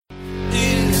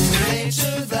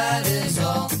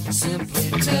simply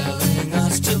telling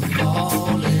us to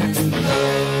fall in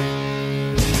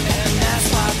love. And that's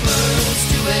why birds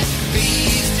do it,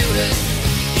 bees do it,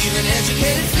 even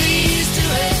educated fleas do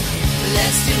it.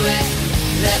 Let's do it,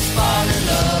 let's fall in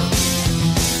love.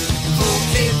 Full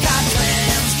Cape Cod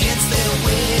clams gets their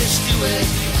wish, do it.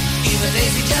 Even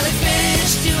lazy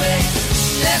jellyfish do it.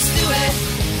 Let's do it,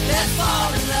 let's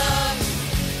fall in love.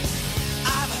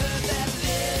 I've heard that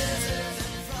lizards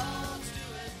and frogs do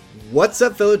it. What's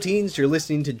up, fellow teens? You're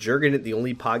listening to Jergen It, the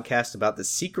only podcast about the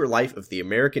secret life of the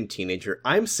American teenager.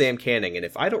 I'm Sam Canning, and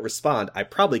if I don't respond, I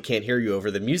probably can't hear you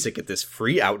over the music at this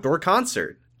free outdoor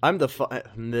concert. I'm the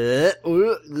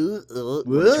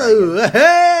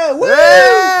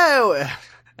Whoa!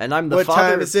 And I'm the What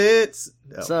father. time is it?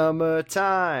 Oh.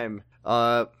 Summertime.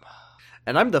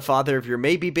 And I'm the father of your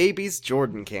maybe babies,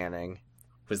 Jordan Canning.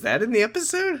 Was that in the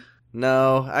episode?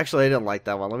 No, actually, I didn't like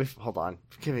that one. Let me hold on.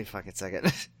 Give me a fucking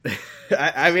second.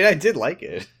 I mean, I did like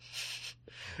it.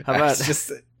 How about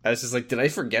I was just like, did I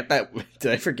forget that?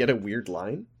 Did I forget a weird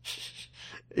line?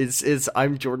 is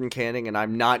I'm Jordan Canning and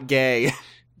I'm not gay.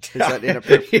 Is that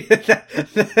inappropriate?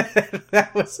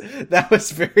 that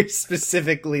was very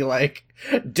specifically like,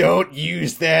 don't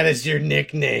use that as your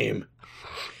nickname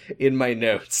in my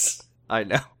notes. I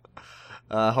know.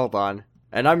 Hold on.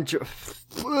 And I'm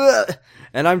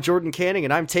Jordan Canning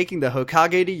and I'm taking the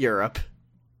Hokage to Europe.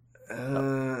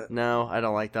 No, I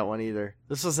don't like that one either.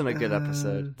 This wasn't a good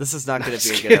episode. This is not going to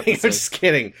be a good episode. I'm just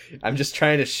kidding. I'm just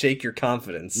trying to shake your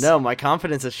confidence. No, my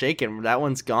confidence is shaken. That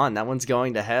one's gone. That one's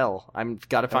going to hell. I've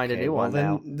got to find a new one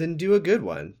now. Then do a good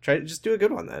one. Just do a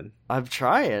good one then. I'm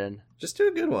trying. Just do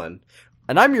a good one.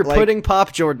 And I'm your pudding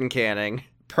pop Jordan Canning.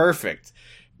 Perfect.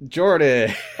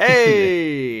 Jordan.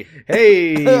 Hey.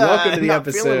 Hey, welcome to the not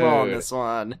episode. Feeling wrong this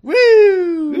one.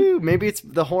 Woo! Woo! Maybe it's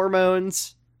the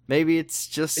hormones. Maybe it's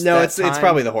just no. It's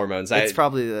probably the hormones. It's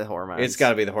probably the hormones. It's got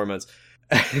to be the hormones.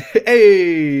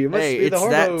 Hey, must be the it's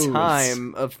hormones. that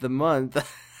time of the month.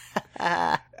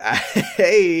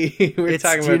 Hey, we're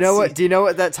talking about. Do you know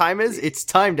what that time is? It's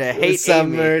time to hate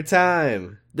Amy.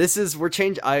 Summertime.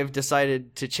 I've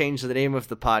decided to change the name of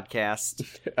the podcast.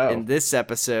 In this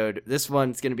episode. This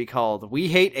one's going to be called "We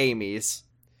Hate Amy's."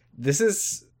 This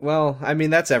is. Well, I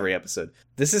mean, that's every episode.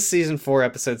 This is season 4,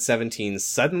 episode 17,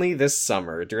 Suddenly This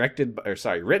Summer,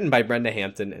 written by Brenda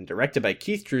Hampton and directed by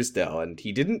Keith Truesdell, and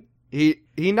he didn't... He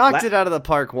knocked it out of the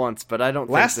park once, but I don't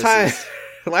think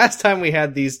Last time we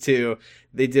had these two,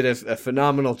 they did a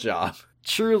phenomenal job.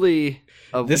 Truly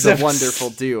a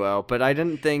wonderful duo, but I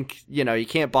didn't think, you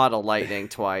can't bottle lightning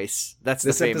twice. That's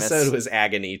the famous... This episode was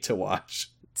agony to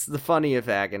watch. It's the funny of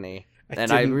agony.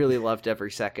 I really loved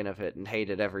every second of it and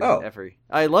hated every.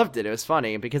 I loved it. It was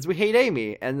funny because we hate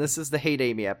Amy, and this is the Hate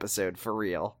Amy episode for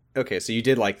real. Okay, so you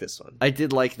did like this one. I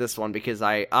did like this one because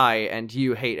I and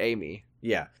you hate Amy.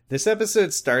 Yeah. This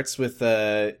episode starts with,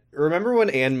 remember when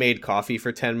Anne made coffee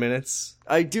for 10 minutes?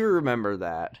 I do remember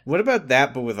that. What about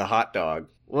that, but with a hot dog?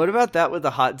 What about that with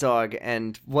a hot dog,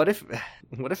 and what if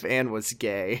Anne was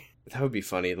gay? That would be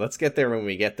funny. Let's get there when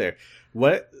we get there.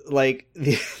 What,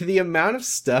 the amount of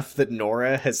stuff that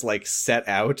Nora has, set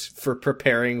out for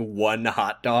preparing one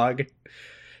hot dog.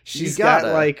 She's got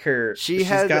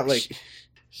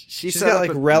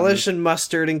relish and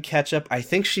mustard and ketchup. I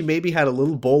think she maybe had a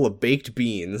little bowl of baked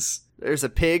beans. There's a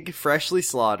pig freshly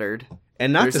slaughtered.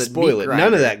 And not to spoil it,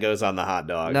 none of that goes on the hot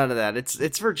dog. None of that.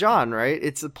 It's for John, right?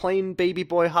 It's a plain baby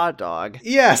boy hot dog.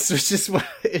 Yes, which is what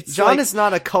it's John is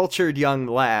not a cultured young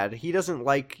lad. He doesn't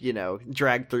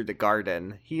drag through the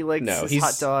garden. He likes his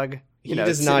hot dog. He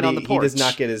does not eat, he does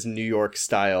not get his New York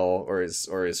style or his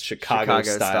Chicago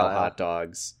style hot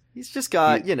dogs. He's just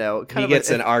got, he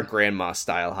gets an our grandma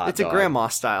style hot dog. It's a grandma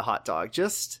style hot dog.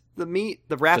 Just the meat,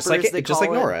 the wrappers, just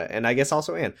like Nora, and I guess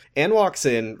also Anne. Anne walks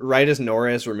in right as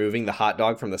Nora is removing the hot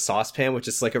dog from the saucepan, which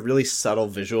is a really subtle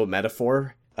visual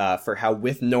metaphor for how,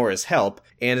 with Nora's help,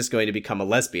 Anne is going to become a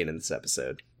lesbian in this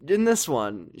episode. In this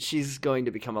one, she's going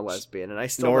to become a lesbian, and I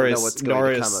still don't know what's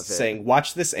going to come of it. Saying,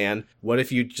 watch this, Anne. What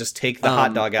if you just take the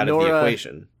hot dog out of the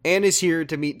equation? Anne is here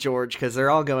to meet George, because they're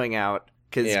all going out,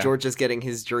 because George is getting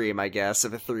his dream, I guess,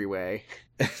 of a three-way.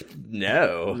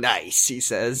 No. Nice, he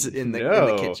says in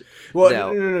the kitchen.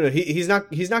 Well, no. He's not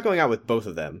going out with both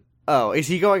of them. Oh, is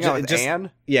he going out with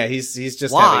Anne? Yeah, he's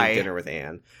just having dinner with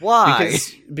Anne. Why?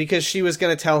 Because she was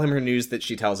going to tell him her news that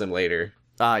she tells him later.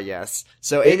 Ah, yes.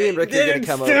 So Amy and Rick are going to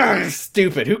come over.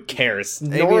 Stupid. Who cares?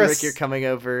 Amy and Rick are coming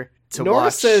over to Nora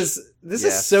watch. says, this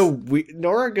is so weird.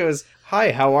 Nora goes,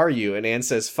 hi, how are you? And Anne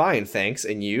says, fine, thanks.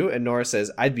 And you? And Nora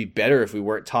says, I'd be better if we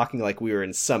weren't talking like we were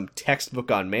in some textbook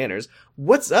on manners.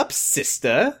 What's up,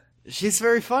 sister? She's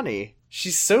very funny.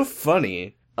 She's so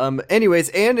funny.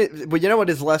 Anyways, but you know what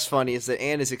is less funny is that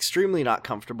Anne is extremely not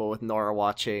comfortable with Nora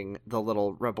watching the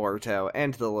little Roberto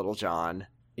and the little John.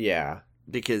 Yeah.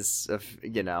 Because of,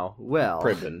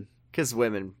 Pribben. Because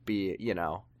women be,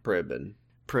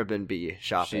 Pribben be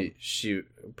shopping.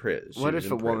 What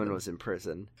if a woman was in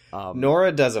prison?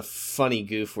 Nora does a funny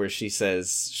goof where she's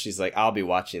like, I'll be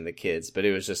watching the kids, but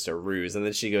it was just a ruse. And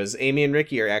then she goes, Amy and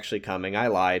Ricky are actually coming. I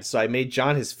lied. So I made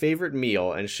John his favorite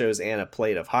meal and shows Anne a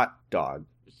plate of hot dog.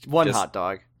 Hot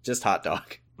dog. Just hot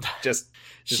dog. Just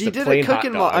she did it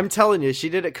cooking. I'm telling you, she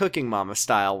did it Cooking Mama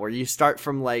style, where you start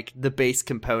from like the base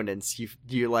components.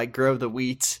 You like grow the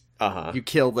wheat. You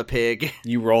kill the pig.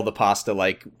 You roll the pasta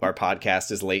like our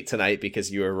podcast is late tonight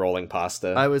because you were rolling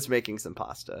pasta. I was making some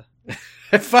pasta.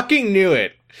 I fucking knew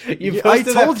it. I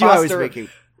told you I was making.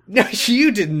 No,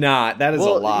 you did not. That is a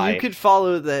lie. You could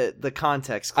follow the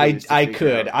context. I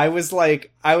could. I was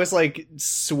like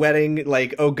sweating.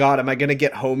 Like, oh god, am I gonna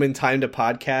get home in time to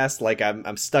podcast? Like,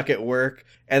 I'm stuck at work,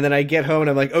 and then I get home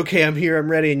and I'm like, okay, I'm here, I'm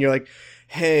ready. And you're like,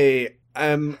 hey,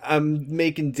 I'm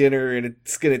making dinner and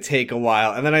it's gonna take a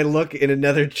while. And then I look in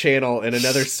another channel in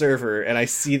another server and I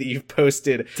see that you've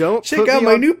posted. Check out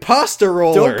my new pasta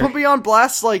roller. Don't put me on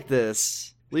blast like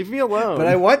this. Leave me alone. But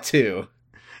I want to.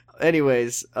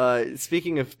 Anyways,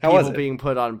 speaking of people being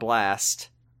put on blast,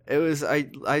 it was I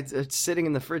sitting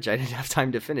in the fridge. I didn't have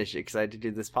time to finish it because I had to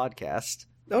do this podcast.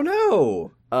 Oh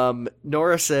no!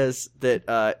 Nora says that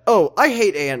I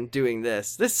hate Anne doing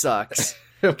this. This sucks.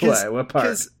 What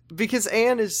part? Because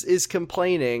Anne is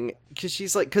complaining because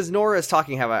she's like, because Nora is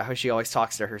talking about how she always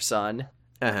talks to her son.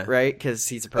 Right? Because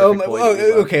he's a perfect boy.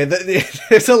 Okay.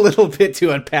 There's a little bit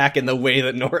to unpack in the way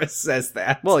that Nora says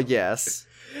that. Well, yes.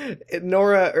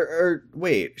 Nora, or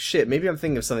wait, shit, maybe I'm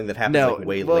thinking of something that happens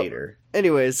later.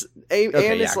 Anyways,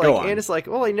 Anne is like,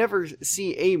 well, I never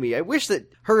see Amy. I wish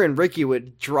that her and Ricky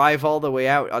would drive all the way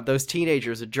out, those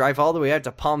teenagers would drive all the way out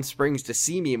to Palm Springs to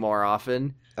see me more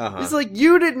often. It's like,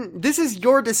 this is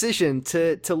your decision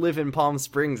to live in Palm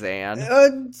Springs,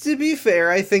 Anne. To be fair,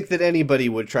 I think that anybody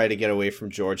would try to get away from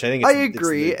George. I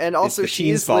agree, and also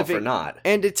she's fault for not.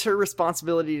 And it's her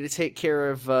responsibility to take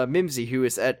care of Mimsy, who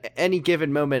is at any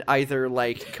given moment either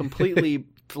like completely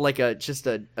like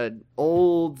an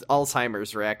old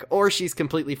Alzheimer's wreck, or she's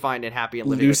completely fine and happy and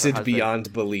living lucid with her husband.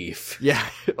 Beyond belief. Yeah,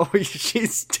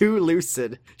 she's too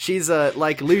lucid. She's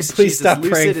like lucid. Please stop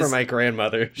praying for my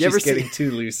grandmother. She's getting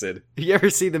too lucid. You ever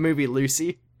see the movie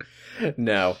Lucy?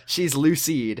 No. She's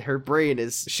lucid. Her brain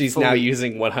is. She's now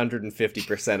using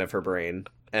 150% of her brain,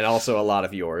 and also a lot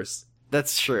of yours.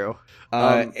 That's true.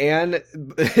 And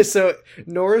so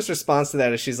Nora's response to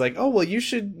that is she's like, oh, well, you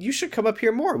should come up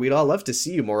here more. We'd all love to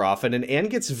see you more often. And Anne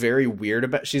gets very weird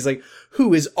about, she's like,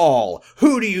 who is all?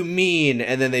 Who do you mean?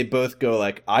 And then they both go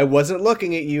like, I wasn't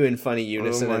looking at you in funny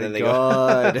unison. Oh and then they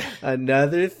go,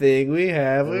 another thing we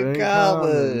have in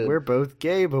common. We're both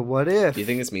gay, but what if? Do you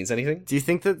think this means anything? Do you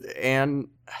think that Anne,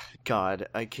 God,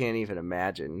 I can't even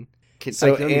imagine. I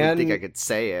don't even think I could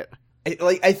say it.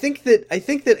 I think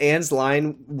that Anne's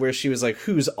line where she was like,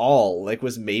 who's all, like,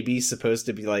 was maybe supposed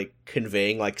to be like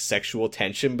conveying like sexual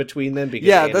tension between them because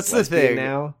Anne's that's the thing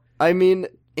now. I mean,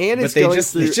 Anne is they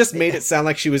just made it sound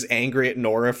like she was angry at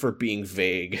Nora for being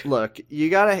vague. Look, you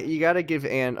gotta give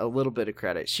Anne a little bit of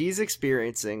credit. She's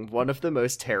experiencing one of the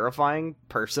most terrifying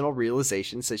personal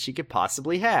realizations that she could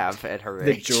possibly have at her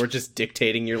age. That George is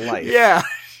dictating your life. Yeah.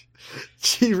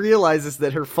 She realizes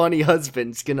that her funny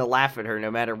husband's gonna laugh at her no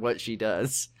matter what she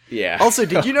does. Yeah. Also,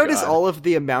 did you notice all of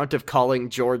the amount of calling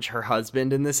George her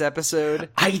husband in this episode?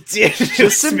 I did.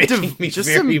 Just some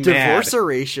divorce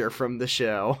erasure from the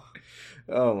show.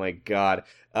 Oh my god.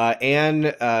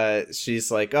 Anne, she's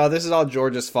like, oh, this is all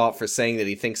George's fault for saying that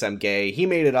he thinks I'm gay. He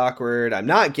made it awkward. I'm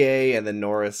not gay. And then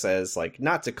Nora says, like,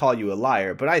 not to call you a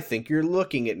liar, but I think you're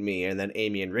looking at me. And then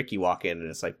Amy and Ricky walk in and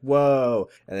it's like, whoa.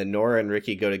 And then Nora and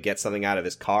Ricky go to get something out of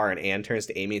his car and Anne turns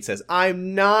to Amy and says,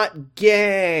 I'm not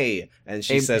gay. And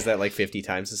she says that like 50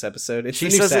 times this episode. She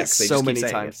says it so many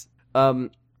times.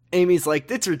 Amy's like,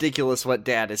 it's ridiculous what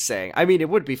Dad is saying. I mean, it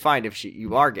would be fine if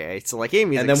you are gay. So like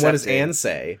Amy's and then what does Anne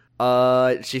say?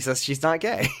 She says she's not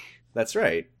gay. That's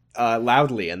right.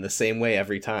 Loudly and the same way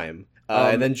every time.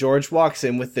 And then George walks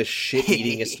in with the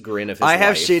shit-eatingest grin of his life. I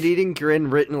have shit-eating grin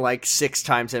written like 6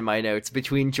 times in my notes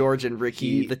between George and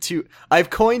Ricky. The two. I've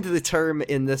coined the term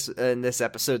in this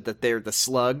episode that they're the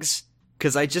slugs.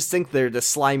 Because I just think they're the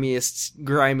slimiest,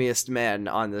 grimiest men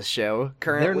on the show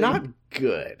currently.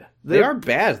 good. They are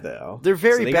bad, though. They're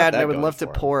very bad, and I would love to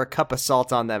pour a cup of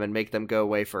salt on them and make them go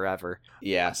away forever.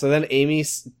 Yeah, so then Amy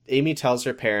tells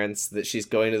her parents that she's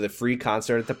going to the free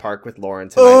concert at the park with Lauren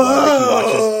tonight while Ricky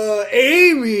watches.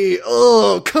 Amy!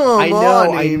 Oh, come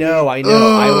on, I know.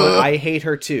 I hate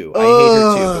her too.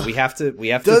 But we have to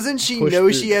Doesn't she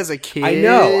know she has a kid? I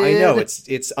know.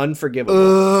 It's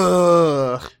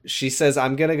unforgivable. She says,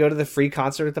 I'm gonna go to the free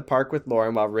concert at the park with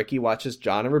Lauren while Ricky watches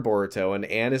John and Roboruto, and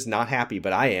Anne is not happy,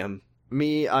 but I am.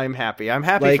 I'm happy. I'm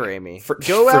happy for Amy.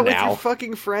 Go out with your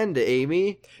fucking friend,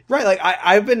 Amy. Right, like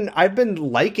I've been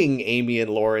liking Amy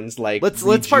and Lauren's like.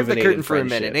 Let's part the curtain for a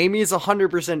minute. Amy is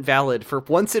 100% valid for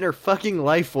once in her fucking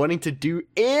life wanting to do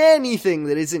anything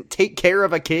that isn't take care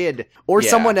of a kid or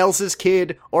someone else's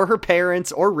kid or her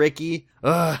parents or Ricky.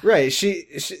 Ugh. Right, she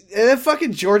and then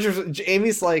fucking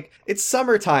Amy's like, it's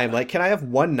summertime. Like, can I have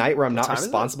one night where I'm not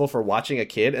responsible for watching a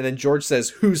kid? And then George says,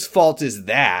 whose fault is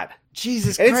that?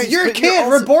 Jesus Christ. It's your kid!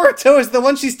 Roboruto is the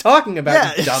one she's talking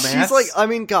about, you dumbass. She's like, I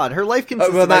mean, God, her life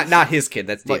consists of... Well, not his kid,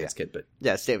 that's David's kid, but...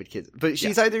 Yeah, it's David's kid. But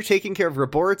she's either taking care of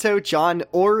Roboruto, John,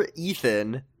 or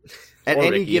Ethan at any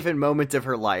Ricky. given moment of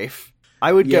her life.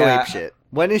 I would go apeshit.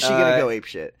 When is she gonna go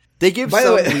apeshit? They give By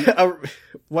the way,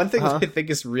 one thing that I think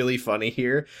is really funny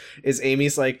here is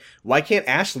Amy's like, why can't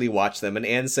Ashley watch them? And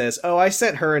Anne says, oh, I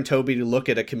sent her and Toby to look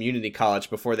at a community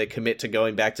college before they commit to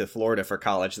going back to Florida for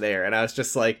college there. And I was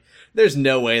just like, there's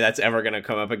no way that's ever going to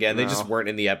come up again. No. They just weren't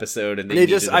in the episode. And I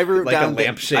just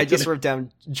wrote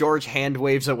down George hand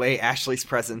waves away Ashley's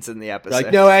presence in the episode.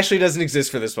 Like, no, Ashley doesn't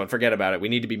exist for this one. Forget about it. We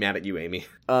need to be mad at you, Amy.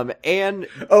 And...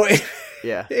 Oh,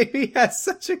 yeah. Amy has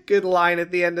such a good line at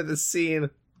the end of the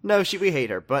scene. No, we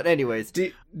hate her. But anyways,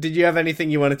 did you have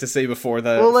anything you wanted to say before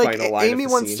the final line? Amy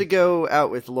of the wants scene? to go out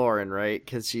with Lauren, right?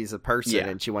 Because she's a person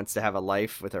and she wants to have a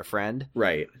life with her friend,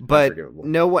 right? But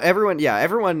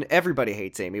everybody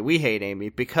hates Amy. We hate Amy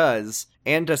because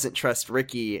Anne doesn't trust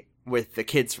Ricky with the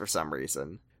kids for some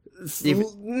reason.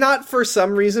 Not for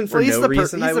some reason, no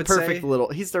reason. I would say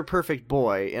he's their perfect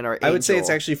boy in our. I would say it's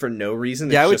actually for no reason.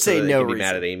 Yeah, I would say no reason. Be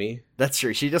mad at Amy. That's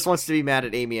true. She just wants to be mad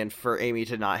at Amy and for Amy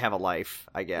to not have a life,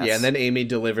 I guess. Yeah, and then Amy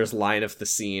delivers line of the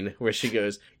scene where she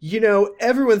goes,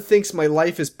 everyone thinks my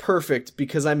life is perfect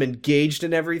because I'm engaged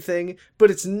and everything, but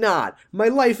it's not. My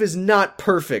life is not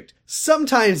perfect.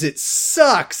 Sometimes it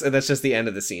sucks. And that's just the end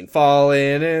of the scene.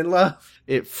 Falling in love.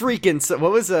 It freaking...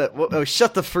 What was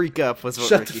shut the freak up was what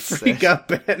Ricky said. Shut the freak up,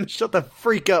 Ben. Shut the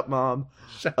freak up, Mom.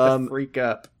 Shut the freak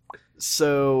up.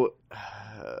 So...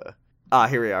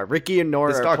 here we are. Ricky and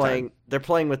Nora are playing... Time. They're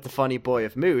playing with the funny boy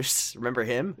of Moose. Remember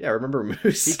him? Yeah, I remember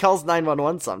Moose. He calls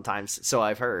 911 sometimes, so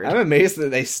I've heard. I'm amazed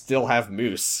that they still have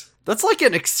Moose. That's like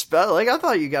an I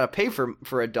thought you gotta pay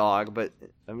for a dog, but...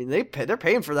 I mean, they're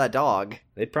paying for that dog.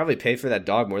 They'd probably pay for that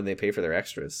dog more than they pay for their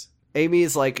extras.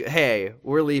 Amy's like, hey,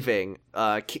 we're leaving.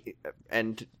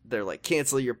 And they're like,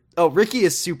 cancel your... Oh, Ricky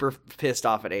is super pissed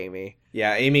off at Amy.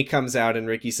 Yeah, Amy comes out and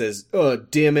Ricky says, oh,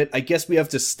 damn it, I guess we have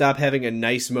to stop having a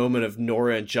nice moment of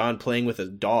Nora and John playing with a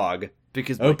dog.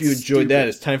 Because I hope you enjoyed that.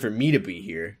 It's time for me to be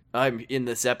here. I'm in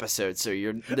this episode, so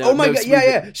you're... Oh my god,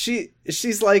 yeah.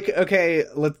 She's like, okay,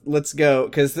 let's go.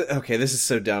 Because, this is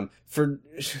so dumb.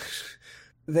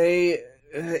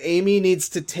 Amy needs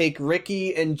to take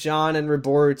Ricky and John and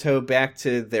Roboruto back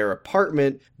to their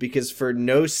apartment because for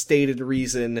no stated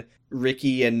reason,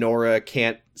 Ricky and Nora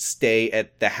can't stay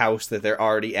at the house that they're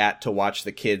already at to watch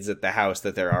the kids at the house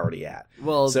that they're already at.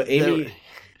 Well, so Amy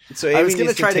I was going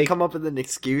to try to come up with an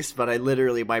excuse, but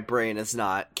my brain is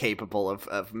not capable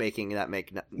of making that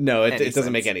make no, it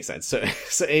doesn't make any sense.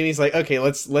 So Amy's like, okay,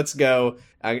 let's go,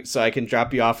 so I can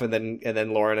drop you off, and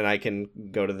then Lauren and I can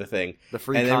go to the thing. The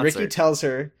free and concert. then Ricky tells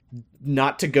her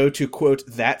not to go to, quote,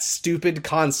 that stupid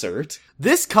concert.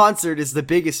 This concert is the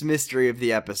biggest mystery of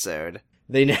the episode.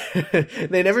 They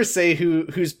never say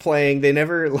who's playing. They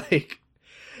never like.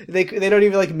 They don't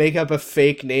even like make up a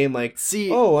fake name like,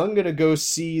 I'm gonna go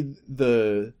see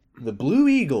the Blue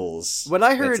Eagles. When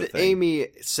I heard Amy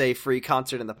say free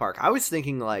concert in the park, I was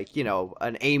thinking like,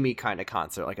 an Amy kind of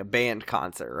concert, like a band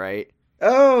concert, right?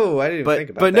 Oh, I didn't think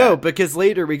about that. But no, because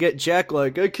later we get Jack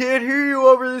like, I can't hear you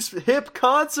over this hip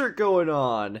concert going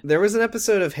on. There was an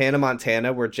episode of Hannah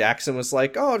Montana where Jackson was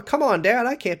like, oh, come on, Dad,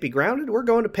 I can't be grounded. We're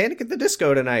going to Panic at the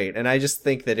Disco tonight. And I just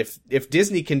think that if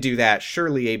Disney can do that,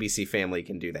 surely ABC Family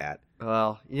can do that.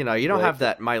 Well, you don't have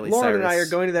that Miley Cyrus. Lauren and I are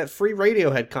going to that free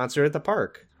Radiohead concert at the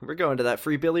park. We're going to that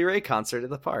free Billy Ray concert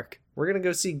at the park. We're going to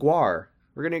go see Guar.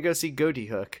 We're going to go see Goaty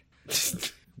Hook.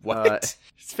 What?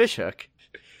 It's Fish Hook.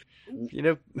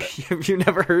 You've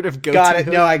never heard of Goaty Got it.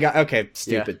 Hook? No, I got... Okay,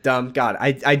 stupid, dumb. God,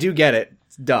 I do get it.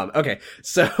 It's dumb. Okay,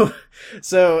 so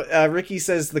Ricky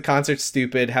says the concert's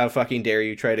stupid. How fucking dare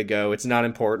you try to go? It's not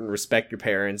important. Respect your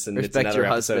parents. And respect it's another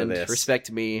your episode husband. Of this. Respect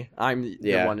me. I'm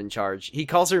the one in charge. He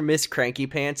calls her Miss Cranky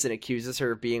Pants and accuses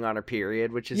her of being on her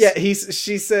period, which is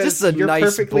she says you're nice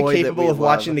perfectly capable of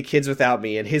watching the kids without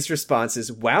me. And his response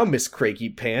is, "Wow, Miss Cranky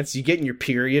Pants, you getting your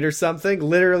period or something?"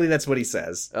 Literally, that's what he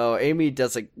says. Oh, Amy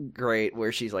does a great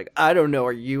where she's like, "I don't know,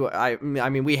 are you?" I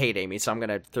mean, we hate Amy, so I'm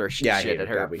gonna throw shit at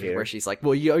her. Where she's like,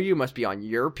 "Well, you must be on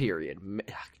your period."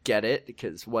 Get it?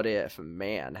 Because what if a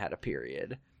man had a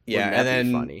period? Yeah, and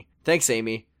then funny. Thanks,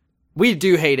 Amy. We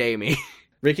do hate Amy.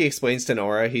 Ricky explains to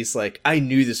Nora, he's like, "I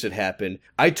knew this would happen.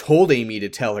 I told Amy to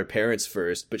tell her parents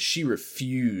first, but she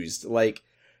refused." Like,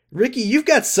 Ricky, you've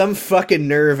got some fucking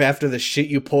nerve after the shit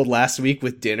you pulled last week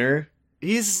with dinner.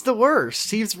 He's the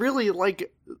worst. He's really,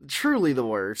 like, truly the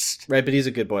worst. Right, but he's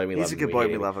a good boy. We love him. He's a good boy.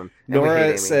 We love him.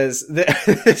 Nora says,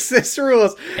 this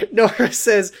rules. Nora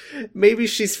says, maybe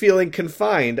she's feeling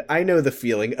confined. I know the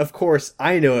feeling. Of course,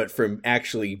 I know it from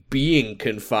actually being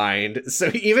confined. So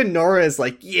even Nora is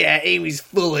like, yeah, Amy's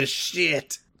full of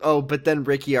shit. Oh, but then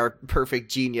Ricky, our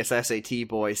perfect genius SAT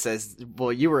boy, says,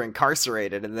 well, you were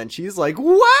incarcerated. And then she's like,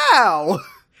 wow!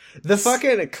 The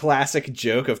fucking classic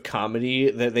joke of comedy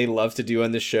that they love to do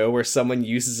on the show where someone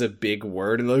uses a big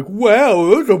word and they're like,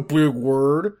 wow, that's a big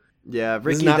word. Yeah,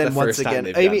 Ricky then once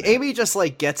again, Amy just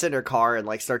like gets in her car and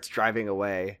like starts driving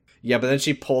away. Yeah, but then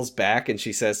she pulls back and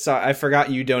she says, "Sorry, I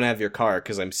forgot you don't have your car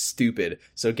because I'm stupid.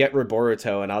 So get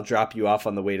Roboruto and I'll drop you off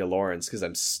on the way to Lawrence because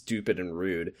I'm stupid and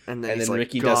rude." And then like,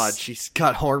 Ricky God, she's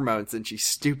got hormones and she's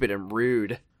stupid and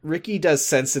rude. Ricky does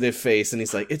sensitive face and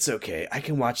he's like, "It's okay. I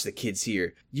can watch the kids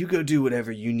here. You go do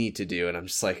whatever you need to do." And I'm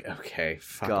just like, okay,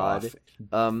 fuck off.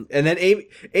 And then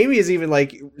Amy is even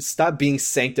like, "Stop being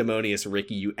sanctimonious,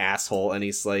 Ricky, you asshole." And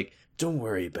he's like, "Don't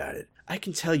worry about it. I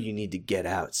can tell you need to get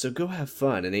out, so go have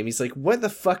fun." And Amy's like, what the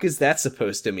fuck is that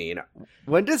supposed to mean?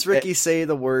 When does Ricky say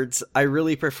the words, "I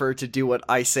really prefer to do what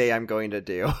I say I'm going to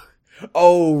do"?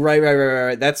 Oh,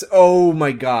 right. That's, oh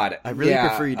my god. I really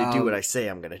prefer you to do what I say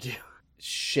I'm going to do.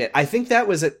 Shit. I think that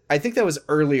was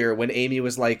earlier when Amy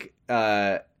was like,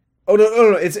 oh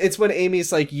no. It's when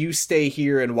Amy's like, "You stay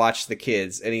here and watch the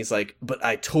kids." And he's like, "But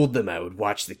I told them I would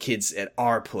watch the kids at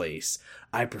our place.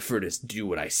 I prefer to do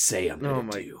what I say I'm going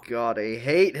to do." Oh my god, I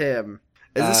hate him.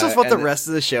 Is this just what the rest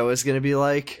of the show is going to be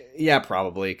like? Yeah,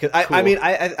 probably. Cause cool. I mean,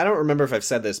 I don't remember if I've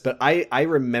said this, but I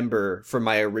remember from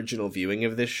my original viewing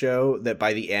of this show that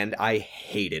by the end, I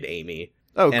hated Amy.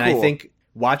 Oh, cool. And I think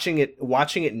watching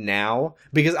it now,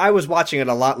 because I was watching it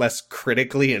a lot less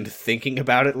critically and thinking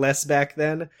about it less back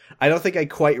then, I don't think I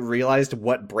quite realized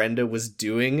what Brenda was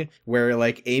doing, where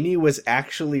like Amy was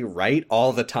actually right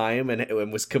all the time and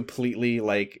was completely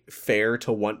like fair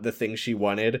to want the thing she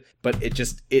wanted, but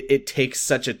it takes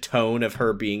such a tone of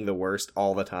her being the worst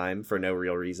all the time for no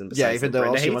real reason. Yeah, even though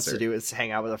all she wants to do is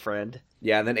hang out with a friend.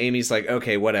 Yeah, and then Amy's like,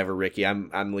 "Okay, whatever, Ricky,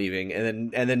 I'm leaving."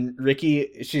 And then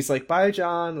Ricky, she's like, "Bye,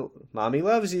 John. Mommy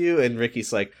loves you." And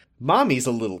Ricky's like, "Mommy's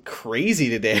a little crazy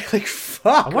today." Like,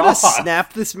 fuck I want to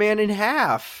snap this man in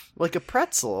half like a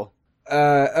pretzel.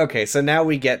 Okay, so now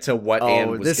we get to what Anne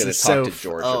was going to talk to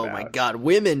George about. Oh my god,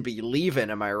 women be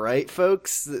leaving, am I right,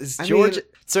 folks? George.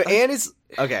 Anne is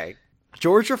okay.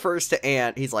 George refers to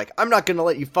Anne. He's like, "I'm not going to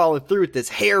let you follow through with this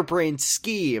harebrained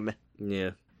scheme."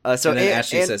 Yeah. So and then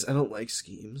Ashley says, "I don't like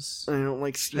schemes. I don't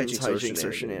like schemes, hijinks,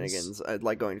 or shenanigans. I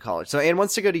like going to college." So Anne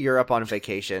wants to go to Europe on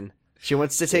vacation. She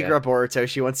wants to take her up Boruto.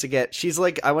 She wants to get. She's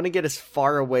like, "I want to get as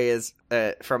far away as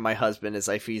from my husband as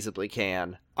I feasibly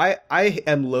can." I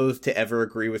am loath to ever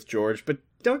agree with George, but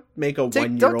don't make a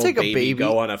 1-year-old baby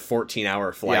go on a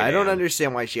 14-hour flight. Yeah, I don't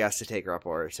understand why she has to take her up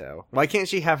Boruto. Why can't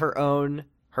she have her own,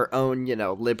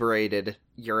 liberated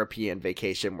European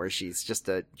vacation where she's just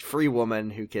a free woman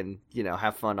who can,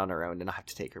 have fun on her own and not have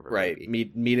to take her. Right.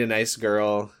 Baby. Meet a nice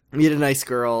girl.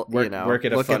 Work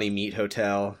at a funny meat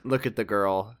hotel. Look at the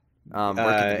girl. Work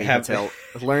at the meat hotel.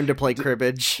 Learn to play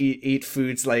cribbage. Eat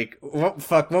foods like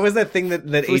what was that thing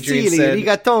that Adrian said?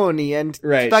 Rigatoni and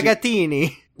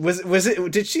spaghettini. Was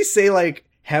it? Did she say like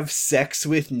have sex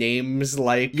with names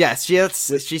like? Yes, she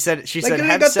said like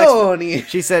have rigatoni. Sex.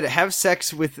 She said have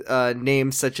sex with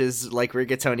names such as like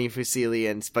rigatoni, fusilli,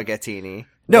 and spaghettini.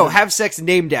 No, have sex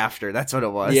named after. That's what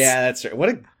it was. Yeah, that's right. What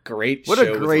a great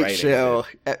show.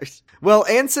 Well,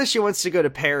 Anne says she wants to go to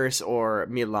Paris or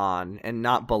Milan and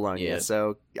not Bologna. Yeah.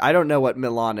 So I don't know what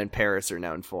Milan and Paris are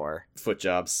known for. Foot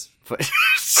jobs.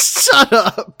 Shut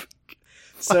up.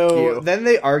 So then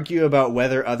they argue about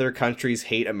whether other countries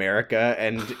hate America,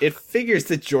 and it figures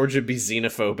that George would be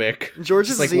xenophobic. George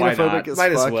is like, xenophobic as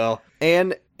Might fuck. As well.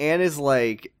 And Anne is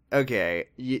like, okay.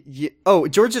 Oh,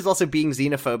 George is also being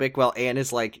xenophobic while Anne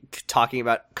is, like, talking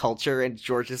about culture, and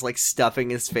George is, like, stuffing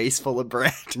his face full of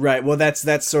bread. Right, well,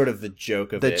 that's sort of the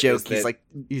joke of it. The joke,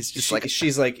 he's just like...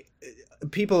 She's like,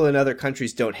 people in other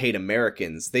countries don't hate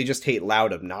Americans, they just hate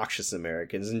loud, obnoxious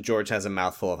Americans, and George has a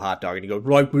mouthful of hot dog, and he goes,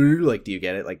 like, do you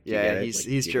get it? Like, yeah,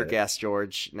 he's jerk-ass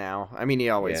George now. I mean, he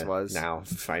always was. Now,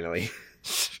 finally.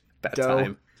 About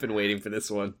time. Been waiting for this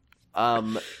one.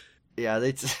 Yeah,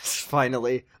 they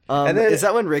finally. And then, is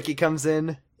that when Ricky comes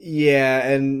in? Yeah,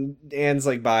 and Anne's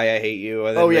like, "Bye, I hate you."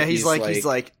 And then he's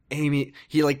like, Amy.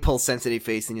 He like pulls sensitive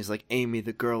face, and he's like, "Amy,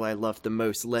 the girl I loved the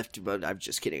most, left." But I'm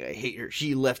just kidding. I hate her.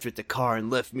 She left with the car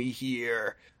and left me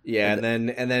here. Yeah, and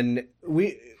then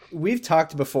we've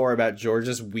talked before about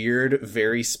George's weird,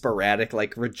 very sporadic,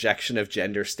 like rejection of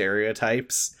gender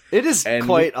stereotypes. It is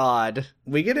quite odd.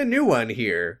 We get a new one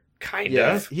here. Kind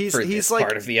of. He's like,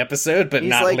 part of the episode, but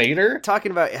not like later.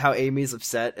 Talking about how Amy's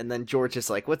upset, and then George is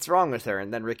like, "What's wrong with her?"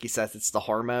 And then Ricky says it's the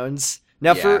hormones.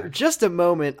 Now, for just a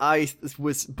moment, I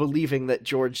was believing that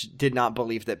George did not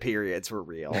believe that periods were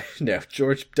real. No,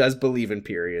 George does believe in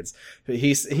periods.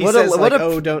 He says,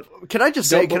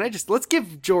 let's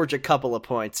give George a couple of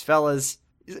points, fellas.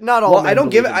 Not all. Well, I don't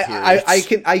give it.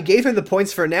 I gave him the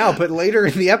points for now, but later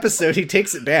in the episode he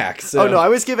takes it back. So. Oh no,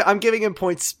 I'm giving him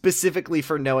points specifically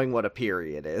for knowing what a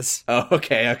period is. Oh,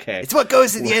 okay. It's what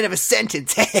goes at the end of a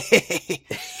sentence.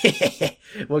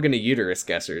 Welcome to Uterus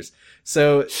Guessers.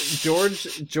 So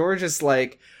George is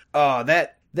like, oh,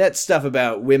 that stuff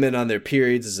about women on their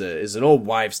periods is an old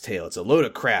wives' tale. It's a load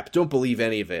of crap. Don't believe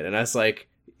any of it. And I was like.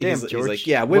 Damn, he's George. Like,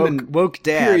 yeah, women woke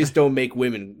dad. Periods don't make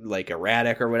women like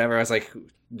erratic or whatever. I was like,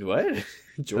 what?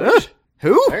 George?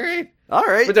 Who? All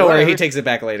right. But don't worry, he takes it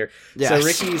back later. Yeah. So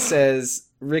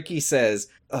Ricky says,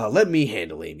 let me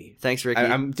handle Amy. Thanks, Ricky.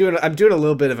 I'm doing a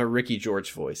little bit of a Ricky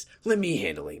George voice. Let me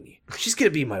handle Amy. She's gonna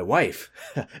be my wife.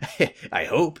 I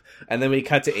hope. And then we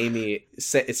cut to Amy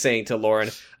saying to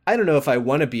Lauren, I don't know if I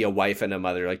want to be a wife and a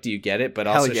mother. Like, do you get it? But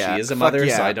also, she is a mother,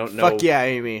 so I don't know. Fuck yeah,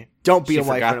 Amy. Don't be a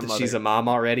wife and a mother. She's a mom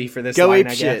already for this Go line, ape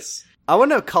I guess. Shit. I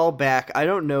want to call back. I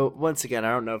don't know. Once again,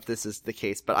 I don't know if this is the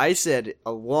case, but I said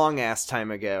a long ass time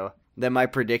ago that my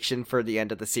prediction for the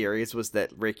end of the series was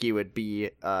that Ricky would be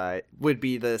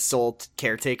the sole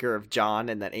caretaker of John,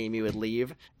 and that Amy would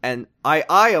leave. And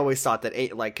I always thought that,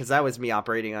 because that was me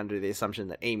operating under the assumption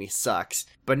that Amy sucks.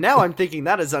 But now I'm thinking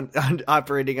that is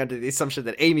operating under the assumption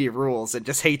that Amy rules and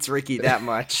just hates Ricky that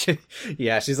much.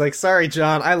 Yeah, she's like, sorry,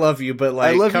 John, I love you, but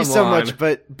like, I love come you so on. much,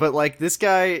 but like this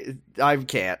guy, I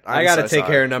can't. I gotta take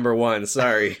care of number one.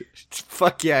 Sorry.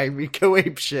 Fuck yeah, Amy, go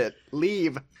ape shit.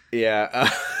 Leave. Yeah.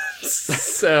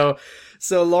 So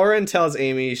Lauren tells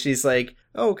Amy, she's like,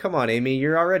 oh, come on, Amy,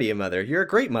 you're already a mother. You're a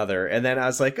great mother. And then I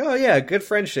was like, oh yeah, good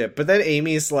friendship. But then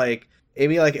Amy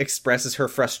expresses her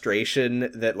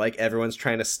frustration that like everyone's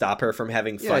trying to stop her from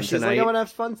having fun she's tonight. Like, I want to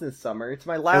have fun this summer. It's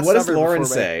my last. And what does summer Lauren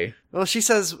say? Well, she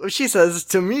says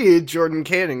to me, Jordan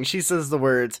Canning, she says the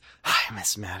words, "Hi,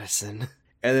 Miss Madison."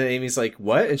 And then Amy's like,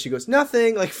 what? And she goes,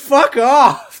 nothing. Like, fuck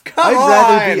off. Come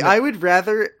on. I would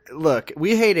rather, look,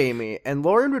 we hate Amy, and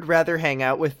Lauren would rather hang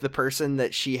out with the person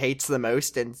that she hates the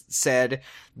most and said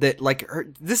that, like,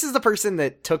 this is the person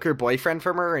that took her boyfriend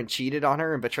from her and cheated on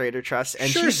her and betrayed her trust,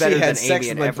 and sure, she's better she had than sex Amy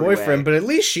with in my every boyfriend, way. but at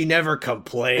least she never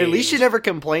complains. At least she never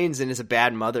complains and is a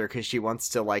bad mother because she wants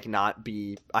to, like, not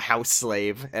be a house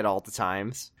slave at all the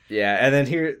times. Yeah, and then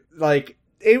here, like,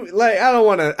 I don't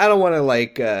want to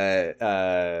like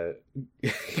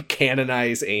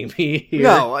canonize Amy here.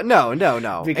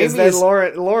 No. Because then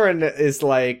Lauren is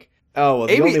like, oh well,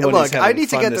 the Amy, only one look, who's having I need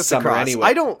to fun get this this summer across. anyway.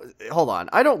 I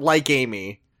don't like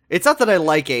Amy. It's not that I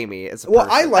like Amy as a person.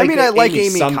 I like Amy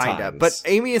sometimes. kind of, but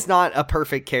Amy is not a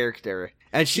perfect character.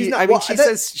 And she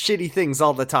says shitty things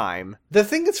all the time. The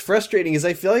thing that's frustrating is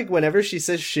I feel like whenever she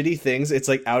says shitty things, it's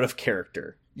like out of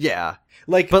character. Yeah.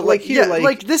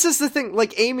 This is the thing.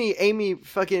 Like Amy,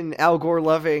 fucking Al Gore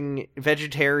loving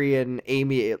vegetarian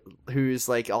Amy, who's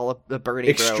like all a Bernie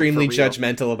extremely bro,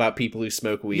 judgmental about people who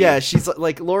smoke weed. Yeah, she's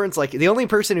like Lauren's like the only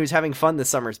person who's having fun this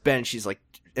summer is Ben. She's like,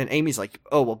 and Amy's like,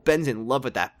 oh well, Ben's in love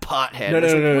with that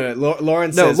pothead. No.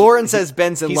 Lauren says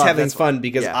Ben's in love. He's having fun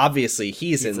because obviously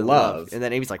he's in love. And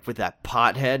then Amy's like, with that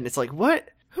pothead, and it's like, what?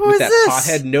 Who is this?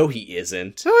 Pothead? No, he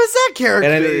isn't. Who is that character?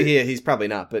 And he's probably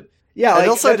not, but. Yeah, and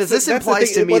also, does this imply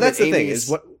to me that the thing is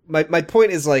what my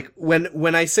point is, like,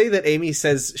 when I say that Amy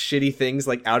says shitty things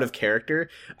like out of character,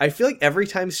 I feel like every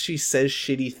time she says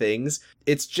shitty things,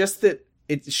 it's just that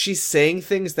she's saying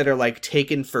things that are like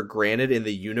taken for granted in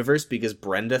the universe because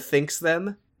Brenda thinks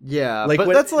them. Yeah, like but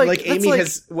when, that's like Amy like...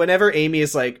 has, whenever Amy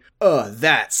is like, "Oh,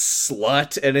 that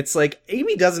slut," and it's like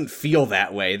Amy doesn't feel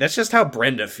that way. That's just how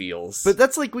Brenda feels. But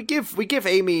that's like we give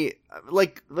Amy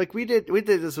like we did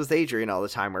this with Adrian all the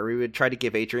time, where we would try to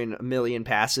give Adrian a million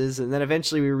passes, and then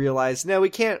eventually we realized no, we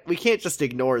can't just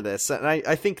ignore this, and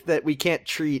I think that we can't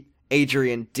treat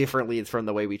Adrian differently from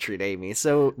the way we treat Amy.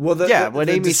 So what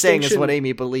Amy's saying is what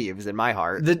Amy believes in my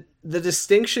heart. The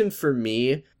distinction for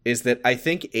me is that I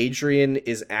think Adrian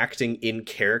is acting in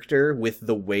character with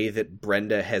the way that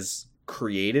Brenda has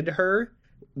created her,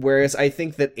 whereas I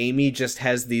think that Amy just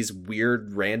has these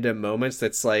weird random moments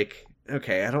that's like,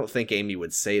 okay, I don't think Amy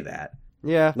would say that.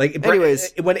 Yeah. Like,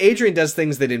 anyways, when Adrian does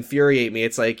things that infuriate me,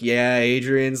 it's like, yeah,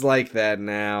 Adrian's like that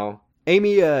now.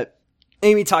 Amy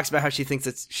talks about how she thinks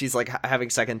that she's like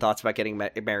having second thoughts about getting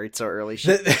married so early.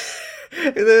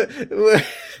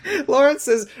 Lawrence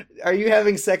says, "Are you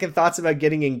having second thoughts about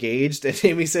getting engaged?" And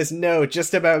Amy says, "No,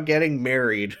 just about getting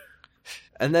married."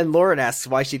 And then Lauren asks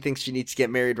why she thinks she needs to get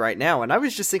married right now. And I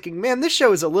was just thinking, man, this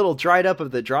show is a little dried up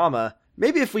of the drama.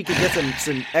 Maybe if we could get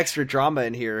some extra drama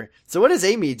in here. So what does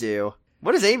Amy do?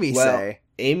 What does Amy say?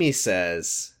 Amy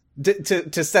says,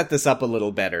 to set this up a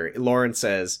little better, Lauren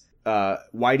says,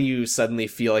 why do you suddenly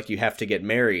feel like you have to get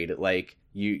married? Like,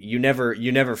 you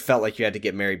never felt like you had to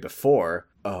get married before.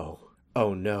 Oh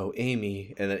no,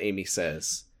 Amy. And then Amy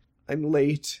says, I'm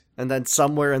late. And then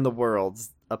somewhere in the world,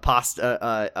 a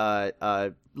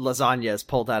lasagna is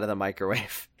pulled out of the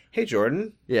microwave. Hey,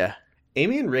 Jordan. Yeah.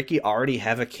 Amy and Ricky already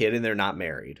have a kid and they're not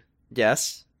married.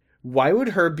 Yes. Why would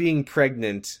her being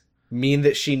pregnant mean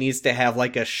that she needs to have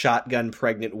like a shotgun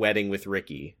pregnant wedding with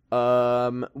Ricky?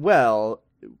 Well,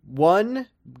 one,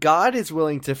 God is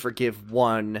willing to forgive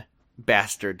one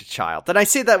bastard child. And I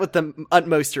say that with the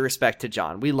utmost respect to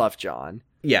Jon. We love Jon.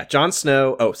 Yeah, Jon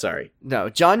Snow. Oh, sorry.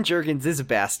 No, Jon Jurgens is a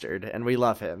bastard, and we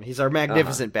love him. He's our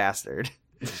magnificent bastard.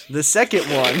 The second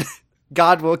one,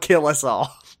 God will kill us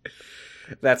all.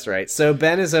 That's right. So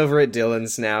Ben is over at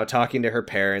Dylan's now, talking to her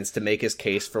parents to make his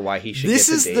case for why he should get to date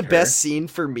her. This is the best scene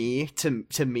for me,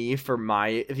 to me, for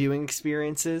my viewing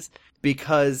experiences,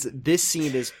 because this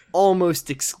scene is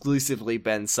almost exclusively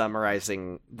Ben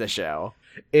summarizing the show.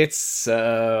 It's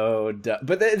so dumb.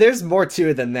 But there's more to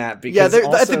it than that. Because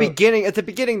at the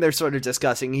beginning, they're sort of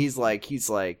discussing. He's like,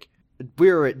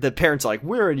 the parents are like,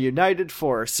 we're a united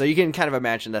force. So you can kind of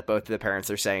imagine that both of the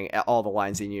parents are saying all the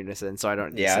lines in unison. So I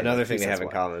don't. Yeah, another thing they have in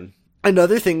common.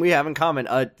 Another thing we have in common,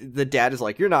 the dad is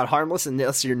like, you're not harmless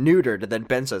unless you're neutered. And then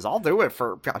Ben says, I'll do it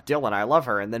for Dylan. I love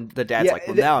her. And then the dad's like,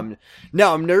 well,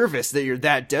 now I'm nervous that you're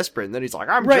that desperate. And then he's like,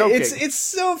 I'm joking. It's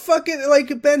so fucking,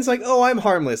 like, Ben's like, oh, I'm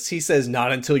harmless. He says,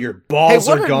 not until your balls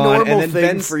are gone. And then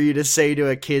Ben's for you to say to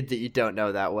a kid that you don't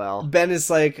know that well. Ben's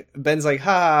like, I'm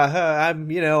not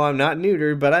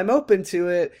neutered, but I'm open to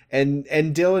it. And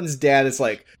Dylan's dad is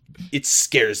like, it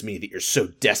scares me that you're so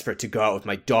desperate to go out with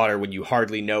my daughter when you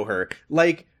hardly know her.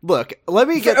 Like, look, let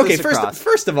me get this across.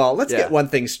 First of all, let's get one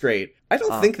thing straight. I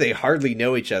don't think they hardly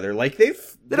know each other. Like, they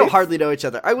don't hardly know each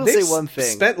other. I will say one thing.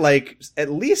 Spent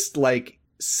at least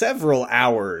several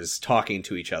hours talking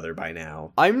to each other by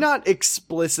now. I'm not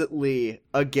explicitly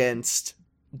against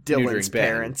Dylan's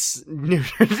parents.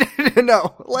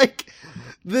 No, like,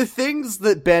 the things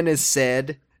that Ben has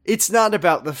said, it's not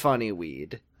about the funny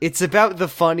weed. It's about the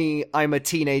funny, I'm a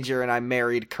teenager and I'm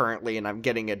married currently and I'm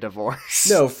getting a divorce.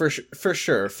 No, for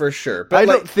sure. But I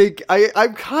don't think...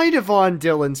 I'm kind of on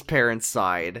Dylan's parents'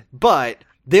 side, but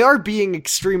they are being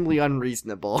extremely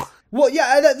unreasonable. Well,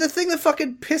 yeah, the thing that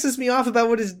fucking pisses me off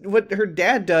about what her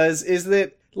dad does is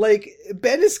that, like,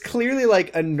 Ben is clearly,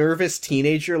 like, a nervous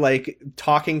teenager, like,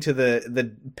 talking to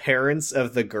the parents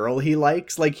of the girl he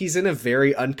likes. Like, he's in a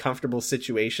very uncomfortable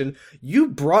situation. You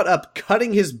brought up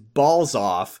cutting his balls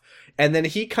off, and then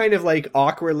he kind of, like,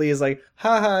 awkwardly is like,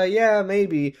 haha, yeah,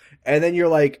 maybe. And then you're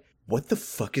like, what the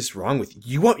fuck is wrong with you?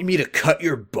 You want me to cut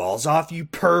your balls off, you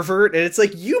pervert? And it's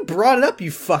like, you brought it up,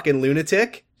 you fucking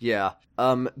lunatic. Yeah.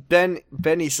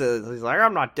 Benny says, he's like,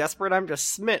 I'm not desperate, I'm just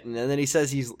smitten. And then he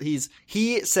says he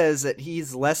says that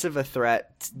he's less of a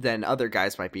threat than other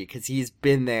guys might be, because he's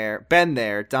been there, done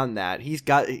that. He's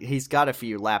got a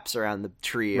few laps around the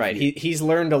tree. Right. He's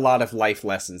learned a lot of life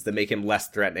lessons that make him less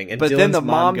threatening. And but Dylan's then the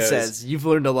mom says, you've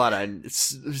learned a lot of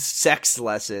sex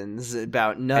lessons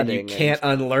about nutting. And you can't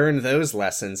unlearn those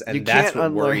lessons, and that's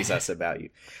what worries us about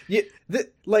you.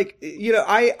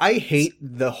 I hate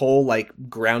the whole, like,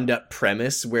 ground up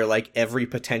premise where, like, every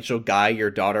potential guy your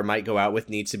daughter might go out with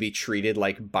needs to be treated,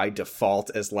 like, by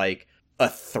default as, like, a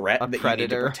threat that you need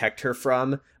to protect her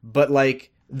from. But,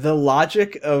 like, the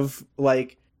logic of,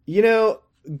 like,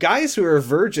 guys who are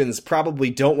virgins probably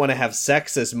don't want to have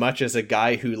sex as much as a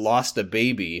guy who lost a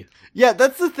baby. Yeah,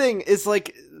 that's the thing, is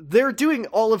like, they're doing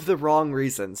all of the wrong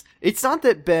reasons. It's not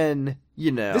that Ben,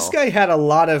 you know... This guy had a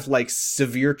lot of, like,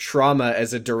 severe trauma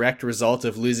as a direct result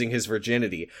of losing his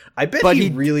virginity. I bet he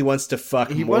really wants to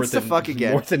fuck more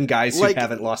than guys who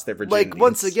haven't lost their virginity. Like,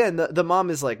 once again, the mom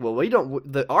is like, well,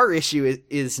 our issue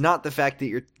is not the fact that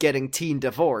you're getting teen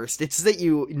divorced, it's that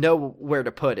you know where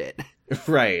to put it.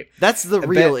 Right. That's the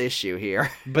real issue here.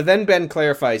 But then Ben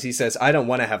clarifies, he says, I don't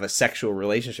want to have a sexual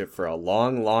relationship for a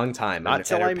long, long time. Not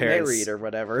till I'm married or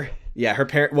whatever. Yeah,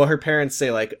 her parents say,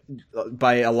 like,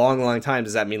 by a long, long time,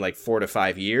 does that mean, like, 4 to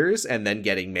 5 years? And then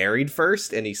getting married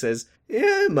first? And he says,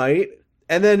 yeah, it might.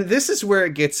 And then this is where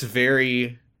it gets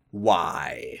very...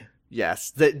 Why?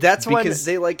 Yes. That's because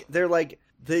when they're like...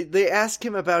 They ask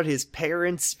him about his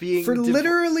parents being... For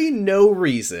literally no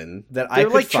reason that I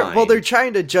could find. Well, they're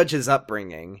trying to judge his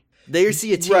upbringing. They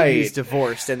see a teen who's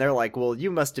divorced, and they're like, well,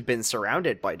 you must have been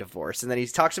surrounded by divorce. And then he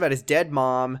talks about his dead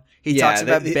mom. He talks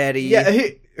about Betty. Yeah,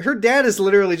 her dad is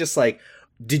literally just like,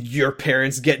 did your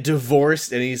parents get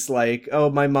divorced? And he's like,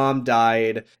 oh, my mom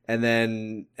died, and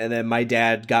then my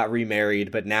dad got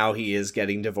remarried, but now he is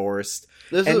getting divorced.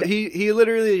 He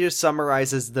literally just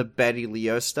summarizes the Betty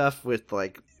Leo stuff with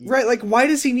like... Right, like, why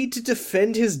does he need to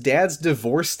defend his dad's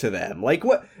divorce to them? Like,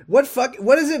 what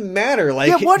does it matter? Like,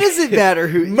 yeah, what does it matter?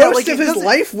 Most of his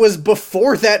life was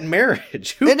before that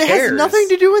marriage. Who cares? And it has nothing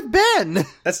to do with Ben.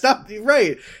 That's not...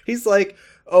 Right. He's like...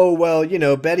 Oh, well, you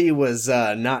know, Betty was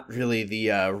not really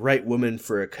the right woman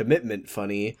for a commitment,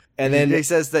 funny. And then he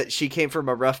says that she came from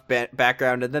a rough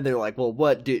background, and then they're like, well,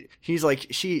 what did... He's like,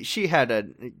 she had a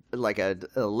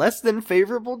less than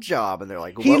favorable job, and they're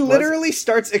like, what he literally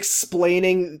starts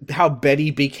explaining how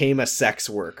Betty became a sex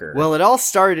worker. Well, it all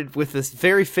started with this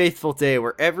very faithful day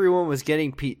where everyone was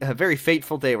getting a very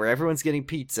fateful day where everyone's getting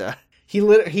pizza. He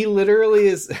literally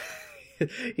is...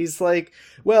 He's like,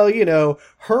 well, you know,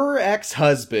 her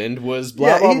ex-husband was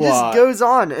blah, blah, blah. Yeah, he just goes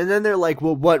on, and then they're like,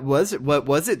 well, what was it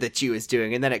that she was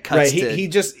doing? And then it cuts to... He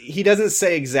doesn't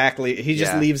say exactly, he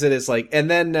just leaves it as like, and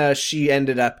then she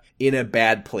ended up in a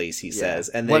bad place, he says.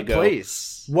 And they go,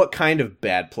 place? What kind of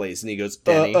bad place? And he goes,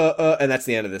 and that's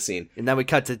the end of the scene. And then we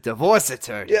cut to divorce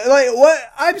attorney. Yeah, like, what?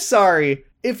 I'm sorry.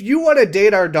 If you want to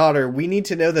date our daughter, we need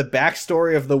to know the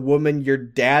backstory of the woman your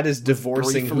dad is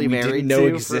divorcing who we didn't know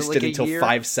existed until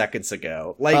 5 seconds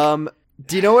ago. Like,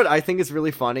 do you know what I think is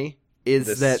really funny?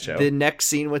 Is that the next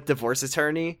scene with divorce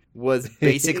attorney was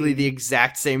basically the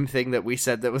exact same thing that we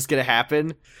said that was going to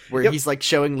happen, where he's like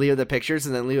showing Leo the pictures,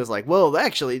 and then Leo's like, well,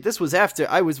 actually, this was after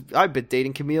I've been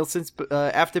dating Camille since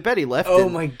after Betty left. Oh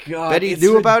my god. Betty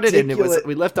knew about it, and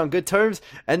we left on good terms.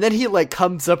 And then he like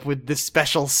comes up with this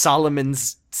special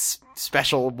Solomon's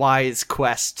special wise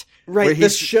quest. Right,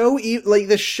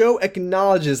 the show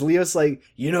acknowledges Leo's like,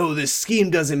 you know, this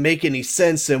scheme doesn't make any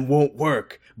sense and won't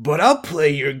work, but I'll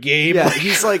play your game. Yeah,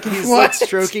 he's like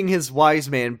stroking his wise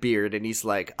man beard, and he's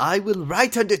like, I will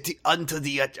write unto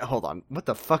the hold on, what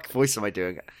the fuck voice am I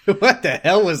doing? What the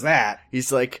hell was that?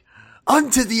 He's like,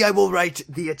 unto thee I will write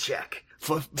thee a check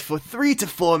for $3 to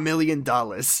 $4 million.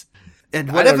 And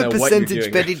whatever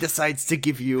percentage Betty decides to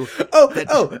give you.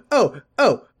 Another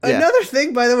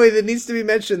thing, by the way, that needs to be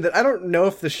mentioned that I don't know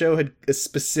if the show had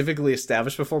specifically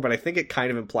established before, but I think it kind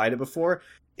of implied it before.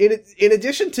 In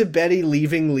addition to Betty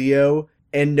leaving Leo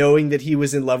and knowing that he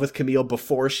was in love with Camille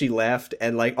before she left,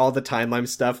 and like all the timeline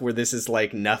stuff where this is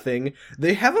like nothing,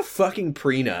 they have a fucking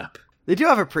prenup. They do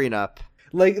have a prenup.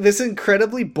 Like, this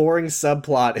incredibly boring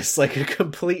subplot is, like, a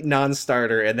complete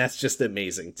non-starter, and that's just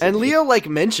amazing to me. Leo, like,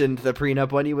 mentioned the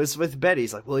prenup when he was with Betty.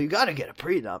 He's like, well, you gotta get a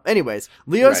prenup. Anyways,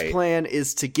 Leo's plan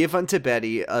is to give unto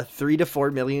Betty a $3 to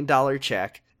 $4 million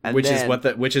check. And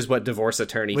which is what divorce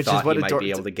attorney thought he might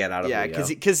be able to get out of Leo. Yeah,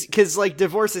 because like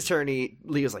divorce attorney,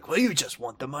 Leo's like, well, you just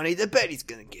want the money that Betty's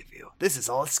gonna give you. This is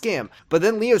all a scam. But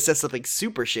then Leo says something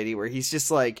super shitty where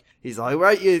he's like, I'll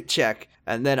write you a check.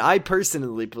 And then I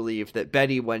personally believe that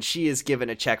Betty, when she is given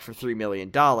a check for $3 million,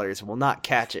 will not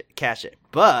cash it.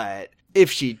 But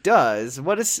if she does,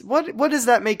 what does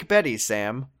that make Betty,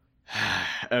 Sam?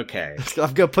 Okay,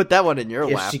 I'm gonna put that one in your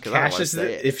lap.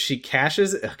 If she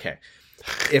cashes it, okay.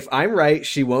 If I'm right,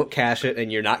 she won't cash it,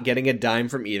 and you're not getting a dime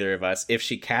from either of us. If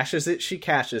she cashes it, she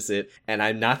cashes it, and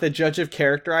I'm not the judge of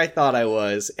character I thought I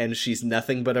was, and she's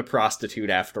nothing but a prostitute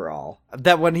after all.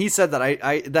 That when he said that,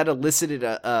 I that elicited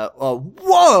a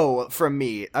whoa from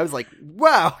me. I was like,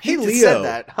 wow, he just said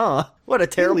that, huh? What a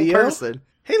terrible person.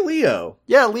 Hey, Leo.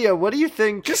 Yeah, Leo, what do you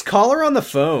think? Just call her on the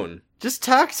phone. Just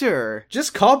talk to her.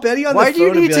 Just call Betty on the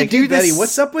phone and be like, hey, Betty,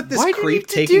 what's up with this creep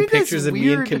taking pictures of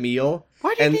me and Camille?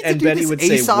 Why do you need to do Betty this would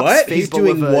say, Aesop's what? He's fable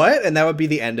doing what? And that would be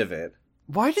the end of it.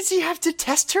 Why does he have to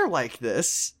test her like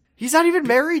this? He's not even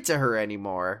married to her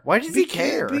anymore. Why does he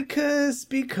care? Because...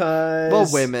 Well,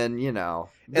 women, you know.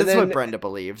 That's what Brenda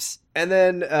believes. And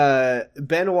then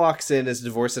Ben walks in as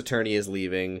divorce attorney is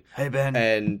leaving. Hey,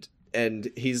 Ben.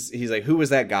 And he's like, who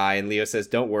was that guy? And Leo says,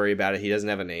 don't worry about it. He doesn't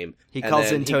have a name. He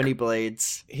calls in Tony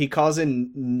Blades. He calls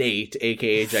in Nate,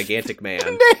 a.k.a. Gigantic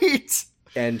Man. Nate!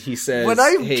 And he says... When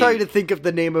I'm trying to think of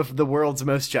the name of the world's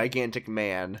most gigantic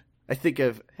man, I think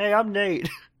of, hey, I'm Nate.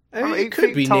 I mean, it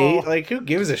could be tall. Nate. Like, who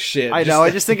gives a shit? I know. I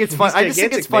just think it's fun. I just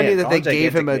think it's funny that they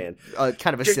gave him a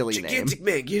kind of a silly name. Gigantic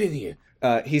Man, get in here.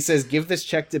 He says, give this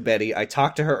check to Betty. I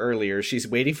talked to her earlier. She's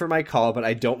waiting for my call, but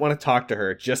I don't want to talk to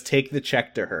her. Just take the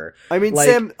check to her. I mean, like,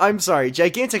 Sam, I'm sorry.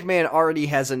 Gigantic Man already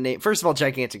has a name. First of all,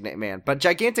 Gigantic Man. But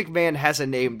Gigantic Man has a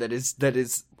name that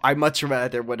is I much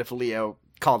rather would if Leo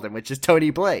called him, which is Tony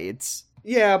Blades.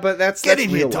 Yeah, but that's in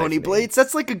here, Tony Blades.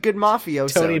 That's like a good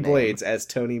mafioso Tony name. Blades as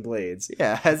Tony Blades.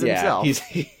 Yeah, as himself.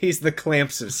 He's the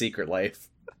Clamps of Secret Life.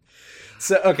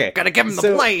 So, okay. Gotta give him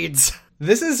the blades!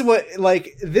 This is what,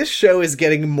 like, this show is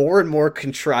getting more and more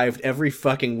contrived every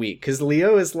fucking week. Because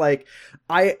Leo is like,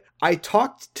 I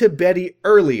talked to Betty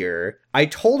earlier. I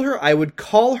told her I would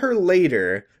call her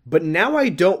later, but now I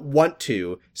don't want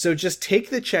to. So just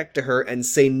take the check to her and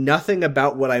say nothing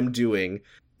about what I'm doing.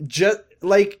 Just,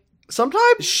 like...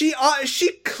 Sometimes she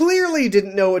clearly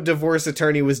didn't know what divorce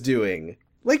attorney was doing.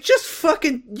 Like, just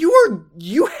fucking,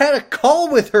 you had a call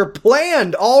with her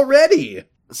planned already.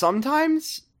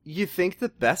 Sometimes you think the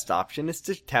best option is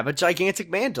to have a gigantic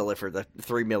man deliver the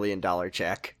 $3 million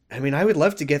check. I mean, I would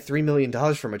love to get $3 million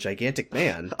from a gigantic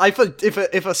man.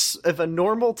 If a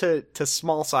normal to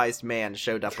small sized man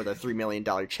showed up with a $3 million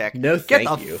check, no, thank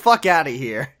you. Get the fuck out of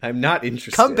here. I'm not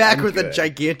interested. Come back with a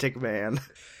gigantic man.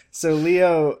 So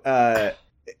Leo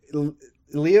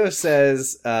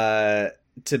says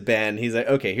to Ben, he's like,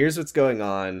 okay, here's what's going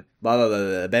on. Blah blah blah.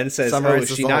 Blah. Ben says,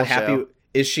 is she not happy? Show.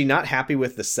 Is she not happy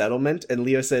with the settlement? And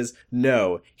Leo says,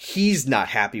 no, he's not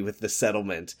happy with the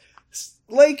settlement.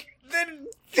 Like, then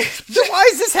why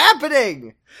is this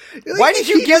happening? Like, why did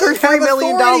you give her $3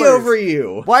 million over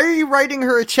you? Why are you writing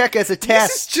her a check as a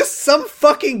test? This is just some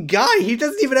fucking guy. He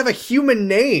doesn't even have a human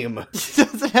name. He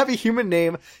doesn't have a human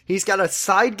name. He's got a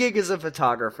side gig as a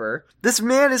photographer. This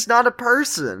man is not a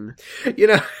person. You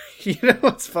know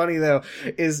what's funny though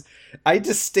is I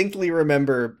distinctly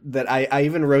remember that I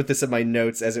even wrote this in my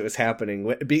notes as it was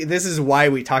happening. This is why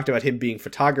we talked about him being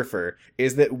photographer,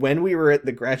 is that when we were at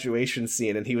the graduation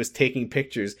scene and he was taking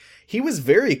pictures, he was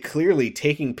very clearly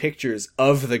taking pictures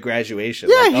of the graduation.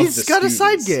 Yeah, like, he's got students. A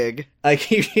side gig. Like,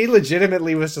 he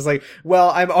legitimately was just like,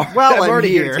 well, I'm already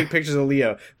here to take pictures of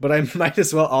Leo, but I might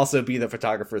as well also be the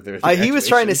photographer there. He was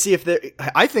trying to see if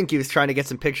I think he was trying to get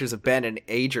some pictures of Ben and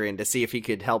Adrian to see if he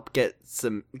could help get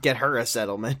her a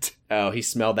settlement. Oh, he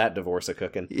smelled that divorce a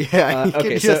cooking. Yeah, he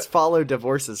can just follow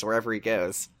divorces wherever he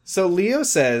goes. So Leo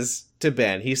says to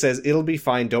Ben, he says, it'll be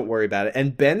fine, don't worry about it.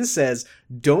 And Ben says,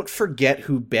 don't forget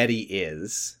who Betty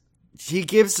is. He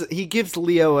gives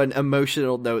Leo an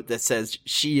emotional note that says,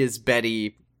 she is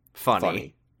Betty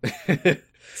funny.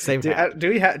 Same. Do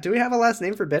we have a last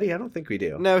name for Betty? I don't think we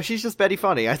do. No, she's just Betty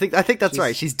funny. I think that's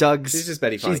right. She's just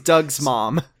Betty funny. She's Doug's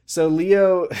mom. So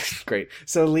Leo, great.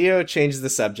 So Leo changes the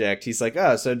subject. He's like,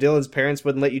 oh, so Dylan's parents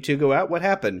wouldn't let you two go out? What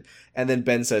happened? And then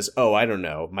Ben says, oh, I don't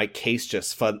know. My case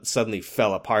just suddenly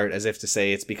fell apart, as if to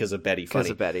say it's because of Betty funny.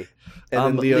 Because of Betty. And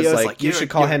then Leo's like, you should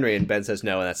call Henry. And Ben says,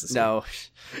 no, and that's the same. No.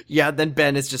 Yeah, then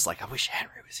Ben is just like, I wish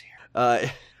Henry was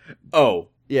here. Oh.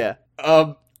 Yeah.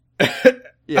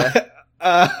 Yeah.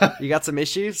 You got some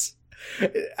issues?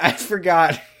 I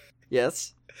forgot.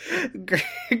 Yes.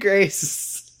 Grace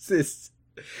is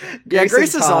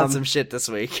on some shit this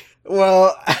week.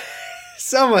 Well,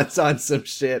 someone's on some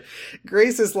shit.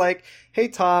 Grace is like, hey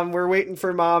Tom, we're waiting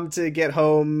for Mom to get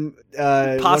home.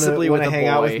 Possibly wanna with a hang boy.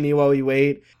 Out with me while we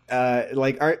wait.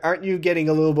 Like, aren't you getting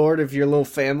a little bored of your little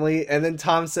family? And then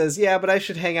Tom says, yeah, but I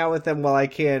should hang out with them while I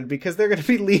can, because they're going to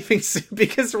be leaving soon,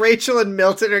 because Rachel and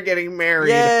Milton are getting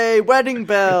married. Yay, wedding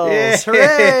bells. Yay.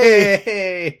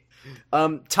 Hooray.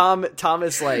 Tom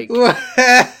is like,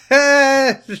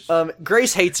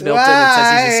 Grace hates Milton and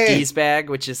says he's a skis bag,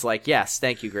 which is like, yes,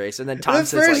 thank you, Grace. And then Tom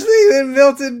says, the first thing that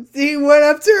Milton, he went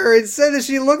up to her and said that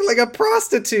she looked like a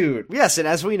prostitute. Yes, and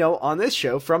as we know on this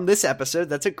show, from this episode,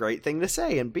 that's a great thing to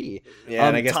say and be. Yeah,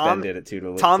 and I guess Ben did it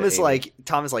too. Tom is like,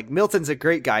 Milton's a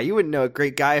great guy. You wouldn't know a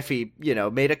great guy if he,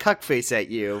 made a cuck face at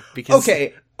you. Because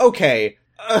Okay.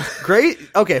 Grace.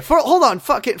 Okay, hold on.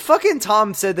 Fucking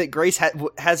Tom said that Grace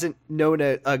hasn't known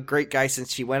a great guy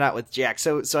since she went out with Jack.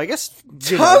 So I guess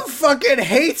Tom fucking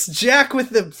hates Jack with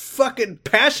the fucking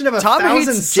passion of Tom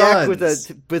 1,000 hates suns.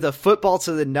 Jack with a football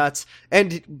to the nuts.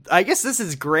 And I guess this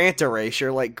is Grant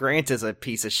erasure. Like, Grant is a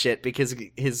piece of shit because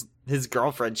his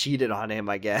girlfriend cheated on him,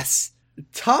 I guess.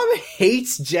 Tom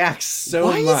hates Jack so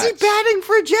much. Why is he batting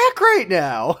for Jack right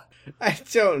now? I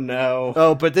don't know.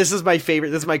 Oh, but this is my favorite.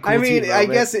 This is my cool teen moment. I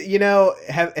guess,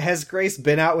 has Grace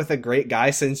been out with a great guy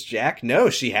since Jack? No,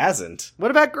 she hasn't.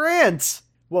 What about Grant?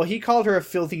 Well, he called her a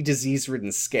filthy,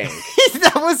 disease-ridden skank.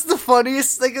 That was the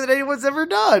funniest thing that anyone's ever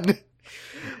done.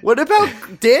 What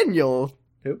about Daniel?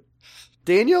 Who?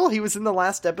 Daniel? He was in the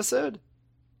last episode?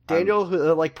 Daniel,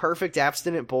 who, perfect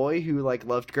abstinent boy who,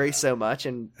 loved Grace so much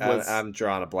and was... I'm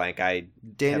drawing a blank.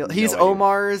 Daniel, he's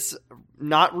Omar's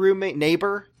not roommate,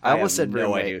 neighbor. I almost said roommate.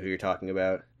 No idea who you're talking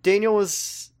about. Daniel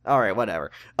was... Alright,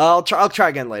 whatever. I'll try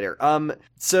again later.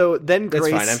 So then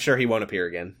Grace... That's fine, I'm sure he won't appear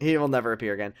again. He will never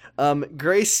appear again.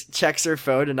 Grace checks her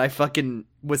phone, and I fucking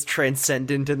was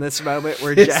transcendent in this moment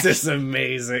where Jack... This is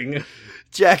amazing.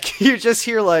 Jack, you just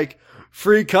hear,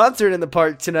 free concert in the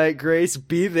park tonight, Grace.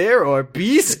 Be there or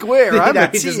be square.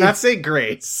 He does not say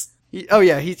Grace. Is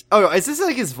this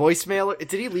his voicemail?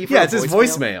 Did he leave her Yeah, it's his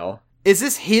voicemail. Is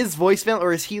this his voicemail,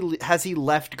 or has he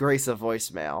left Grace a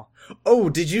voicemail? Oh,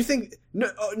 did you think...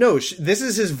 No, this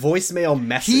is his voicemail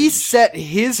message. He set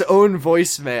his own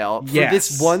voicemail for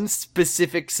this one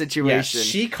specific situation. Yes,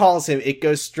 she calls him, it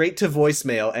goes straight to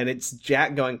voicemail, and it's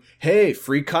Jack going, hey,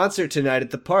 free concert tonight at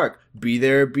the park. Be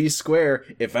there, be square.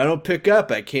 If I don't pick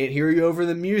up, I can't hear you over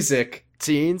the music.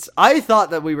 Teens, I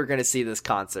thought that we were going to see this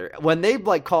concert. When they,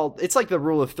 called... It's like the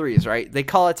rule of threes, right? They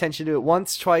call attention to it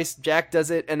once, twice, Jack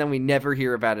does it, and then we never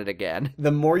hear about it again.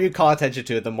 The more you call attention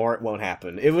to it, the more it won't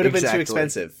happen. It would have been too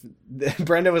expensive.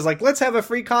 Brenda was like, let's have a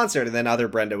free concert, and then other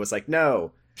Brenda was like,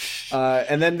 no.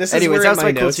 And then this is where that was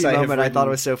my cool teen moment. I thought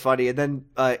it was so funny, and then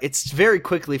it's very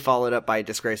quickly followed up by a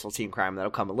disgraceful teen crime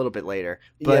that'll come a little bit later.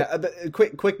 But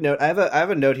quick note. I have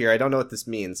a note here. I don't know what this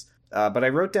means. But I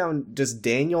wrote down, does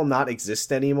Daniel not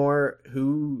exist anymore?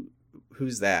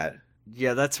 Who's that?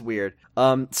 Yeah, that's weird.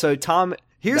 So Tom,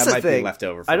 here's that the thing. Left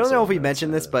over I don't know if we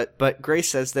mentioned this, but Grace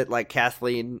says that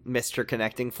Kathleen missed her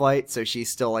connecting flight, so she's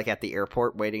still at the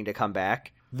airport waiting to come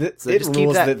back. It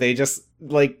rules that they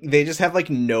just have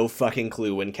no fucking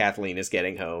clue when Kathleen is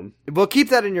getting home. Well, keep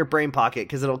that in your brain pocket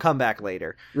because it'll come back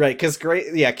later. Right, because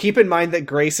keep in mind that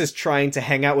Grace is trying to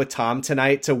hang out with Tom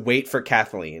tonight to wait for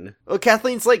Kathleen. Well,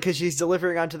 Kathleen's late because she's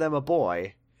delivering onto them a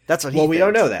boy. That's what he thinks. We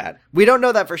don't know that. We don't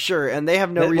know that for sure, and they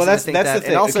have no reason to think that.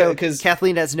 And also,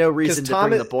 Kathleen has no reason to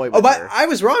bring the boy with her. I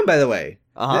was wrong, by the way.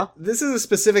 Uh-huh. This is a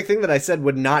specific thing that I said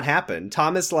would not happen.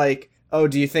 Tom is like, oh,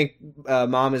 do you think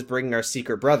Mom is bringing our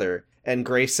secret brother? And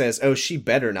Grace says, oh, she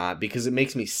better not, because it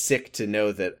makes me sick to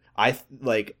know that I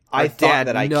thought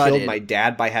that I killed my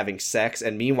dad by having sex,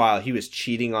 and meanwhile he was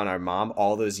cheating on our mom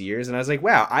all those years. And I was like,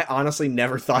 wow, I honestly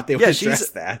never thought they would address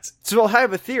that. So I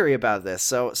have a theory about this,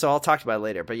 so I'll talk about it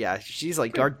later. But yeah, she's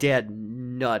like, our dad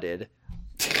nutted.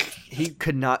 He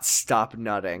could not stop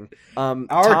nutting.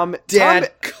 Our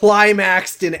dad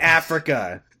climaxed in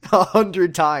Africa.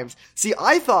 100 times. See,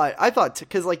 I thought,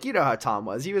 because you know how Tom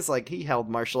was. He was he held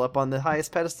Marshall up on the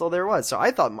highest pedestal there was. So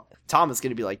I thought Tom was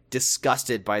going to be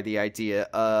disgusted by the idea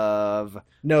of.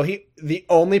 No, the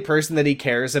only person that he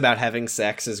cares about having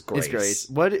sex is Grace.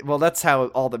 Well, that's how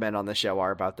all the men on the show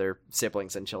are about their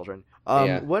siblings and children.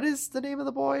 What is the name of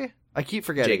the boy? I keep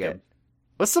forgetting it.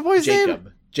 What's the boy's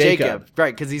name? Jacob.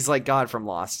 Right, because he's God from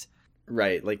Lost.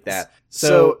 Right, like that.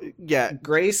 So yeah,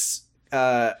 Grace.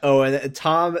 And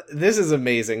Tom, this is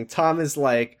amazing. Tom is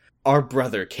like, our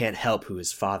brother can't help who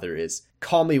his father is.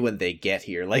 Call me when they get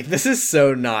here. This is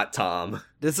so not Tom.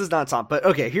 This is not Tom. But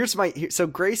okay, so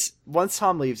Grace, once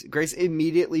Tom leaves, Grace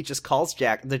immediately just calls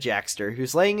Jack, the Jackster,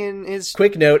 who's laying in his...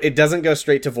 Quick note, it doesn't go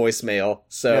straight to voicemail,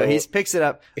 so... No, he picks it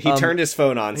up. He turned his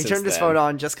phone on He turned his phone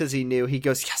on just because he knew. He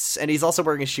goes, yes! And he's also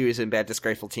wearing his shoes in bad,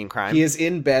 disgraceful teen crime. He is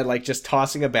in bed, just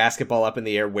tossing a basketball up in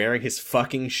the air, wearing his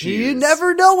fucking shoes. You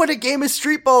never know when a game of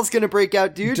street ball is going to break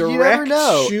out, dude. You never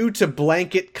know. Direct shoe to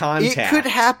blanket contact. It could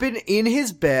happen in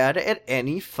his bed at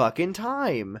any fucking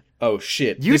time. Oh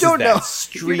shit. You don't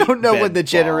know when the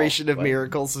generation of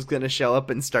miracles is going to show up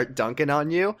and start dunking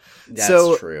on you.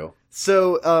 That's true.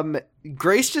 So,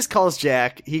 Grace just calls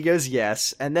Jack. He goes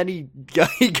yes, and then he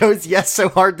goes yes so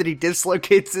hard that he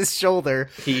dislocates his shoulder.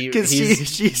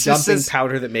 He's dumping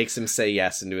powder that makes him say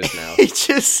yes into his mouth. He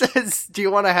just says, "Do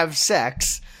you want to have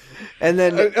sex?" And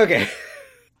then okay.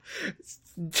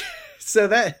 So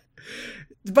that.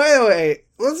 By the way,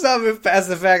 let's not move past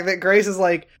the fact that Grace is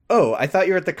like, "Oh, I thought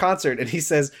you were at the concert." And he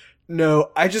says,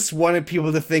 "No, I just wanted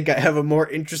people to think I have a more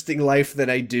interesting life than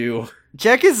I do."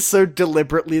 Jack is so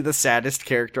deliberately the saddest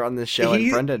character on this show,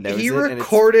 and Brenda knows it. He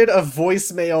recorded a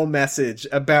voicemail message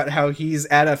about how he's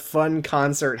at a fun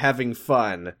concert having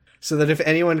fun, so that if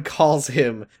anyone calls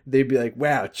him, they'd be like,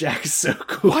 "Wow, Jack is so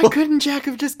cool." Why couldn't Jack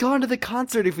have just gone to the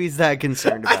concert if he's that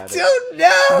concerned about it? I don't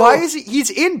know! Why is he? He's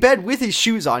in bed with his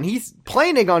shoes on. He's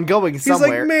planning on going somewhere.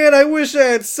 He's like, "Man, I wish I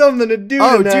had something to do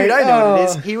tonight." Dude, I know what it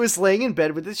is. He was laying in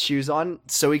bed with his shoes on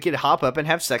so he could hop up and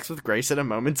have sex with Grace at a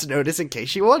moment's notice in case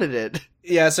she wanted it.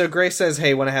 Yeah, so Grace says,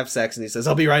 "Hey, want to have sex?" And he says,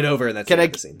 "I'll be right over." And that's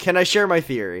the scene. Can I share my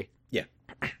theory? Yeah.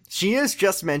 She has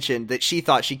just mentioned that she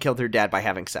thought she killed her dad by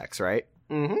having sex, right?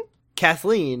 Mm-hmm.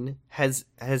 Kathleen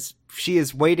she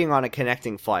is waiting on a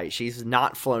connecting flight. She's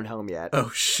not flown home yet. Oh,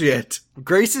 shit.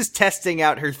 Grace is testing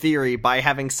out her theory by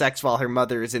having sex while her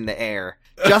mother is in the air.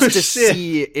 Just to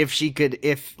see if she could,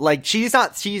 her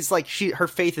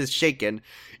faith is shaken.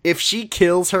 If she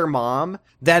kills her mom,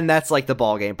 then that's like the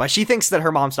ball game. But she thinks that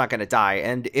her mom's not going to die.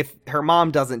 And if her mom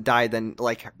doesn't die, then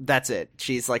like, that's it.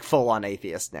 She's like full on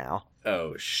atheist now.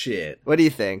 Oh, shit. What do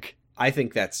you think? I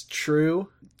think that's true.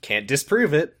 Can't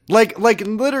disprove it. Like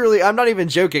literally, I'm not even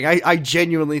joking. I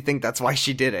genuinely think that's why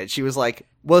she did it. She was like,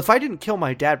 well, if I didn't kill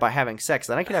my dad by having sex,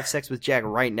 then I could have sex with Jack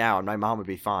right now and my mom would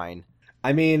be fine.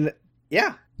 I mean,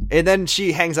 yeah. And then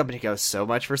she hangs up and he goes, "So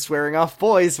much for swearing off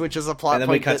boys," which is a plot point. And then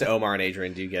we cut to Omar and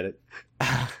Adrian. Do you get it?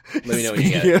 Let me know when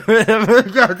you get it.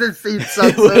 God, this scene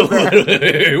sucks so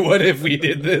bad. What if we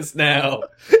did this now?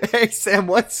 Hey, Sam,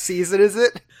 what season is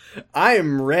it? I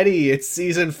am ready. It's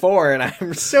season 4, and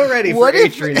I'm so ready for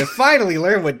Adrian to finally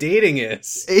learn what dating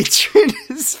is. Adrian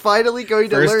is finally going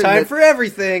to learn. First time for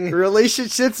everything.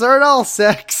 Relationships aren't all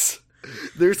sex.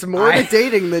 There's more to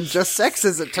dating than just sex,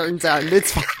 as it turns out, and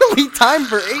it's finally time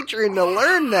for Adrian to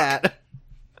learn that.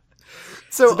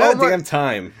 So it's about damn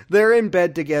time. They're in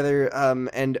bed together,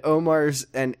 and Omar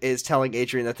is telling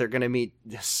Adrian that they're going to meet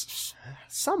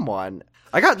someone.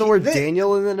 I got the word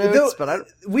Daniel in the notes, but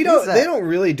they don't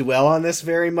really dwell on this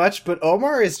very much, but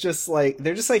Omar is just like,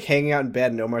 they're just like hanging out in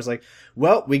bed, and Omar's like,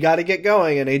 "Well, we got to get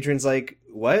going." And Adrian's like,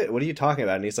 "What are you talking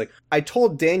about?" And he's like, "I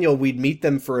told Daniel we'd meet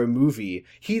them for a movie."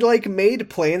 He like made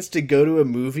plans to go to a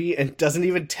movie and doesn't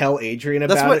even tell Adrian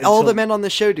about it. That's what all the men on the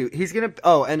show do. He's gonna,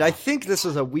 and I think this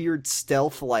was a weird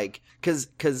stealth, like, cause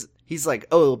he's like,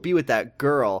 "Oh, be with that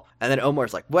girl." And then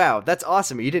Omar's like, "Wow, that's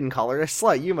awesome. You didn't call her a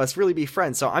slut. You must really be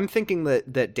friends." So I'm thinking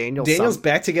that Daniel's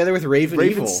back together with Raven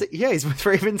Evil. He's with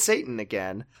Raven Satan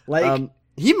again. Like,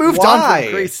 he moved on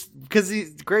from Grace because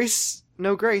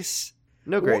no Grace.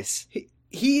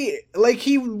 He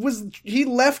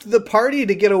left the party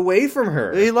to get away from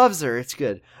her. He loves her. It's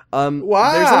good.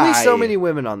 Why? There's only so many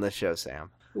women on this show, Sam.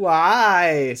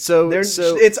 Why? So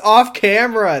it's off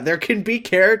camera. There can be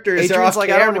characters. Adrian's like,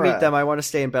 "I don't want to meet them. I want to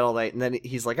stay in bed all night." And then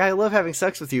he's like, "I love having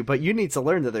sex with you, but you need to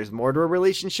learn that there's more to a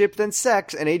relationship than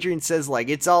sex." And Adrian says, like,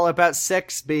 "It's all about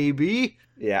sex, baby."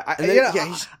 Yeah.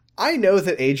 I know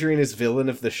that Adrian is villain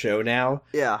of the show now.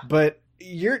 Yeah. But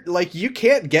you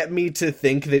can't get me to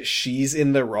think that she's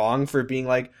in the wrong for being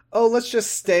like, "Oh, let's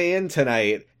just stay in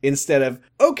tonight," instead of,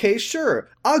 "Okay, sure,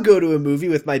 I'll go to a movie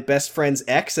with my best friend's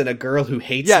ex and a girl who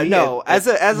hates me." Yeah, no, as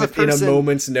a person, in a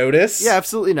moment's notice. Yeah,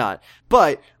 absolutely not.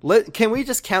 But can we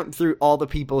just count through all the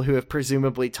people who have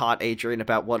presumably taught Adrian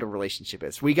about what a relationship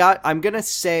is? I'm gonna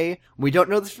say, we don't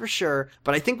know this for sure,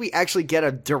 but I think we actually get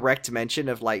a direct mention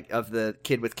of the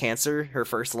kid with cancer, her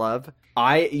first love.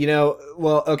 Okay.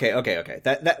 We'll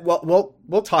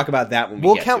talk about that when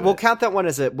we'll count that one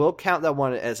as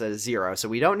a 0. So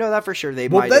we don't know that for sure.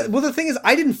 The thing is,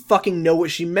 I didn't fucking know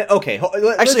what she meant. Okay, hold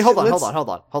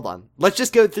on. Let's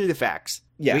just go through the facts.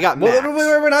 Yeah, we got Max.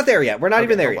 We're not there yet. We're not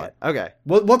even there yet. Okay,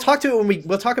 we'll talk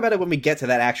about it when we get to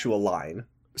that actual line.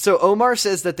 So Omar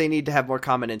says that they need to have more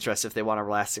common interests if they want a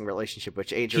lasting relationship,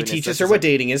 which Adrian teaches her what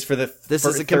dating is for the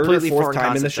a completely fourth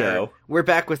time in the show. We're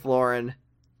back with Lauren.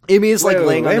 Amy is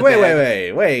laying on the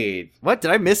bed. Wait. What?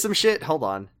 Did I miss some shit? Hold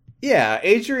on. Yeah,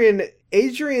 Adrian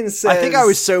says... I think I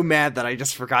was so mad that I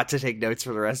just forgot to take notes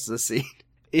for the rest of the scene.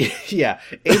 Yeah.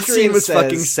 The scene was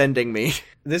fucking sending me.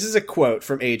 This is a quote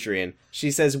from Adrian.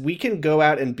 She says, "We can go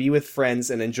out and be with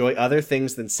friends and enjoy other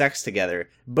things than sex together,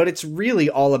 but it's really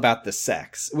all about the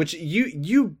sex." Which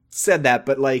you said that,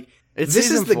 but like, this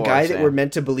is the guy that we're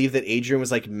meant to believe that Adrian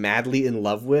was like madly in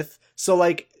love with. So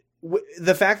like,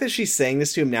 the fact that she's saying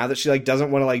this to him now, that she like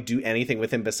doesn't want to like do anything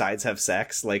with him besides have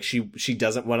sex, like she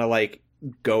doesn't want to like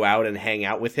go out and hang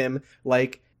out with him,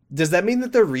 like Does that mean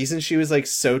that the reason she was, like,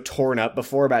 so torn up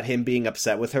before about him being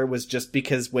upset with her was just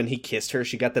because when he kissed her,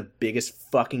 she got the biggest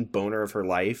fucking boner of her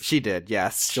life? She did,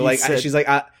 yes. She's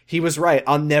like, he was right.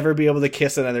 I'll never be able to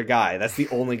kiss another guy. That's the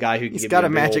only guy who can give me a big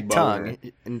old boner. He's got a magic tongue,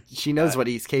 and she knows what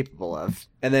he's capable of.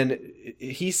 And then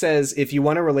he says, if you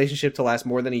want a relationship to last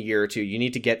more than a year or two, you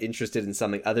need to get interested in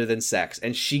something other than sex.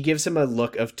 And she gives him a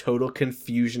look of total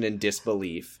confusion and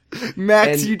disbelief.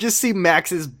 Max, you just see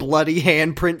Max's bloody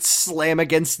handprint slam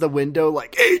against the window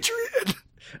like, Adrian!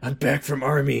 I'm back from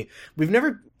army.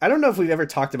 I don't know if we've ever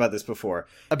talked about this before.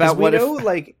 About what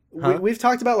we've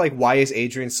talked about, like, why is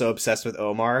Adrian so obsessed with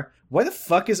Omar? Why the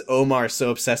fuck is Omar so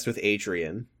obsessed with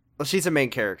Adrian? Well, she's a main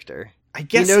character. I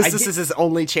guess he knows this is his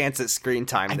only chance at screen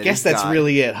time. I guess that's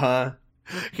really it, huh?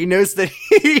 He knows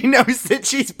that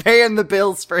she's paying the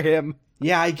bills for him.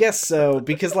 Yeah, I guess so,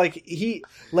 because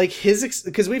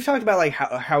because we've talked about like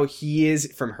how he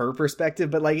is from her perspective,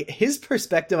 but like his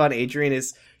perspective on Adrian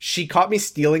is, she caught me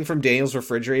stealing from Daniel's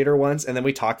refrigerator once, and then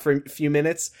we talked for a few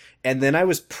minutes, and then I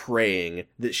was praying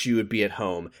that she would be at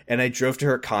home, and I drove to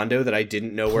her condo that I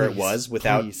didn't know where it was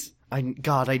without.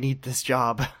 God, I need this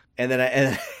job. And then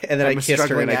I kissed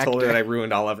her and I told her that I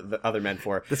ruined all of the other men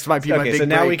for her. This might be my big so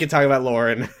now break. we can talk about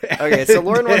Lauren. Okay, so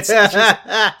Lauren wants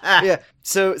yeah.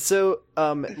 So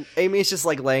Amy's just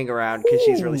like laying around because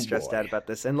she's really stressed out about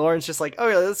this, and Lauren's just like, oh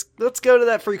yeah, let's go to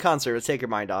that free concert. Let's take her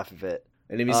mind off of it.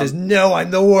 And Amy says, no,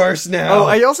 I'm the worst now. Oh,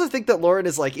 I also think that Lauren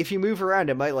is like, if you move around,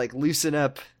 it might like loosen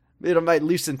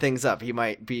things up. You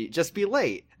might be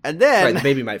late, and then the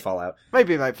baby might fall out.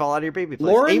 Maybe it might fall out of your baby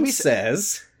place. Lauren Amy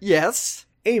says, yes.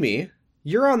 Amy,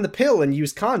 you're on the pill and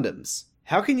use condoms.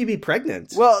 How can you be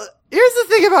pregnant? Well, here's the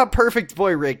thing about perfect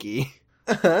boy Ricky.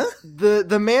 Uh-huh.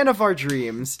 The man of our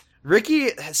dreams. Ricky,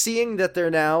 seeing that they're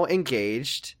now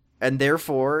engaged, and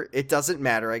therefore it doesn't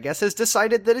matter, I guess, has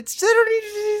decided that they don't need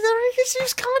to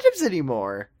use condoms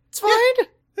anymore. It's fine. Yeah,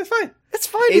 it's fine. It's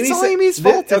fine. It's all Amy's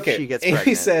fault if she gets pregnant.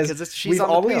 Amy says, we've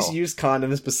always used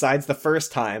condoms besides the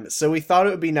first time, so we thought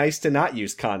it would be nice to not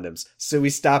use condoms, so we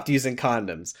stopped using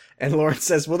condoms. And Lauren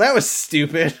says, well, that was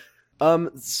stupid.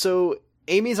 So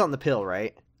Amy's on the pill,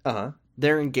 right? Uh-huh.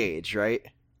 They're engaged, right?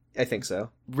 I think so.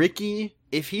 Ricky,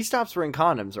 if he stops wearing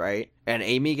condoms, right, and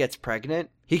Amy gets pregnant,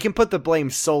 he can put the blame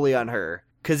solely on her.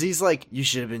 Because he's like, you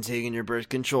should have been taking your birth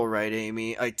control, right,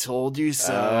 Amy? I told you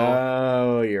so.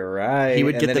 Oh, you're right. He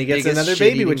would get he gets another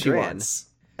baby when she wants.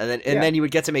 And then he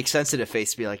would get to make sensitive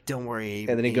face, be like, don't worry, Amy.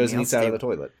 And then he goes and eats out of the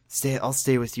toilet. I'll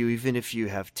stay with you even if you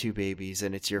have 2 babies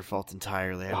and it's your fault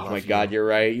entirely. Oh my god, you're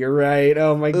right. You're right.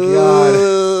 Oh my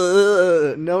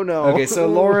god. No. Okay, so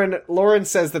Lauren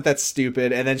says that that's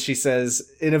stupid, and then she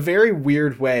says, in a very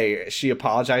weird way, she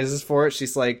apologizes for it.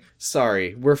 She's like,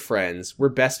 sorry, we're friends. We're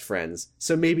best friends.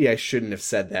 So maybe I shouldn't have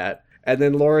said that. And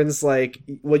then Lauren's like,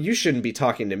 well, you shouldn't be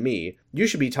talking to me. You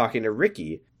should be talking to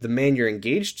Ricky, the man you're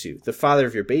engaged to, the father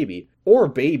of your baby, or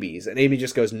babies. And Amy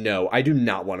just goes, no, I do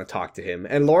not want to talk to him.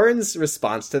 And Lauren's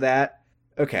response to that,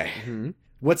 okay,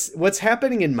 what's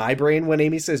happening in my brain when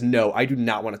Amy says, no, I do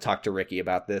not want to talk to Ricky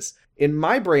about this? In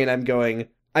my brain, I'm going,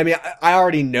 I mean, I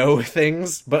already know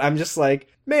things, but I'm just like,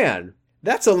 man,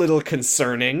 that's a little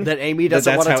concerning. That Amy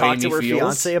doesn't want to talk to her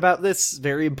fiancé about this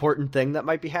very important thing that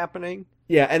might be happening.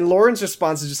 Yeah, and Lauren's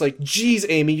response is just like, geez,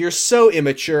 Amy, you're so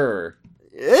immature.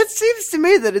 It seems to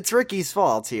me that it's Ricky's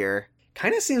fault here.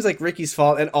 Kind of seems like Ricky's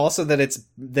fault, and also that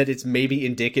it's maybe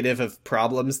indicative of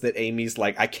problems that Amy's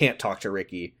like, I can't talk to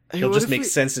Ricky. He'll just make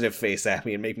sensitive face at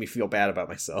me and make me feel bad about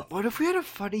myself. What if we had a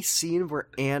funny scene where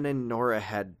Anne and Nora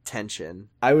had tension?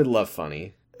 I would love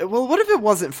funny. Well, what if it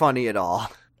wasn't funny at all?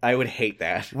 I would hate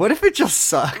that. What if it just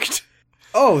sucked?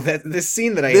 Oh, this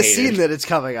scene that I hated. The scene that it's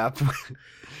coming up.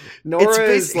 Nora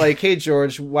is like, hey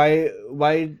George, why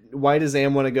does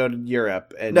Anne want to go to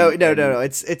Europe? And, no.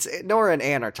 It's Nora and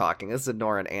Anne are talking. This is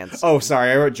Nora and Anne. Oh, sorry,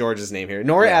 I wrote George's name here.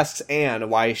 Nora asks Anne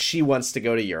why she wants to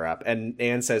go to Europe, and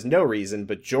Anne says no reason,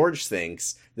 but George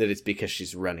thinks that it's because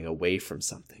she's running away from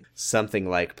something. Something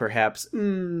like perhaps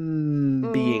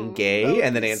being gay,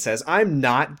 and then Anne says, I'm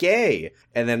not gay.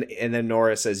 And then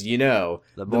Nora says, the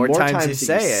more times you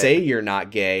say you're not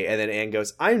gay, and then Anne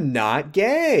goes, I'm not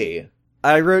gay.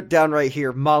 I wrote down right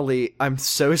here, Molly, I'm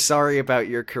so sorry about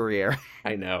your career.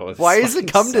 I know. Why has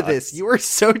it come to this? You are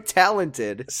so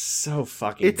talented. So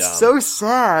fucking dumb. It's so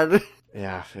sad.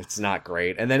 Yeah, it's not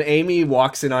great. And then Amy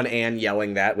walks in on Anne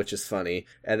yelling that, which is funny.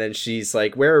 And then she's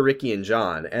like, where are Ricky and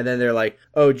John? And then they're like,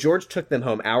 oh, George took them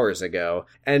home hours ago.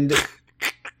 And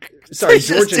sorry,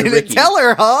 George and Ricky. Didn't tell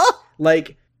her, huh?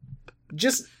 Like,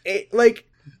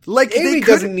 Like, Amy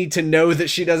doesn't need to know that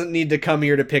she doesn't need to come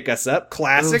here to pick us up.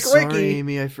 Classic sorry, Ricky.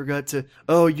 Amy, I forgot to.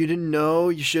 Oh, you didn't know?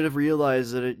 You should have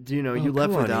realized that you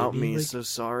left without me. Like, so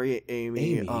sorry,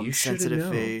 Amy. You sensitive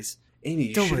face. Amy,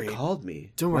 you should have called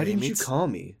me. Don't worry, Why didn't Amy, you call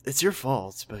me? It's your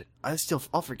fault, but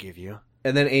I'll forgive you.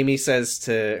 And then Amy says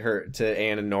to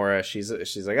Anne and Nora, she's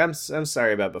like, I'm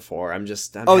sorry about before. I'm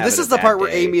this is the part where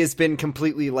Amy has been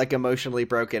completely like emotionally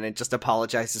broken and just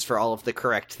apologizes for all of the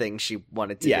correct things she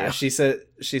wanted to do. Yeah, she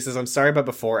says, I'm sorry about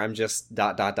before. I'm just ...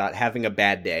 having a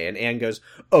bad day. And Anne goes,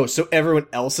 oh, so everyone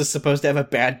else is supposed to have a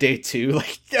bad day too?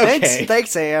 Like, okay.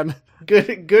 Thanks, Anne.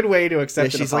 Good way to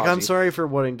accept. She's like, I'm sorry for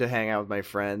wanting to hang out with my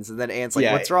friends. And then Anne's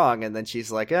like, what's wrong? And then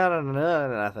she's like, I don't know,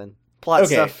 nothing. Plot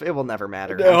stuff, it will never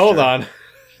matter. Hold on.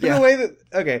 Yeah. The way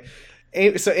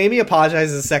that so Amy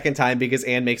apologizes a second time because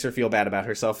Anne makes her feel bad about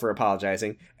herself for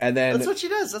apologizing, and then that's what she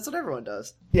does. That's what everyone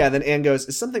does. Yeah. Then Anne goes,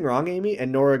 "Is something wrong, Amy?"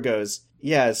 And Nora goes,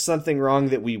 "Yeah, is something wrong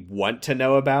that we want to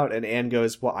know about?" And Anne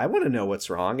goes, "Well, I want to know what's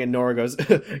wrong." And Nora goes,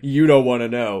 "You don't want to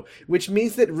know," which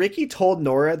means that Ricky told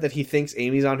Nora that he thinks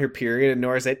Amy's on her period, and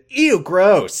Nora said, "Ew,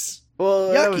 gross." Well,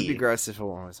 yucky. That would be gross if a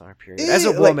woman was on her period. As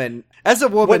a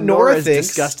woman, Nora is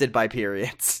disgusted by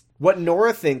periods. What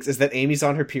Nora thinks is that Amy's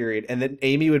on her period, and that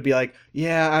Amy would be like,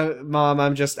 "Yeah, Mom,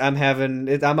 I'm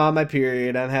on my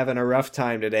period. I'm having a rough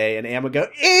time today." And Anne would go,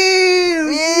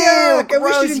 "Ew, yuck! I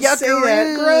wish you didn't say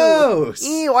that. Gross.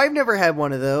 Ew, I've never had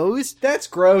one of those. That's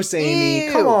gross, Amy.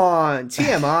 Ew. Come on,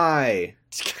 TMI."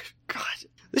 God,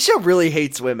 this show really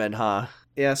hates women, huh?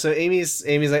 Yeah. So Amy's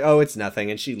like, "Oh, it's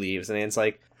nothing," and she leaves, and Anne's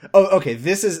like, "Oh, okay.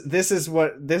 This is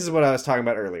what I was talking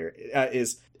about earlier."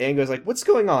 Is Anne goes like, "What's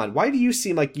going on? Why do you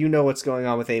seem like you know what's going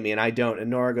on with Amy and I don't?" And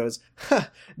Nora goes,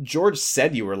 "George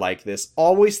said you were like this,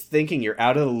 always thinking you're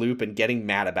out of the loop and getting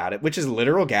mad about it," which is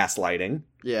literal gaslighting.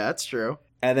 Yeah, that's true.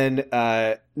 And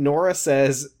then Nora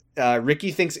says,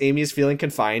 Ricky thinks Amy is feeling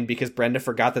confined because Brenda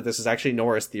forgot that this is actually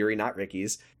Nora's theory, not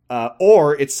Ricky's.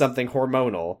 Or it's something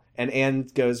hormonal. And Anne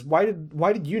goes, why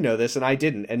did you know this and I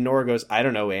didn't? And Nora goes, "I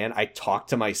don't know, Anne. I talked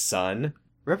to my son."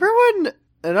 Remember when,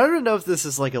 and I don't know if this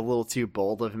is like a little too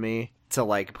bold of me to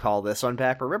like call this one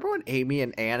back, but remember when Amy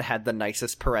and Anne had the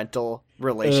nicest parental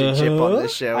relationship on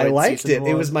this show? I liked it.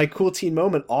 It was my cool teen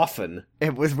moment often.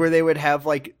 It was where they would have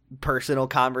like personal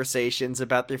conversations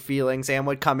about their feelings. Anne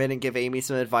would come in and give Amy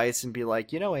some advice and be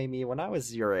like, Amy, when I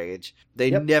was your age. They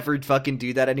never fucking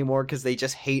do that anymore because they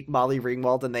just hate Molly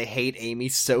Ringwald and they hate Amy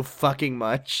so fucking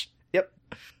much. Yep.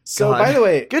 So, God. By the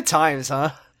way... Good times,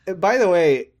 huh? By the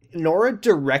way... Nora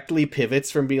directly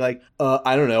pivots from being like,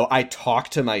 I don't know, I talk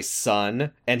to my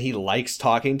son and he likes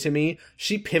talking to me.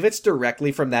 She pivots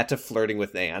directly from that to flirting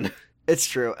with Anne. It's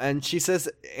true. And she says,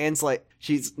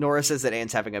 Nora says that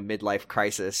Anne's having a midlife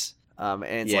crisis. And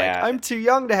it's like, I'm too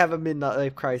young to have a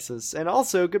midlife crisis. And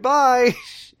also, goodbye.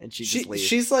 And she just leaves.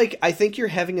 She's like, I think you're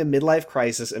having a midlife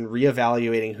crisis and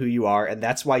reevaluating who you are. And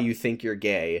that's why you think you're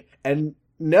gay. And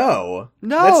No,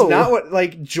 that's not what.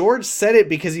 Like, George said it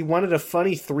because he wanted a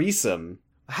funny threesome.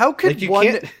 How could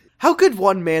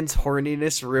one man's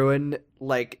horniness ruin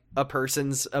like a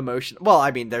person's emotion? Well, I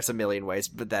mean, there's a million ways,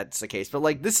 but that's the case. But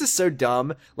like, this is so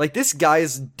dumb. Like, this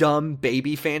guy's dumb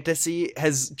baby fantasy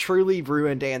has truly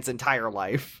ruined Anne's entire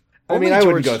life. I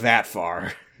wouldn't go that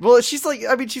far. Well, she's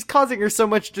causing her so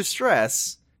much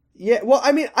distress. Yeah, well,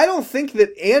 I mean, I don't think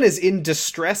that Anne is in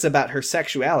distress about her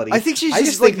sexuality. I think she's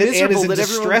just like think that Anne is in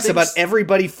distress about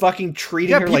everybody fucking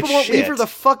treating her like shit. Yeah, people won't leave her the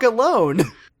fuck alone.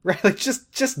 Right, like,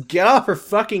 just get off her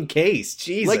fucking case,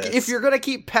 Jesus. Like, if you're gonna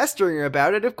keep pestering her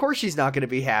about it, of course she's not gonna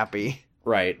be happy.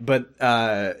 Right, but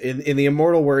in the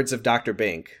immortal words of Dr.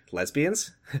 Bink,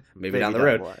 lesbians? Maybe down the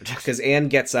road. Because Anne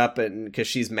gets up, and because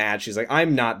she's mad, she's like,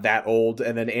 I'm not that old,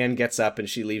 and then Anne gets up and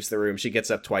she leaves the room. She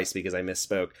gets up twice because I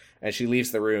misspoke, and she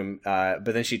leaves the room, but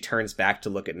then she turns back to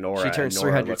look at Nora. She turns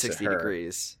 360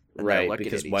 degrees. And right, looking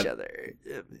because at each other.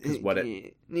 Because what if...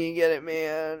 You get it,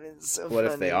 man. It's so what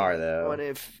funny. if they are, though? What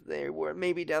if they were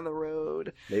maybe down the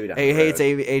road? Maybe down the road. Hey, it's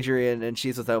Adrian, and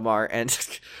she's with Omar. And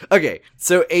okay,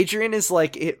 so Adrian is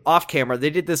like off camera. They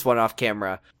did this one off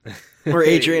camera where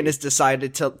Adrian has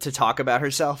decided to talk about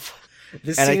herself.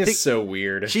 This scene is so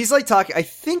weird. She's like talking. I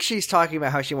think she's talking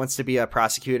about how she wants to be a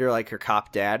prosecutor, like her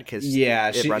cop dad, because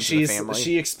it runs in the family.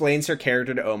 She explains her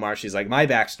character to Omar. She's like, my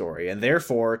backstory, and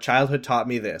therefore childhood taught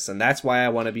me this, and that's why I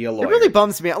want to be a lawyer. It really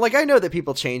bums me out. Like, I know that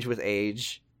people change with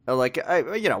age. Like,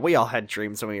 we all had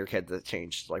dreams when we were kids that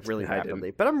changed like really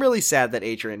rapidly. But I'm really sad that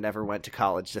Adrian never went to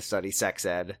college to study sex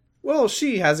ed. Well,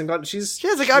 she hasn't gone. She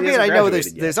has like. I mean, I know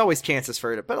there's always chances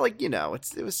for it, but like,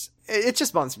 it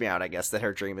just bums me out. I guess that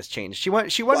her dream has changed. She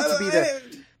wanted to be the.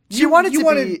 She wanted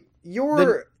to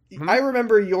be I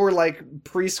remember your, like,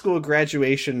 preschool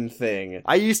graduation thing.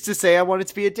 I used to say I wanted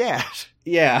to be a dad.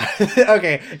 Yeah.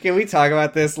 Okay, can we talk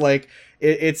about this? Like,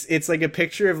 it's like a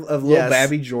picture of little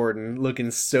Babby Jordan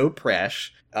looking so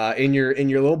fresh. In your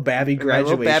little Babby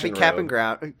graduation little Babby cap robe. and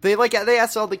gown. They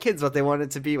asked all the kids what they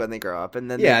wanted to be when they grow up, and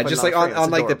then just like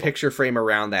on like the picture frame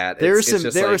around that. There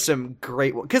were some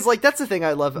great ones, because like that's the thing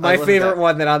I love. My favorite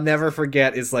one that I'll never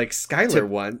forget is like Skylar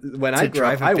one. When I grow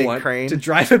up, I want to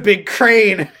drive a big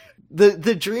crane.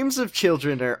 The dreams of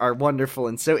children are wonderful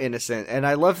and so innocent, and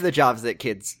I love the jobs that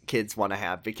kids want to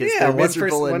have, because they're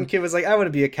miserable. One kid was like, I want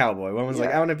to be a cowboy. One was like,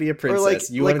 I want to be a princess. Like,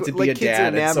 you wanted to be a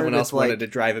dad, and someone else wanted to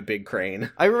drive a big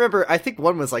crane. I remember, I think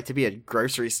one was like to be a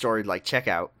grocery store like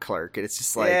checkout clerk, and it's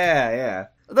just like, yeah.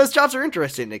 Those jobs are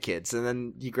interesting to kids, and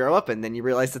then you grow up and then you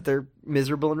realize that they're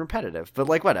miserable and repetitive, but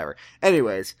like whatever.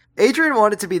 Anyways, Adrian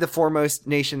wanted to be the foremost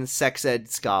nation's sex ed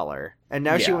scholar, and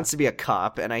now she wants to be a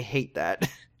cop, and I hate that.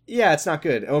 Yeah, it's not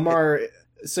good. Omar,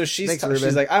 so she's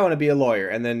like, I want to be a lawyer,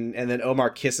 and then Omar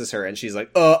kisses her, and she's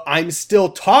like, I'm still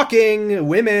talking.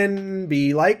 Women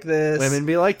be like this. Women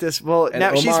be like this. Well, and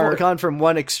now Omar, she's gone from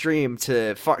one extreme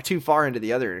to too far into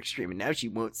the other extreme, and now she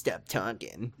won't stop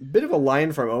talking. Bit of a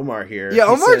line from Omar here. Yeah,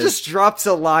 Omar just drops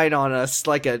a line on us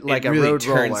like a really road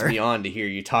roller. It turns me on to hear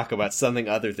you talk about something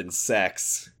other than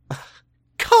sex.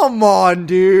 Come on,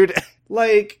 dude.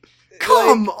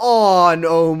 Come on,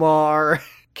 Omar.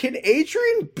 Can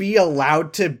Adrian be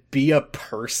allowed to be a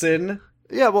person?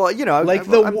 Yeah, well, you know,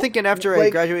 I'm thinking after I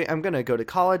graduate, I'm going to go to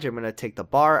college. I'm going to take the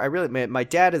bar. My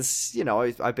dad is, you know,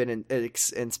 I've been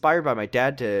inspired by my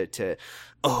dad to,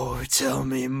 oh, tell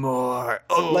me more.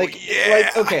 Oh,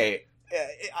 okay.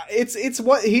 It's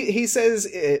what he says,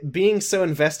 being so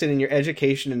invested in your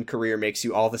education and career makes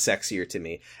you all the sexier to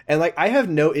me. And like, I have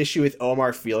no issue with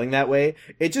Omar feeling that way.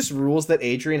 It just rules that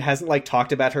Adrian hasn't like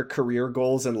talked about her career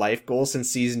goals and life goals since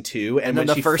season 2. And then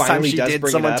when the first time she did,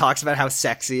 someone talks about how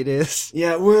sexy it is.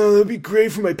 Yeah, well, it'd be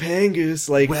great for my pangas.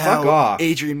 Like, fuck off.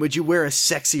 Adrian, would you wear a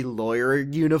sexy lawyer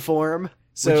uniform?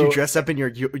 Would you dress up in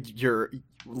your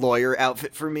lawyer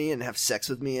outfit for me and have sex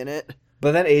with me in it?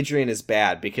 But then Adrian is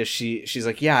bad because she's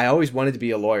like, yeah, I always wanted to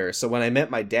be a lawyer. So when I met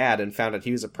my dad and found out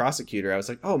he was a prosecutor, I was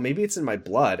like, oh, maybe it's in my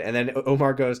blood. And then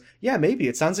Omar goes, yeah, maybe.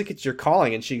 It sounds like it's your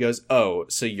calling. And she goes, oh,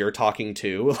 so you're talking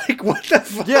too? Like, what the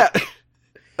fuck? Yeah.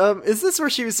 Is this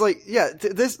where she was like, yeah,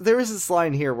 there was this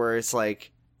line here where it's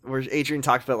like, where Adrian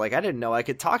talked about like, I didn't know I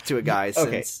could talk to a guy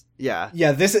since... Yeah.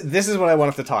 Yeah, this is what I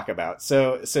wanted to talk about.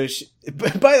 So she,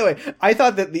 by the way, I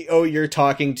thought that the "oh, you're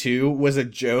talking to" was a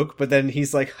joke, but then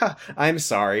he's like, I'm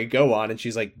sorry, go on, and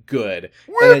she's like, good.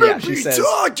 Women be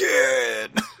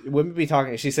talking! Women be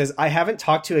talking. She says, I haven't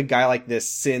talked to a guy like this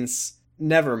since...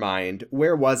 Never mind,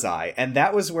 where was I? And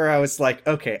that was where I was like,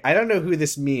 okay, I don't know who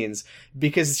this means,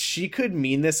 because she could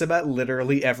mean this about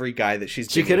literally every guy that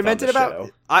she's been with on the show. She could have meant it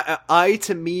about... I,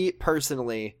 to me,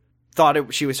 personally...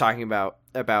 thought she was talking about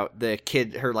the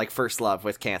kid, her like first love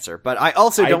with cancer, but I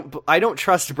also don't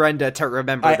trust Brenda to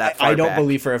remember that. I don't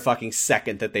believe for a fucking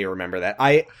second that they remember that.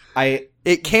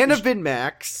 It can't have been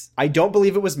Max. I don't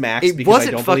believe it was Max because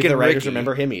I don't believe the writers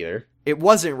remember him either. It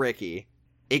wasn't Ricky.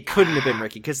 It couldn't have been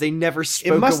Ricky because they never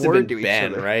spoke a word to each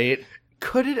other. Right?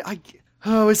 Could it?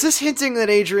 Oh, is this hinting that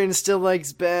Adrian still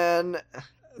likes Ben?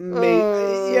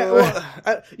 Maybe. Yeah.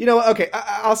 Well, you know, okay.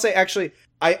 I'll say actually.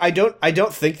 I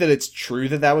don't think that it's true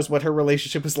that was what her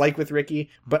relationship was like with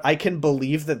Ricky, but I can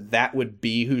believe that would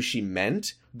be who she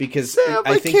meant, because Sam,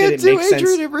 I think that it makes sense.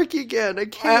 Adrian and Ricky again. I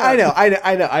can't.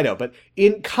 I know. But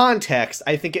in context,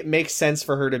 I think it makes sense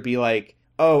for her to be like,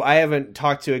 oh, I haven't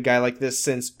talked to a guy like this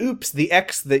since, oops, the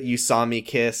ex that you saw me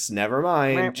kiss. Never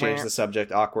mind. Change the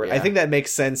subject. Awkward. Yeah. I think that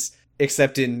makes sense,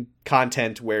 except in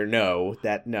content where no.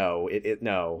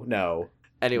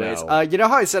 Anyways, you know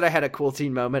how I said I had a cool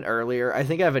teen moment earlier? I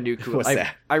think I have a new cool... What's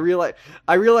that? I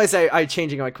realize I'm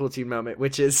changing my cool teen moment,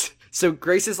 which is... So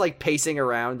Grace is, like, pacing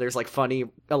around. There's, like, funny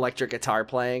electric guitar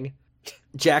playing.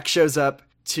 Jack shows up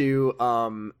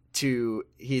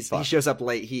he shows up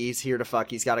late. He's here to fuck.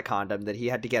 He's got a condom that he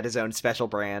had to get his own special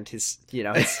brand. His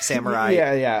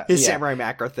samurai. Samurai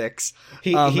Macro Thicks.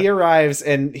 He arrives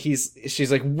and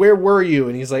she's like, where were you?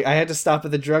 And he's like, I had to stop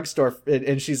at the drugstore.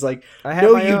 And she's like,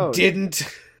 no, you didn't.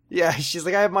 Yeah, she's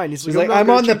like, I have mine. He's like, I'm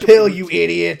on the pill, you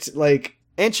idiot. Like,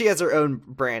 and she has her own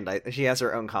brand. She has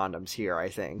her own condoms here, I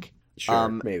think. Sure,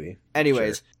 maybe.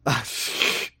 Anyways,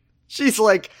 sure. She's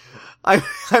like, I'm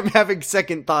having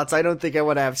second thoughts. I don't think I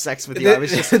want to have sex with you. I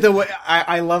was just the way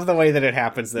I love the way that it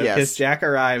happens though. Because Jack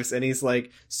arrives and he's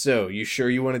like, "So, you sure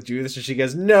you want to do this?" And she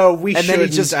goes, "No, we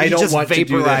shouldn't. Then he don't want to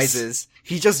do this."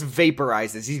 He just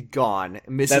vaporizes. He's gone.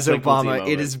 Mrs. Obama,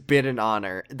 it has been an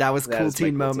honor. That was cool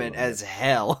teen moment as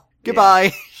hell.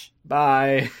 Goodbye.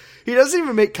 Bye. He doesn't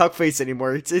even make cuckface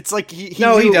anymore. It's like he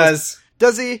does.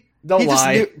 Does he? Don't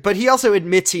lie. But he also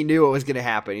admits he knew what was going to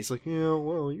happen. He's like, yeah,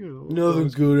 well, nothing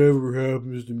good ever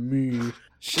happens to me.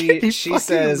 She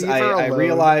says, I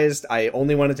realized I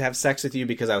only wanted to have sex with you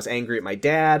because I was angry at my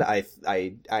dad.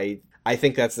 I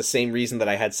think that's the same reason that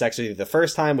I had sex with you the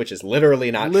first time, which is literally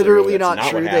not true. Literally not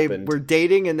true. They were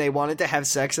dating and they wanted to have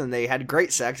sex and they had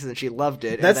great sex and she loved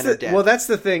it. That's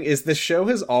the thing is the show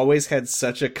has always had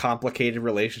such a complicated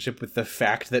relationship with the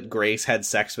fact that Grace had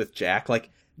sex with Jack. Like,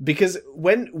 because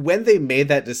when they made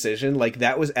that decision, like,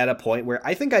 that was at a point where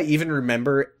I think I even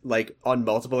remember, like, on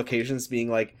multiple occasions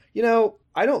being like,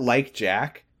 I don't like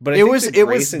Jack. But it was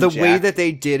the way that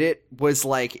they did it was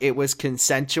like it was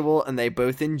consensual and they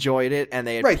both enjoyed it and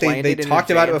they had planned it. They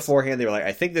talked about it beforehand. They were like,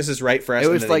 I think this is right for us. It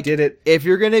was like, they did it. If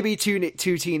you're going to be two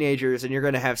teenagers and you're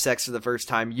going to have sex for the first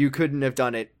time, you couldn't have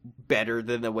done it better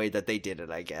than the way that they did it,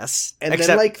 I guess. And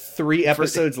then like 3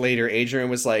 episodes later,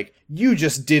 Adrian was like, you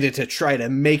just did it to try to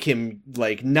make him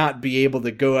like not be able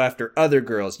to go after other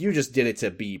girls. You just did it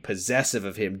to be possessive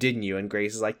of him, didn't you? And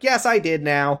Grace is like, yes, I did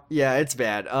now. Yeah, it's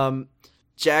bad.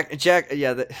 Jack,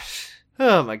 yeah,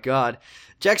 oh my god.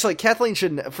 Jack's like, Kathleen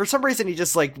shouldn't, for some reason he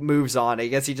just like moves on. I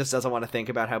guess he just doesn't want to think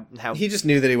about how he just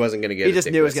knew that he wasn't going to get it. He just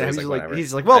knew it was going to happen.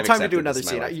 He's like, well, time to do another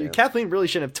scene. Kathleen really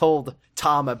shouldn't have told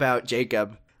Tom about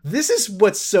Jacob. This is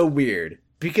what's so weird.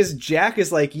 Because Jack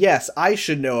is like, yes, I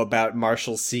should know about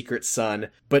Marshall's secret son,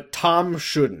 but Tom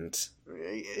shouldn't.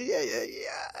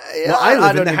 Well, I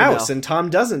live in the house and Tom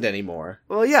doesn't anymore.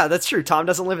 Well, yeah, that's true. Tom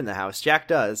doesn't live in the house. Jack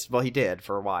does. Well, he did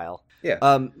for a while.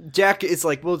 Yeah. Jack is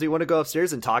like, well, do you want to go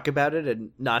upstairs and talk about it and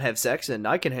not have sex? And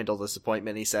I can handle this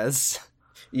appointment, he says.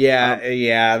 Yeah,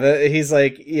 he's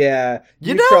like, yeah,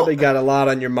 you probably got a lot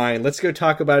on your mind. Let's go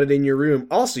talk about it in your room.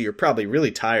 Also, you're probably really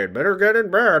tired. Better get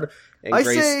in bed. And I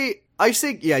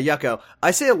say, yeah, Yucko. I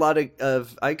say a lot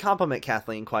of I compliment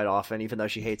Kathleen quite often, even though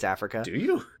she hates Africa. Do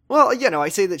you? Well, I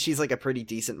say that she's like a pretty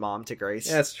decent mom to Grace.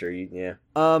 Yeah, that's true, yeah.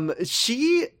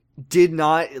 She did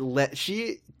not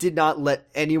let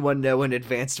anyone know in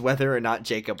advance whether or not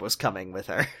Jacob was coming with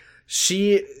her.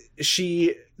 She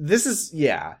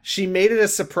made it a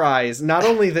surprise, not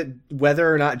only that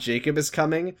whether or not Jacob is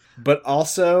coming, but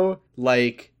also,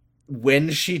 like, when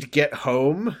she'd get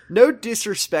home. No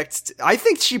disrespect. I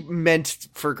think she meant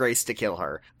for Grace to kill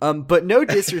her. But no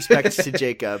disrespect to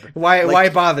Jacob. Why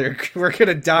bother? We're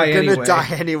gonna die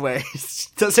anyway.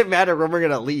 Doesn't matter when we're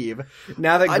gonna leave.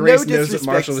 Now that Grace knows what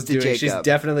Marshall was doing, she's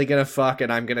definitely gonna fuck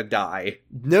and I'm gonna die.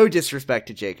 No disrespect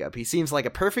to Jacob. He seems like a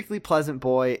perfectly pleasant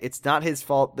boy. It's not his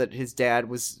fault that his dad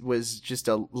was just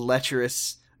a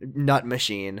lecherous nut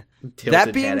machine.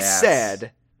 That being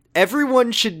said,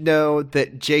 everyone should know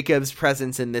that Jacob's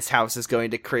presence in this house is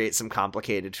going to create some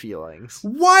complicated feelings.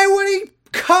 Why would he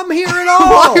come here at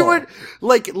all? Why would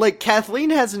like Kathleen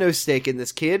has no stake in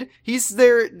this kid. He's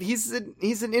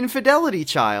an infidelity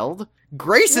child.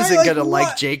 Grace isn't gonna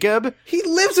like Jacob. He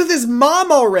lives with his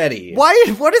mom already.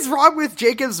 Why? What is wrong with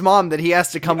Jacob's mom that he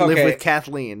has to come live with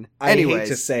Kathleen? Anyways. I hate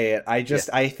to say it.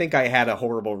 I think I had a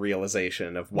horrible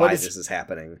realization of why this is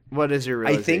happening. What is your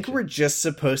realization? I think we're just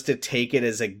supposed to take it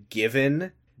as a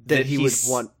given that he would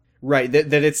want. Right,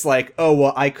 that it's like, oh,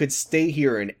 well, I could stay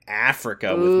here in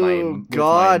Africa with my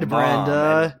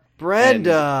mom.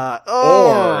 Brenda. Or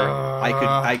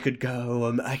I could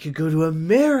go to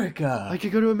America. I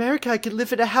could go to America. I could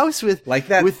live in a house with like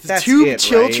that with that's 2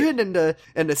 children, right?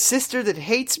 and a sister that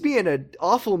hates me and an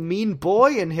awful mean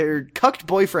boy and her cucked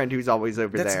boyfriend who's always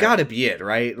over there. That's got to be it,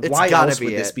 right? Why else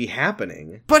would this be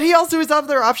happening? But he also has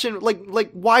other option.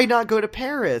 Like why not go to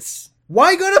Paris?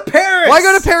 Why go to Paris? Why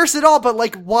go to Paris at all? But,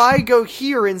 like, why go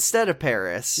here instead of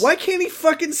Paris? Why can't he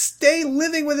fucking stay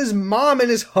living with his mom in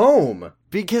his home?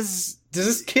 Because... Does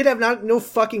this kid have no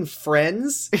fucking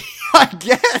friends? I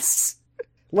guess.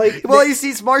 Like, well, he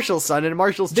sees Marshall's son, and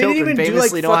Marshall's children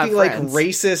famously don't have friends. Like,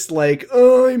 racist, like,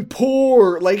 oh, I'm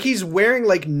poor. Like, he's wearing,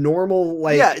 like, normal,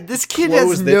 like, yeah, this kid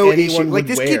has no issue. Like,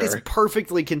 this kid is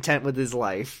perfectly content with his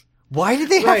life. Why did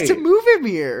they have to move him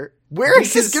here? Where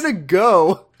is this gonna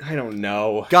go? I don't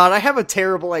know. God, I have a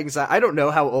terrible anxiety. I don't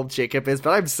know how old Jacob is,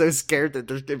 but I'm so scared that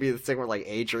there's gonna be this thing where, like,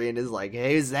 Adrian is like,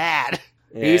 hey, who's that?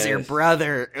 Yeah, he's your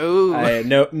brother. Ooh.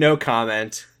 No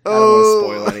comment. I don't want to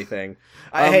spoil anything.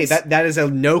 Hey, that is a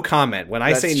no comment. When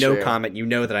I say no comment, you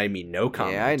know that I mean no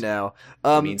comment. Yeah, I know.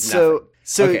 It means nothing.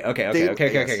 So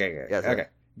okay.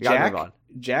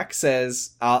 Jack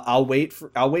says, I'll wait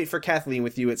for Kathleen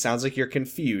with you. It sounds like you're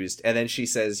confused. And then she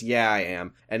says, yeah, I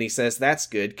am. And he says, that's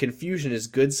good. Confusion is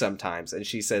good sometimes. And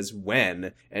she says,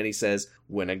 when? And he says,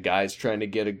 when a guy's trying to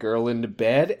get a girl into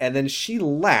bed. And then she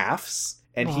laughs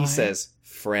and he says,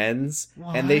 friends.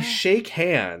 What? And they shake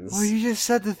hands. Well, you just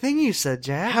said the thing you said,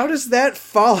 Jack. How does that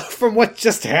follow from what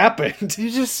just happened?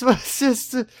 You just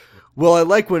well, I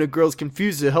like when a girl's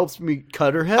confused. It helps me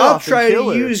cut her head off. I'll try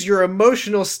to use your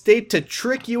emotional state to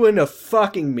trick you into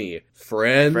fucking me.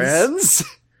 Friends?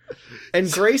 And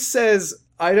Grace says,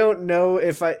 I don't know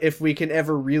if we can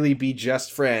ever really be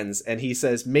just friends. And he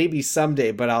says, maybe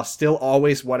someday, but I'll still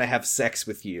always want to have sex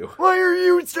with you. Why are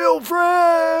you still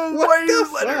friends? What the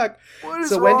fuck?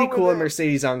 So Wendy cool and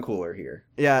Mercedes uncooler here.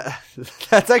 Yeah,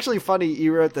 that's actually funny.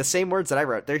 You wrote the same words that I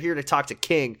wrote. They're here to talk to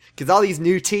King, because all these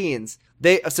new teens...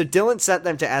 So Dylan sent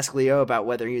them to ask Leo about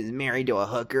whether he was married to a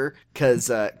hooker, because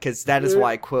that is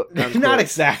why, quote, unquote. Not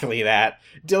exactly that.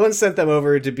 Dylan sent them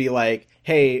over to be like,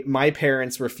 hey, my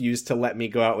parents refused to let me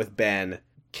go out with Ben.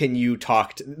 Can you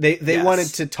talk to... They yes. wanted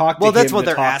to talk to him. Well, that's what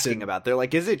they're asking about. They're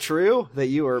like, is it true that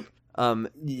you were... Yeah. And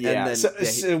then,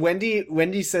 so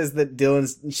Wendy says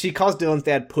that she calls Dylan's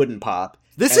dad Puddin' Pop.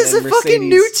 This is a fucking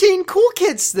new teen cool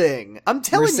kids thing. I'm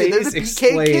telling you, they're the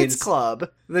PK Kids Club.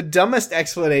 The dumbest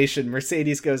explanation.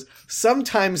 Mercedes goes,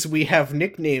 sometimes we have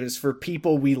nicknames for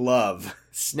people we love.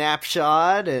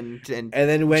 Snapshot and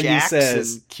then Wendy Jax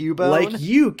says, and Cubone. Like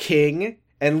you, King.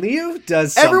 And Leo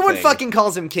does something. Everyone fucking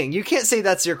calls him King. You can't say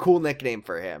that's your cool nickname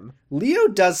for him. Leo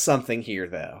does something here,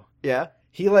 though. Yeah?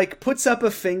 He, puts up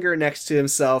a finger next to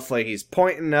himself, like he's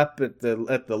pointing up at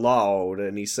the Lord,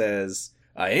 and he says...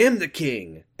 I am the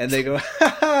king. And they go,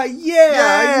 haha,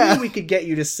 yeah, I knew we could get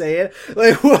you to say it.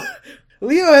 Like, what?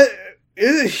 Leo,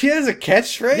 he has a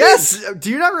catchphrase? Yes! Do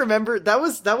you not remember? That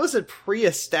was a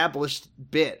pre-established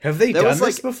bit. Have they done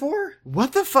this before?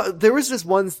 What the fuck? There was this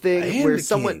one thing where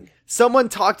someone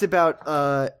talked about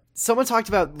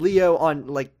Leo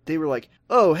on, they were like,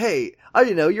 oh, hey, I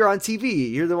didn't know, you're on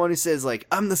TV. You're the one who says,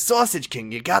 I'm the Sausage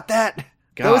King. You got that?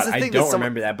 God, I don't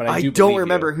remember that, but I don't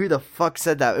remember who the fuck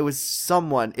said that. It was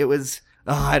someone. It was,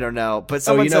 I don't know. But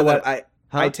someone said what?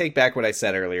 I take back what I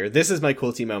said earlier. This is my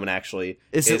cool tea moment, actually.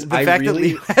 Is it the fact that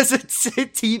Leo has a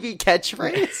TV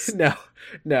catchphrase?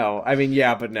 No. I mean,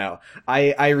 yeah, but no.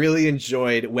 I really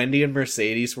enjoyed Wendy and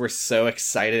Mercedes were so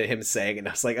excited at him saying it, and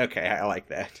I was like, okay, I like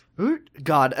that.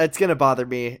 God, it's gonna bother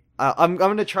me. I'm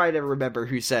gonna try to remember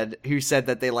who said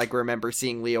that they remember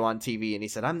seeing Leo on TV, and he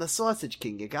said, I'm the Sausage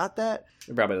King. You got that?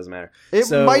 It probably doesn't matter.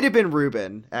 It might have been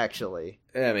Ruben, actually.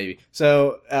 Yeah, maybe.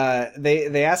 So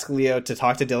they ask Leo to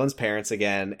talk to Dylan's parents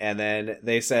again, and then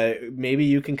they say, maybe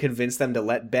you can convince them to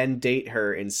let Ben date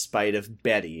her in spite of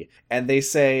Betty. And they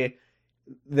say...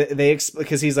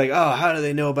 because he's like, oh, how do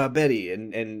they know about Betty?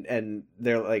 And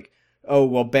they're like, oh,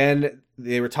 well,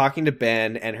 they were talking to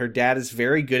Ben, and her dad is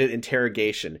very good at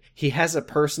interrogation. He has a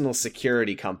personal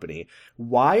security company.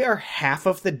 Why are half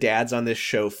of the dads on this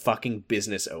show fucking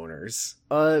business owners?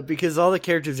 Because all the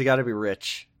characters have got to be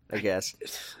rich, I guess.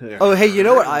 Oh, hey, you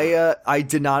know what I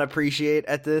did not appreciate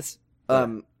at this?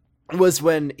 Was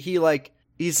when he's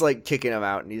kicking him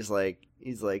out, and he's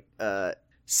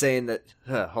saying that,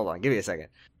 hold on, give me a second.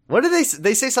 What do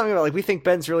they say something about, we think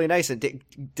Ben's really nice and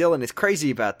Dylan is crazy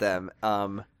about them.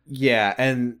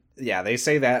 They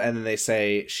say that, and then they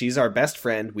say, she's our best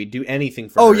friend, we'd do anything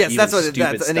for her. Oh, yes, that's what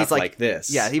stupid and stuff like this.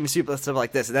 Yeah, even stupid stuff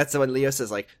like this. And that's when Leo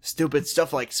says, stupid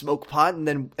stuff like smoke pot,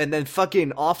 and then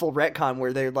fucking awful retcon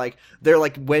where they're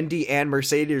Wendy and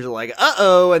Mercedes are like,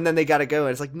 uh-oh, and then they gotta go,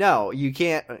 and it's like, no, you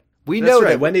can't... That's know right.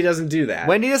 That Wendy doesn't do that.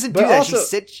 Wendy doesn't do that. Also,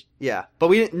 but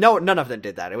we didn't. No, none of them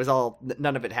did that. It was all.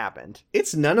 None of it happened.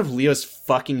 It's none of Leo's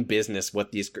fucking business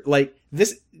what these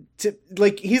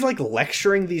he's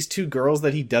lecturing these two girls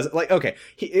that he doesn't okay.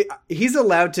 He's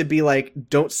allowed to be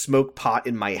don't smoke pot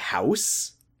in my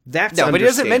house. That's no, but he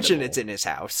doesn't mention it's in his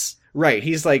house. Right.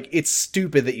 He's like, it's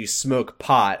stupid that you smoke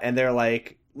pot, and they're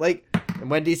like. And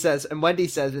Wendy says in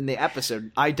the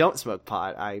episode, I don't smoke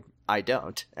pot. I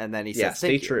don't. And then he says,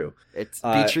 stay true. It's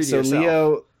be true to yourself.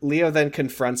 So Leo then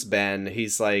confronts Ben.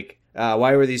 He's like,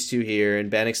 why were these two here? And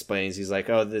Ben explains. He's like,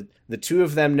 oh, the two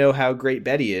of them know how great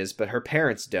Betty is, but her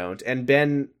parents don't. And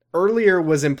Ben earlier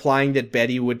was implying that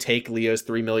Betty would take Leo's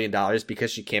 $3 million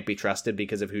because she can't be trusted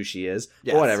because of who she is.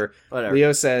 Yes. Whatever.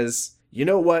 Leo says, you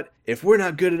know what? If we're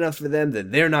not good enough for them,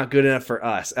 then they're not good enough for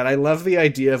us. And I love the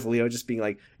idea of Leo just being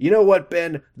like, you know what,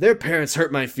 Ben? Their parents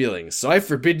hurt my feelings, so I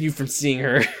forbid you from seeing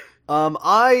her.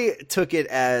 I took it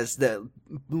as that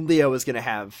Leo was going to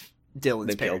have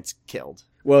Dylan's parents killed.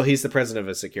 Well, he's the president of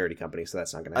a security company, so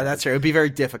that's not going to happen. That's true. It would be very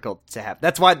difficult to have.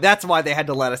 That's why they had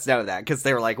to let us know that, because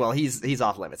they were like, well, he's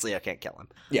off limits. Leo can't kill him.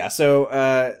 Yeah,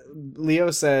 so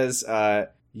Leo says,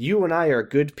 you and I are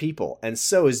good people, and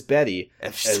so is Betty.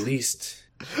 At least...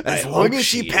 As long as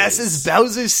she passes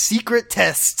Bowser's secret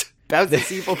test.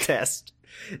 Bowser's evil test.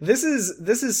 This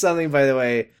is something, by the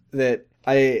way, that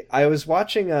I was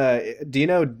watching. Do you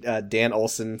know Dan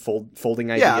Olson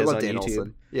folding ideas? Yeah, I love on Dan YouTube?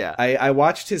 Olson. Yeah, I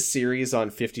watched his series on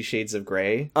 50 Shades of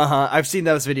Grey. I've seen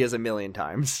those videos a million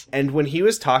times. And when he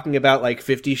was talking about like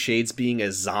 50 Shades being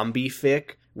a zombie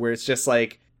fic, where it's just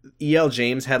like E.L.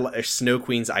 James had Snow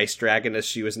Queen's ice dragon, as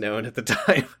she was known at the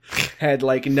time, had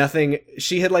like nothing.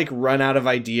 She had like run out of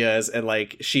ideas, and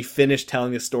like she finished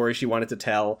telling the story she wanted to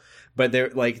tell, but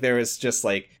there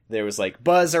was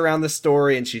buzz around the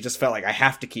story, and she just felt like, I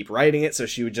have to keep writing it, so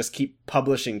she would just keep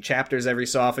publishing chapters every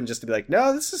so often just to be like,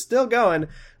 no, this is still going.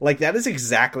 Like, that is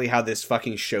exactly how this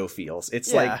fucking show feels.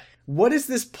 It's like, what is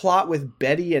this plot with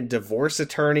Betty and divorce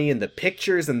attorney and the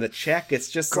pictures and the check? It's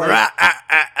just like,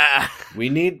 we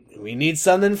need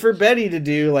something for Betty to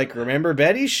do. Like, remember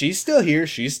Betty? She's still here.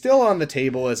 She's still on the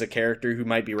table as a character who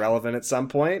might be relevant at some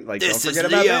point. Like, don't forget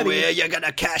about Betty. This is Leo where you're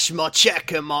gonna cash my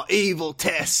check and my evil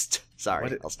test.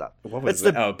 Sorry, I'll stop. What was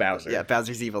that? Oh, Bowser. Yeah,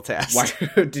 Bowser's evil test.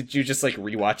 Why did you just like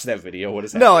rewatch that video? What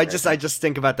is that? No, I just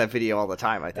think about that video all the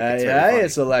time. I think it's very funny.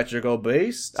 It's electrical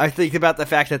based. I think about the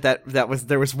fact that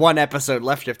there was one episode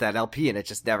left of that LP and it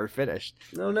just never finished.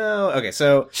 No. Okay,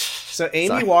 so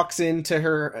Amy walks into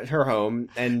her home,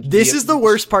 and this is the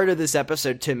worst part of this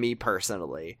episode to me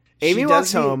personally. Amy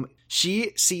walks home.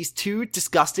 She sees two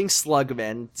disgusting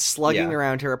slugmen slugging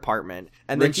around her apartment,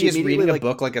 and then she's reading a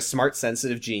book like a smart,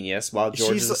 sensitive genius while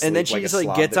George is asleep, and then she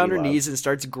gets on her knees and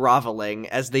starts groveling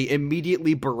as they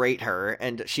immediately berate her,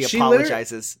 and she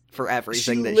apologizes for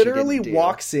everything that she didn't do. She literally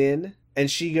walks in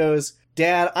and she goes,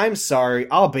 "Dad, I'm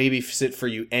sorry. I'll babysit for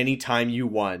you anytime you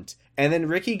want." And then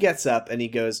Ricky gets up and he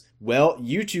goes, "Well,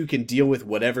 you two can deal with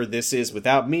whatever this is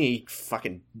without me,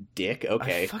 fucking dick."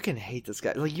 Okay. I fucking hate this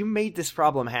guy. Like, you made this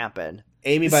problem happen.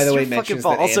 Amy, by the way, mentions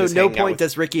that also, no point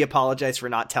does Ricky apologize for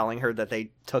not telling her that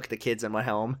they took the kids and went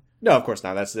home. No, of course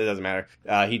not. It doesn't matter.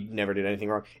 He never did anything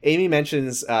wrong. Amy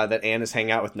mentions that Anne is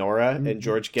hanging out with Nora, and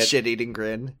George gets shit-eating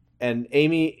grin. And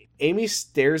Amy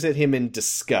stares at him in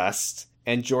disgust.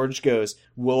 And George goes,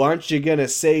 "Well, aren't you gonna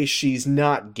say she's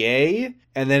not gay?"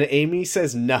 And then Amy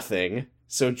says nothing.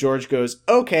 So George goes,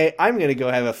 "Okay, I'm gonna go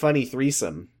have a funny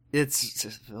threesome." It's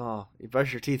just, you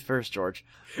brush your teeth first, George.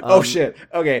 Oh shit.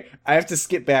 Okay, I have to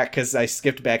skip back because I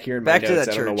skipped back here in my notes. To that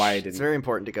I don't know why I didn't. It's very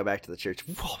important to go back to the church.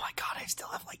 Oh my god, I still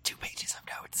have like 2 pages of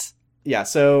notes. Yeah.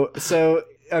 So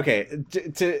okay.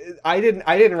 I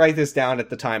didn't write this down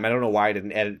at the time. I don't know why I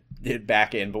didn't edit it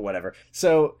back in, but whatever.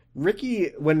 So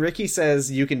when Ricky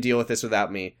says, "You can deal with this without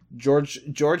me,"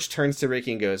 George turns to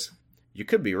Ricky and goes, "You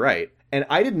could be right." And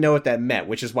I didn't know what that meant,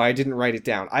 which is why I didn't write it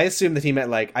down. I assumed that he meant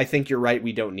like, "I think you're right,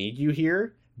 we don't need you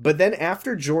here." But then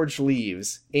after George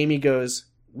leaves, Amy goes,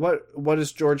 What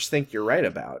does George think you're right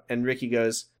about?" And Ricky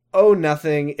goes, "Oh,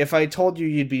 nothing. If I told you,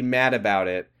 you'd be mad about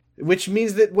it." Which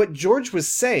means that what George was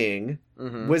saying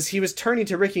was he was turning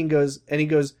to Ricky and he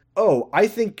goes, "Oh, I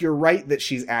think you're right that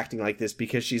she's acting like this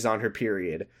because she's on her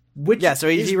period." So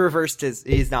he reversed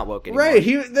he's not woke anymore. Right,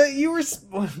 you were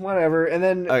whatever, and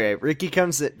then okay, Ricky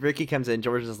comes in,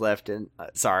 George is left, and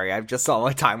sorry, I just saw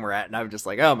what time we're at, and I'm just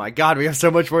like, oh my god, we have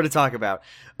so much more to talk about.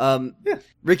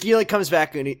 Ricky like comes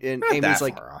back and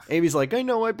Amy's like, "I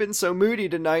know I've been so moody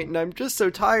tonight, and I'm just so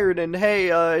tired, and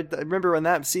hey, I remember when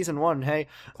that season 1, hey,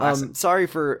 sorry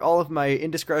for all of my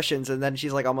indiscretions," and then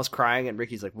she's like almost crying, and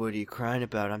Ricky's like, "What are you crying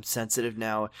about? I'm sensitive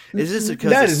now." Is this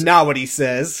because that is not what he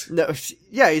says? No,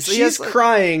 yeah, she's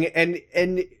crying,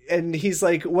 and he's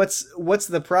like, "What's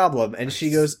the problem?" And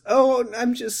she goes, "Oh,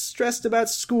 I'm just stressed about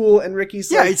school." And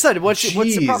Ricky's like, he said, what's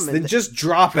the problem? Then just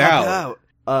drop out.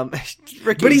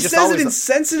 Ricky, but he says it in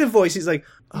sensitive voice. He's like,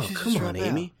 "Oh, come on,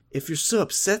 Amy. If you're so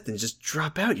upset, then just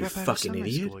drop out, you fucking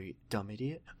idiot." School, you dumb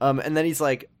idiot. And then he's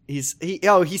like, he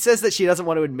says that she doesn't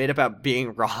want to admit about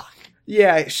being wrong.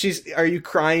 Yeah, are you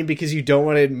crying because you don't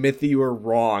want to admit that you were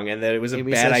wrong and that it was a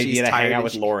bad idea to hang out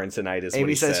with Lauren tonight?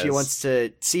 Amy says she wants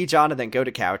to see John and then go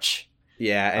to couch.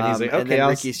 Yeah, and he's like, "Okay." And then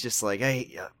Ricky's just like,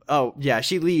 "Hey,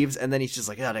 she leaves," and then he's just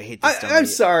like, "God, I hate this." I'm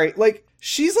sorry, like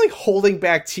she's like holding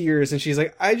back tears, and she's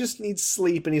like, "I just need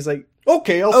sleep," and he's like,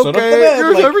 "Okay, I'll set up the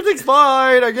bed." Everything's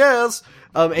fine, I guess.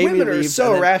 Amy Women are leaves,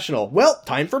 so irrational. Well,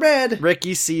 time for bed.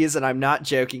 Ricky sees, and I'm not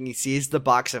joking, he sees the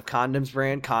box of Condoms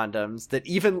brand condoms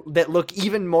that look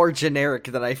even more generic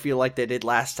than I feel like they did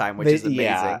last time, which is amazing.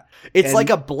 Yeah. It's like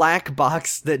a black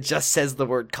box that just says the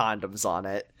word condoms on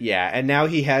it. Yeah, and now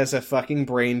he has a fucking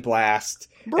brain blast.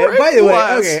 By the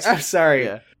way, okay, I'm sorry.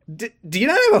 Yeah. Do you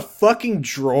not have a fucking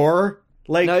drawer?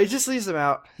 Like, no, he just leaves them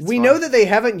out. We know that they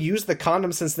haven't used the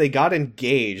condom since they got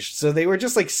engaged, so they were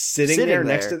just like sitting there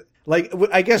next to. Like,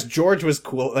 I guess George was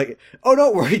cool. Like, oh,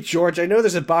 don't worry, George. I know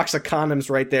there's a box of condoms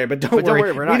right there, but don't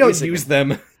worry, we don't use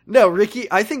them. No, Ricky.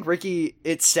 I think Ricky.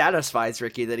 It satisfies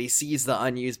Ricky that he sees the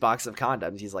unused box of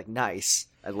condoms. He's like, nice.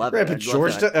 I love it. But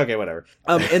George. Okay, whatever.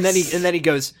 And then he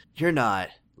goes, "You're not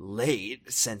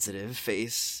late, sensitive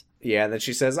face." Yeah, and then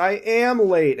she says, I am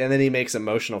late. And then he makes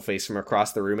emotional face from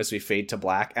across the room as we fade to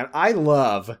black. And I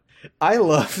love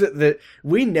that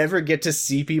we never get to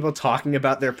see people talking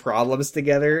about their problems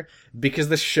together because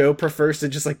the show prefers to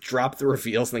just like drop the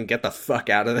reveals and then get the fuck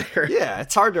out of there. Yeah,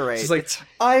 it's hard to rate. It's like,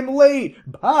 I'm late.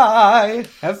 Bye.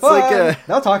 Have fun.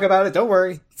 They'll talk about it. Don't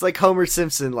worry. It's like Homer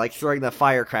Simpson like throwing the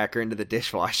firecracker into the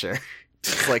dishwasher.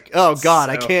 It's like, oh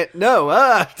god, I can't,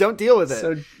 no, don't deal with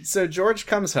it. So George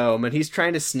comes home and he's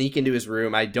trying to sneak into his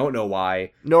room. I don't know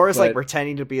why. Nora's like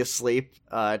pretending to be asleep.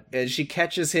 And she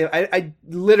catches him. I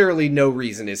literally no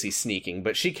reason is he sneaking,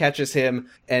 but she catches him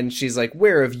and she's like,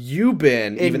 where have you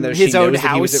been? Even though she knows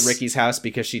that he was at Ricky's house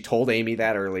because she told Amy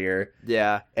that earlier.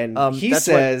 Yeah. And he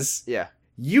says,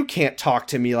 you can't talk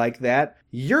to me like that.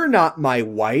 You're not my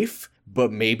wife. But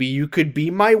maybe you could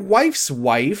be my wife's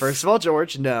wife. First of all,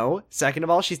 George, no. Second of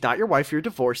all, she's not your wife. You're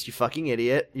divorced, you fucking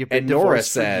idiot. You've been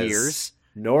divorced for years.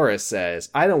 Nora says,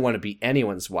 I don't want to be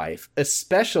anyone's wife,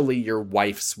 especially your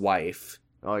wife's wife.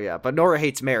 Oh, yeah. But Nora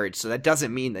hates marriage, so that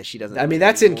doesn't mean that she doesn't. I mean,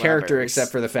 that's in character,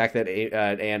 except for the fact that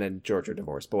Anne and George are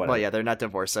divorced. But whatever. Well, yeah, they're not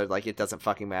divorced, so like it doesn't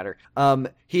fucking matter.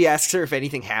 He asks her if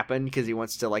anything happened because he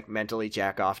wants to like mentally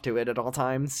jack off to it at all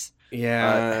times.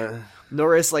 Yeah.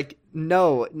 Nora's like,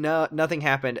 no, nothing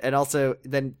happened. And also,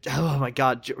 then, oh my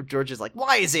god, George is like,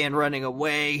 why is Anne running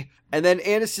away? And then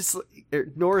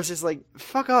Nora's just like,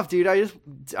 fuck off, dude.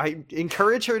 I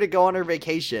encourage her to go on her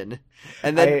vacation.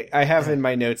 And then I have in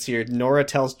my notes here, Nora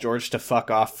tells George to fuck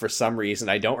off for some reason.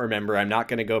 I don't remember. I'm not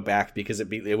going to go back because it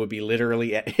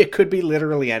could be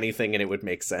literally anything and it would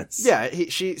make sense. Yeah,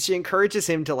 she encourages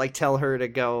him to like tell her to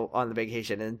go on the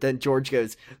vacation. And then George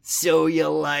goes, so you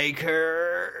like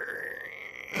her?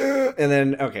 And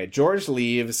then, okay, George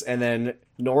leaves, and then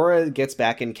Nora gets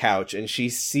back in couch, and she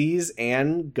sees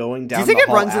Anne going down the hall. Do you think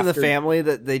it runs in the family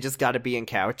that they just gotta be in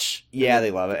couch? Yeah, they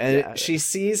love it. And she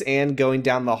sees Anne going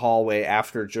down the hallway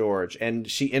after George, and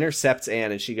she intercepts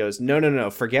Anne, and she goes, no,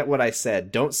 forget what I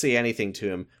said. Don't say anything to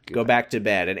him. Go back to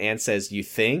bed. And Anne says, you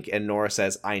think? And Nora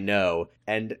says, I know.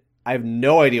 And I have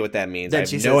no idea what that means. Then I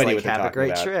have no idea what they're talking about. Have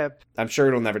a great trip. I'm sure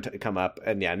it'll never come up.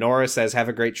 And yeah, Nora says, have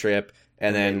a great trip.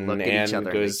 And then Anne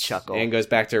goes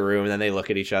back to her room, and then they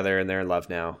look at each other, and they're in love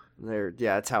now.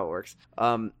 That's how it works.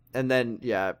 And then,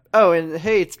 yeah. Oh, and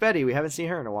hey, it's Betty. We haven't seen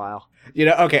her in a while. You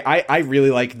know, okay, I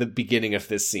really like the beginning of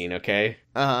this scene, okay?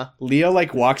 Uh-huh. Leo,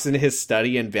 like, walks into his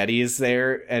study, and Betty is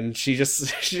there, and she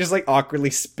just like, awkwardly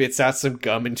spits out some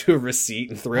gum into a receipt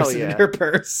and throws it in her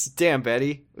purse. Damn,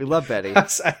 Betty. We love Betty.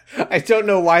 I don't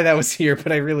know why that was here,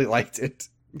 but I really liked it.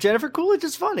 Jennifer Coolidge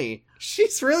is funny.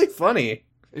 She's really funny.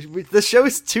 The show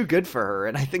is too good for her,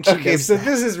 and I think she this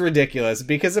is ridiculous,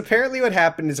 because apparently what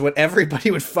happened is what everybody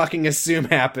would fucking assume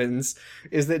happens,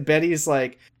 is that Betty's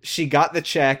like, she got the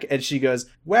check, and she goes,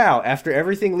 wow, after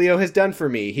everything Leo has done for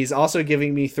me, he's also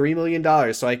giving me $3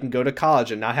 million so I can go to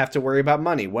college and not have to worry about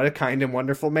money. What a kind and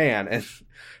wonderful man.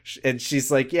 And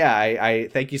she's like, yeah, I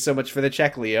thank you so much for the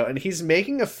check, Leo. And he's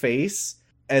making a face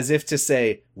as if to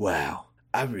say, wow,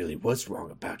 I really was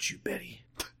wrong about you, Betty.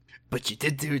 But you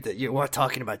did do that. You weren't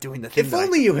talking about doing the thing. If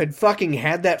only you had fucking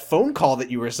had that phone call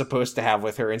that you were supposed to have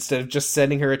with her instead of just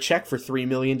sending her a check for $3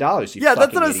 million. Yeah,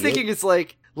 that's what I was thinking. It's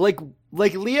like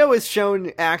Leo has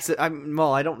shown acts of, I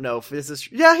don't know if this is,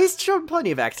 yeah, he's shown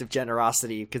plenty of acts of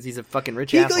generosity because he's a fucking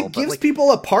rich asshole. He gives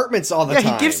people apartments all the time.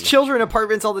 Yeah, he gives children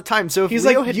apartments all the time. So if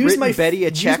Leo had written Betty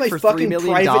a check for $3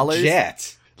 million,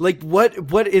 jet. Like,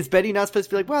 what is Betty not supposed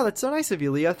to be like, wow, that's so nice of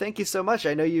you, Leo. Thank you so much.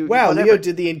 I know you. Wow, Leo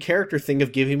did the in-character thing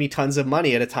of giving me tons of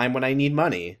money at a time when I need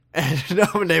money. No,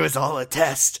 it was all a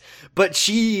test. But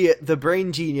she, the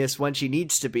brain genius, when she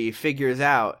needs to be, figures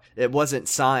out it wasn't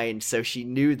signed, so she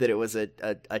knew that it was a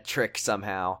trick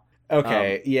somehow.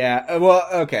 Okay, yeah. Well,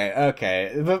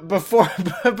 okay. But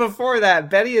before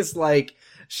that, Betty is like,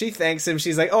 she thanks him.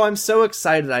 She's like, oh, I'm so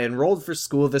excited. I enrolled for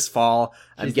school this fall.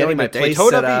 I'm getting my place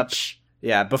set up.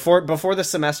 Yeah, before the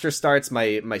semester starts,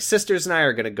 my sisters and I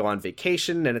are gonna go on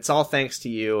vacation, and it's all thanks to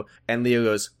you. And Leo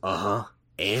goes,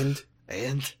 and?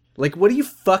 Like, what do you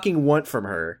fucking want from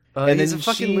her? And he's a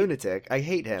fucking lunatic. I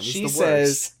hate him. He's the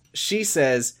worst. She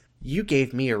says, you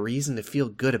gave me a reason to feel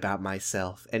good about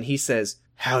myself. And he says,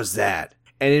 how's that?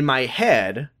 And in my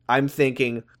head, I'm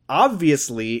thinking,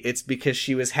 obviously, it's because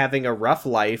she was having a rough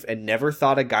life and never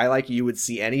thought a guy like you would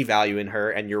see any value in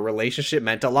her, and your relationship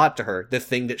meant a lot to her, the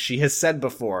thing that she has said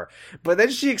before. But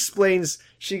then she explains,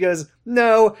 she goes,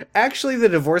 no, actually the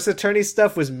divorce attorney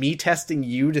stuff was me testing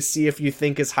you to see if you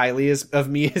think as highly of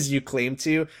me as you claim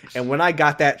to, and when I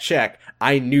got that check,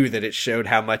 I knew that it showed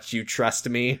how much you trust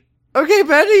me. Okay,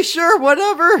 Betty, sure,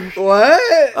 whatever.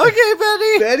 What? Okay,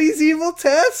 Betty. Betty's Evil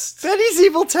Test? Betty's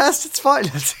Evil Test, it's fine.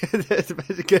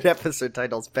 Good episode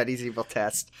titles, Betty's Evil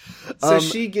Test. So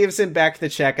she gives him back the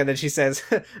check, and then she says,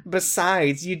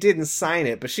 besides, you didn't sign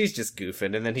it, but she's just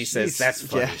goofing. And then he says, that's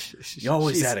funny. Yeah, you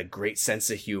always had a great sense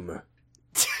of humor.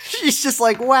 She's just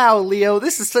like, wow, Leo,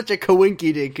 this is such a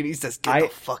coinky-dink. And he says, get the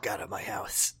fuck out of my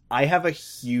house. I have a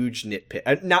huge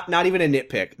nitpick. Not even a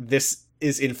nitpick. This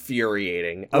is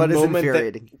infuriating. What is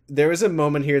infuriating? There was a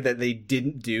moment here that they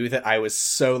didn't do that I was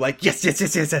so like, yes,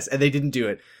 and they didn't do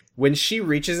it. When she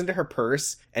reaches into her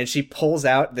purse and she pulls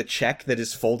out the check that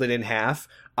is folded in half,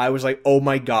 I was like, oh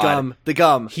my god. The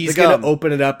gum. He's gonna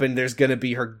open it up and there's gonna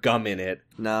be her gum in it.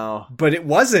 No. But it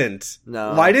wasn't.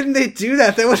 No. Why didn't they do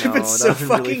that? That would have been so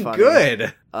fucking really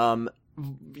good.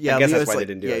 Yeah, I guess Leo's that's why like, they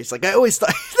didn't do it. He's like, I always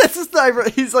thought,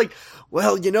 he's like,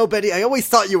 well, you know, Betty, I always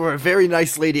thought you were a very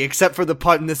nice lady, except for the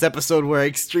part in this episode where I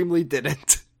extremely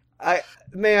didn't.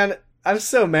 Man, I'm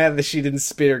so mad that she didn't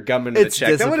spit her gum into the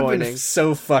check. That would have been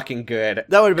so fucking good.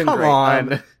 That would have been great.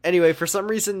 Come on. Anyway, for some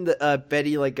reason,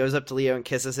 Betty like goes up to Leo and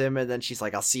kisses him, and then she's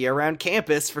like, I'll see you around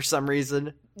campus for some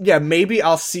reason. Yeah, maybe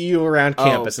I'll see you around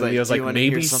campus. And Leo's like,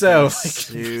 maybe so.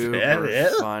 Super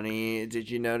funny. Did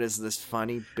you notice this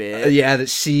funny bit? Yeah, that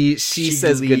she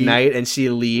says goodnight and she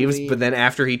leaves, but then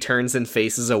after he turns and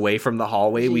faces away from the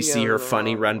hallway, we see her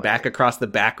funny run back across the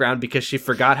background because she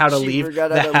forgot how to leave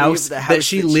the house that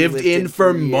she lived in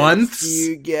for months.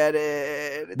 You get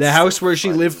it. The house where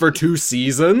she lived for 2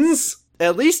 seasons?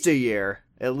 At least a year.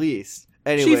 At least.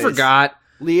 Anyways, she forgot.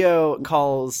 Leo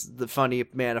calls the funny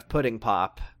man of Pudding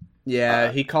Pop.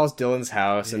 Yeah, he calls Dylan's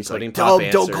house and Pudding Pop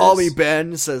answers. Don't call me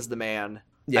Ben, says the man.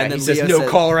 Yeah, and then he says, no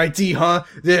caller ID, huh?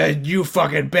 Yeah, you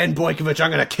fucking Ben Boykovich,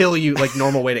 I'm gonna kill you. Like,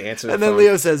 normal way to answer the phone. And then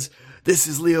Leo says, this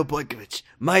is Leo Boykovich.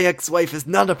 My ex-wife is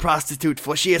not a prostitute,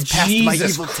 for she has passed my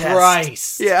evil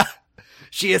test. Yeah.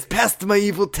 She has passed my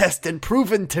evil test and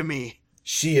proven to me.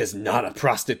 She is not a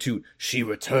prostitute. She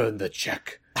returned the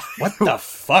check. What the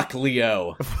fuck,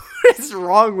 Leo? What is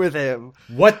wrong with him?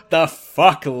 What the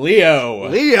fuck, Leo?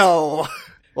 Leo!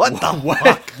 What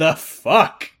the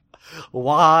fuck?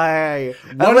 Why?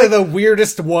 One of the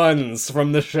weirdest ones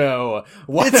from the show.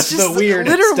 One of the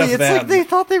weirdest literally, of them. It's like they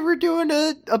thought they were doing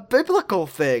a biblical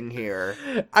thing here.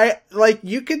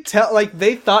 You could tell,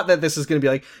 they thought that this was gonna be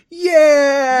like, woo!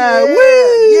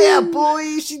 Yeah,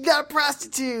 boy, she's not a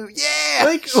prostitute, yeah!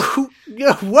 What?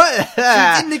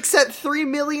 She didn't accept $3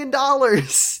 million,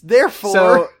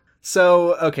 therefore...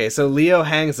 So Leo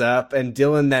hangs up, and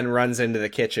Dylan then runs into the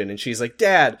kitchen, and she's like,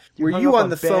 Dad, were you on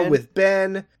the phone with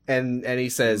Ben? And he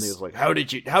says, Leo's like, how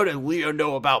did Leo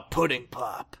know about Pudding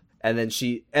Pop? there's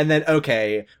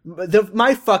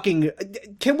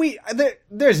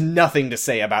nothing to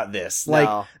say about this.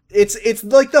 No. It's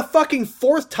like the fucking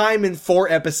 4th time in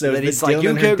 4 episodes that he's Dylan like,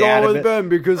 you can't go with Ben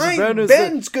because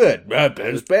Ben's good.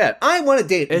 Ben's bad. I want to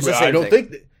date. I don't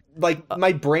think...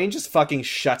 my brain just fucking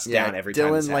shuts down every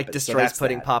time this happens. Dylan, destroys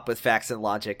Pudding Pop with facts and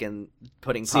logic, and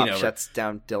Pudding Pop shuts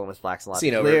down Dylan with facts and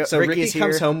logic. So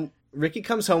Ricky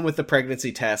comes home with the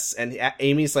pregnancy tests, and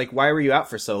Amy's like, why were you out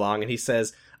for so long? And he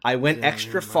says, I went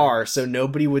extra far so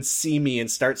nobody would see me and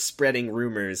start spreading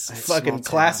rumors. Fucking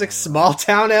classic small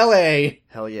town LA.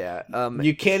 Hell yeah.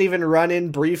 You can't even run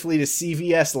in briefly to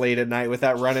CVS late at night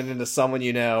without running into someone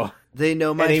you know. They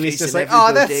know my face. And Amy's just like,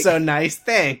 oh, that's so nice,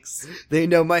 thanks. They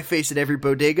know my face in every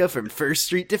bodega from 1st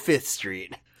Street to 5th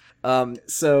Street. Amy,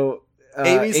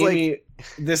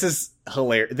 this is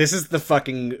hilarious. This is the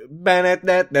fucking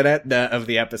of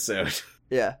the episode.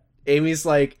 Yeah. Amy's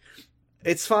like,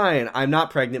 it's fine. I'm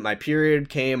not pregnant. My period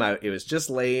came. It was just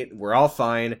late. We're all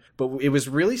fine. But it was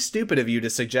really stupid of you to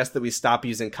suggest that we stop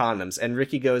using condoms. And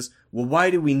Ricky goes, well,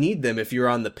 why do we need them if you're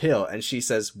on the pill? And she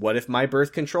says, what if my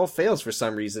birth control fails for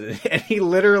some reason? And he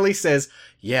literally says,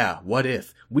 yeah, what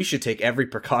if? We should take every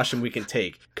precaution we can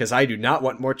take, because I do not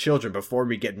want more children before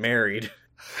we get married.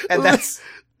 And that's...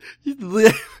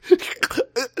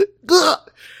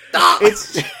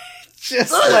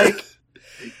 just like...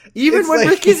 Even when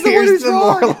Ricky's the one who's wrong. Here's the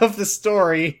moral of the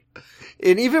story.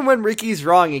 And even when Ricky's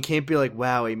wrong, he can't be like,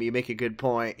 wow, Amy, you make a good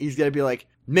point. He's gotta be like,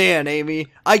 man, Amy,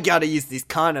 I gotta use these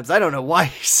condoms. I don't know why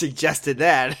you suggested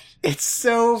that. It's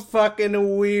so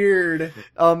fucking weird.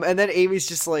 And then Amy's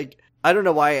just like, I don't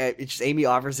know why, it's just Amy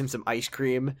offers him some ice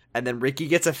cream, and then Ricky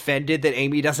gets offended that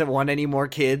Amy doesn't want any more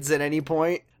kids at any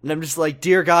point. And I'm just like,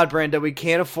 dear God, Brenda, we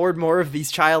can't afford more of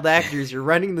these child actors. You're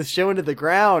running the show into the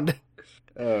ground.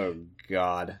 Oh,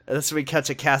 God. And that's when we cut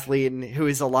to Kathleen, who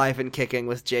is alive and kicking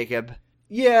with Jacob.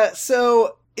 Yeah,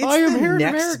 so it's I am the here in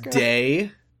next America.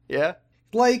 day. Yeah.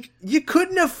 Like, you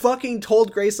couldn't have fucking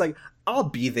told Grace, like, I'll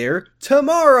be there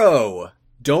tomorrow.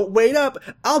 Don't wait up.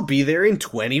 I'll be there in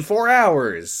 24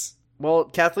 hours. Well,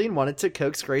 Kathleen wanted to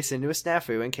coax Grace into a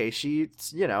snafu in case she,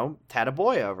 had a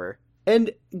boy over. And,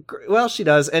 well, she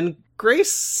does. And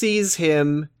Grace sees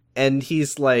him, and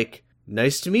he's like,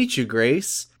 nice to meet you,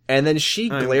 Grace. And then she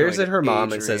glares at her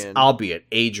mom and says, I'll be at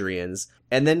Adrian's.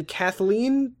 And then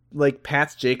Kathleen, like,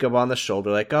 pats Jacob on the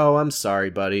shoulder, like, oh, I'm sorry,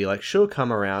 buddy. Like, she'll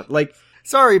come around. Like,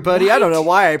 sorry, buddy. What? I don't know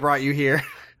why I brought you here.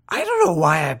 I don't know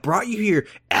why I brought you here.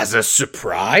 As a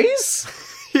surprise?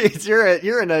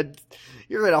 You're in a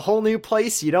whole new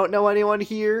place. You don't know anyone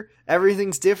here.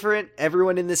 Everything's different.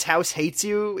 Everyone in this house hates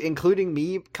you, including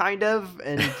me, kind of.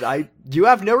 And you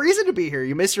have no reason to be here.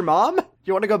 You miss your mom?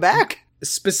 You want to go back?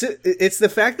 It's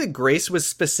the fact that Grace was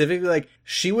specifically like,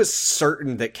 she was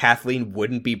certain that Kathleen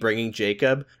wouldn't be bringing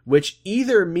Jacob, which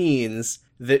either means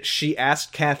that she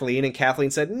asked Kathleen and Kathleen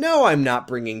said, no, I'm not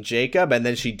bringing Jacob, and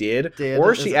then she did.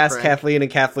 Or she asked Kathleen and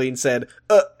Kathleen said,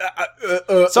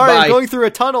 sorry, bye. I'm going through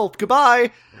a tunnel. Goodbye.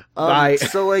 Bye.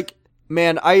 So, like,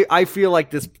 man, I feel like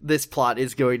this plot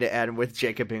is going to end with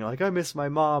Jacob being like, I miss my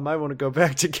mom, I want to go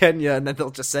back to Kenya, and then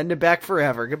they'll just send him back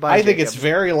forever. Goodbye, I think it's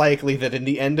very likely that in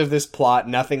the end of this plot,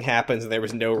 nothing happens and there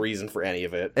was no reason for any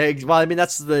of it. Well, I mean,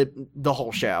 that's the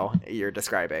whole show you're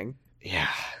describing. Yeah.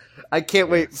 I can't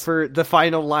wait for the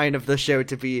final line of the show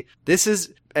to be, this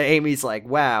is... Amy's like,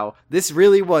 wow, this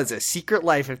really was a secret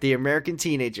life of the American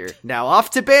teenager. Now off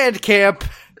to band camp.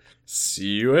 See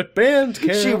you at band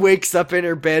camp. She wakes up in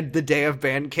her bed the day of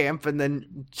band camp, and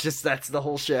then just that's the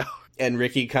whole show. And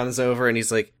Ricky comes over and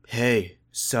he's like, hey,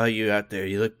 saw you out there.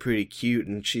 You look pretty cute.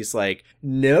 And she's like,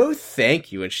 no,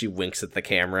 thank you. And she winks at the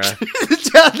camera.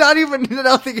 Not even,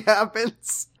 nothing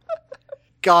happens.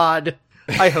 God.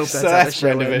 I hope that's how the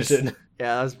show ends. Yeah,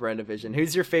 that was BrendaVision.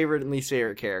 Who's your favorite and least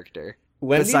favorite character?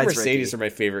 Wendy and Mercedes Ricky are my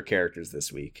favorite characters this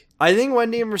week. I think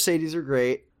Wendy and Mercedes are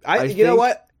great. You know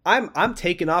what? I'm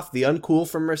taking off the uncool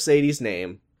from Mercedes'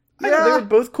 name. Yeah. They were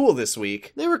both cool this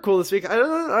week. They were cool this week.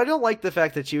 I don't like the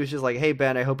fact that she was just like, hey,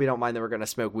 Ben, I hope you don't mind that we're going to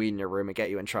smoke weed in your room and get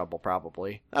you in trouble,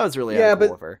 probably. That was really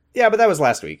uncool of her. Yeah, but that was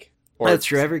last week. Or that's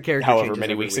true. Every character however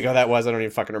many weeks ago that was. I don't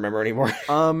even fucking remember anymore.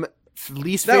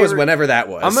 Least that favorite, was whenever that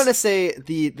was. I'm gonna say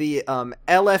the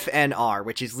LFNR,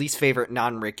 which is least favorite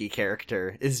non-Ricky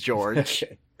character, is George.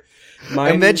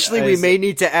 Eventually, we may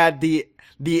need to add the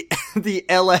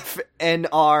LFNRNG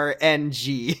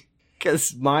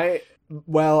because I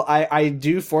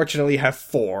do fortunately have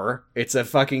 4. It's a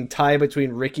fucking tie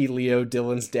between Ricky, Leo,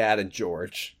 Dylan's dad, and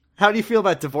George. How do you feel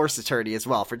about Divorce Attorney as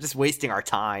well for just wasting our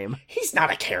time? He's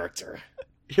not a character.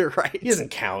 You're right. He doesn't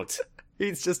count.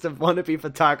 He's just a wannabe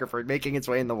photographer making his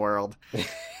way in the world. Did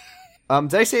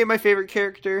I say my favorite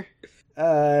character?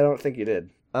 I don't think you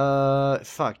did.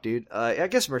 Fuck, dude. I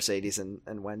guess Mercedes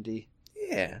and Wendy.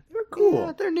 Yeah, they're cool.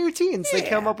 Yeah, they're new teens. Yeah. They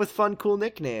come up with fun, cool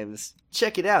nicknames.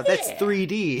 Check it out. That's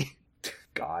 3D.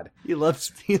 God. He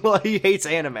hates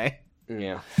anime.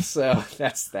 Yeah, so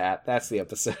that's that. That's the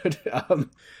episode.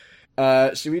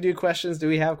 Should we do questions? Do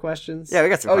we have questions? Yeah, we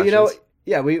got some questions. You know...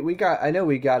 Yeah, we got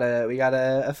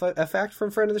a fact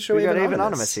from friend of the show. We got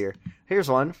Avanonymous here. Here's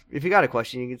one. If you got a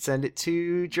question, you can send it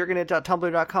to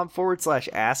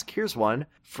jerkinet.tumblr.com/ask. Here's one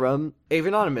from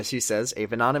Avanonymous, who says,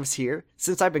 Avanonymous here.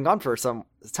 Since I've been gone for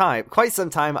quite some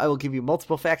time, I will give you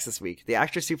multiple facts this week. The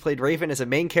actress who played Raven is a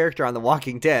main character on The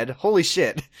Walking Dead. Holy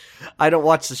shit. I don't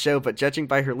watch the show, but judging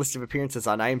by her list of appearances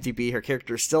on IMDb, her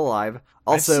character is still alive.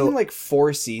 Also, I've seen like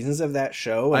 4 seasons of that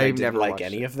show, and I didn't like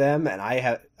any of them, and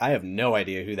I have no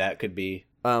idea who that could be.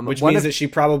 Which means that she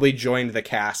probably joined the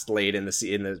cast late in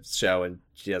the show, and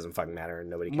she doesn't fucking matter, and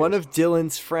nobody cares. One of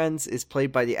Dylan's friends is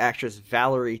played by the actress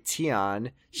Valerie Tian.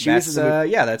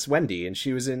 That's Wendy, and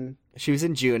she was in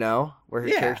Juno, where her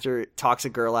character talks a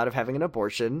girl out of having an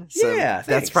abortion. So yeah,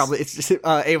 that's probably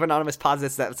Avanonymous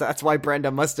posits that's why Brenda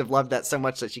must have loved that so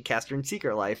much that she cast her in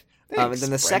Secret Life. Thanks, and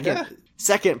then the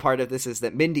second part of this is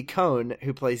that Mindy Cohn,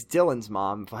 who plays Dylan's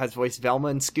mom, has voiced Velma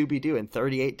and Scooby-Doo in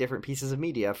 38 different pieces of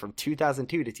media from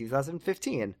 2002 to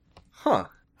 2015. Huh.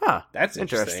 Huh. That's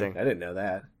interesting. I didn't know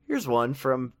that. Here's one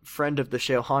from friend of the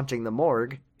show Haunting the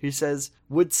Morgue, who says,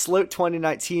 would Sloat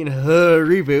 2019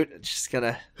 reboot, just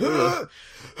gonna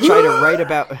try to write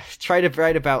about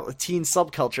teen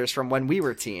subcultures from when we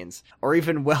were teens, or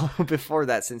even well before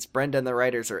that, since Brenda and the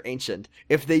writers are ancient.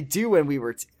 If they do when we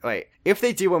were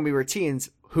teens,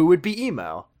 who would be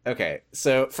emo? Okay,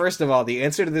 so first of all, the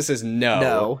answer to this is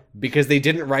no. Because they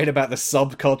didn't write about the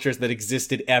subcultures that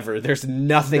existed ever. There's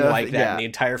nothing like that in the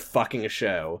entire fucking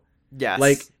show. Yes.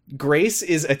 Like, Grace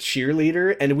is a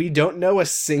cheerleader, and we don't know a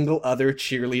single other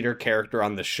cheerleader character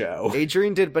on the show.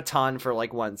 Adrian did baton for,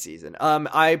 like, one season.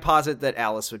 I posit that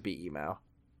Alice would be emo.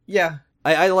 Yeah.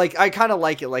 I kind of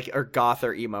like it, like, or goth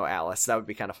or emo Alice. That would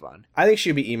be kind of fun. I think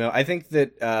she'd be emo. I think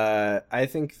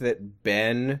that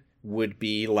Ben would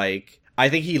be, like... I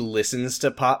think he listens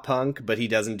to pop punk, but he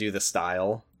doesn't do the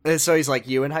style. And so he's like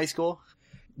you in high school?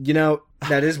 You know,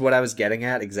 that is what I was getting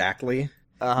at, exactly.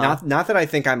 Uh-huh. Not that I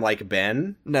think I'm like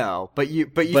Ben. No, but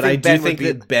I do think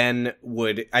that Ben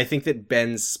would. I think that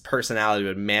Ben's personality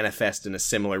would manifest in a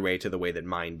similar way to the way that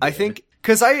mine did. I think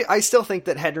because I still think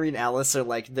that Henry and Alice are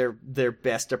like their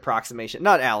best approximation.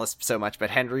 Not Alice so much, but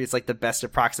Henry is like the best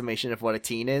approximation of what a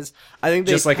teen is. I think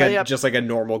they just like a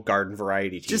normal garden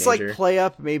variety teenager. Just like play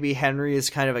up. Maybe Henry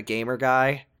is kind of a gamer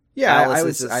guy. Yeah,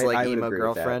 Alice is just like emo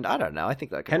girlfriend. I don't know. I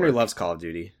think that could Henry work. loves Call of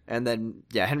Duty, and then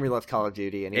Henry loved Call of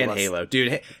Duty, and Halo.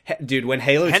 Dude, when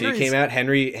Halo 2 came out,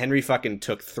 Henry fucking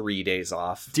took 3 days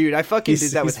off. Dude, I fucking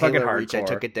did that with Halo Reach. I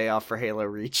took a day off for Halo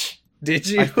Reach. Did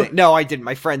you? No, I didn't.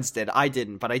 My friends did. I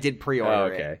didn't, but I did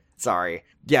pre-order it. Sorry.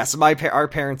 Yes, our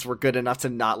parents were good enough to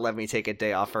not let me take a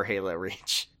day off for Halo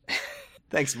Reach.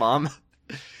 Thanks, Mom.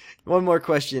 One more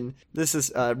question. This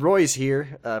is Roy's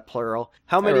here, plural.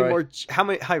 Hi, Roy.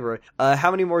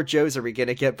 How many more Joes are we going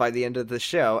to get by the end of the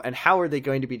show, and how are they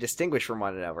going to be distinguished from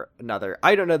one another?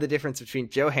 I don't know the difference between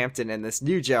Joe Hampton and this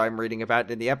new Joe I'm reading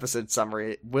about in the episode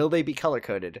summary. Will they be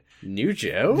color-coded? New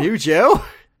Joe? New Joe?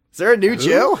 Is there a new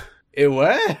Joe?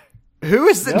 What? Who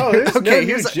is the new? Okay,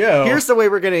 no Joe. Here's the way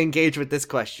we're going to engage with this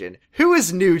question. Who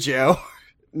is new Joe?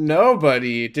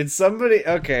 Nobody. Did somebody?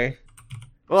 Okay.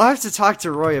 Well, I have to talk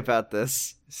to Roy about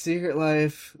this. Secret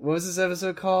Life. What was this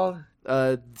episode called?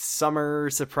 Summer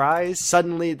Surprise.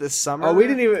 Suddenly this summer. Oh, we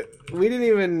didn't even. We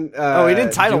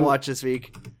didn't title watch this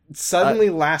week. Suddenly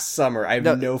last summer. I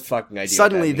have no fucking idea.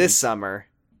 Suddenly this summer.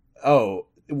 Oh,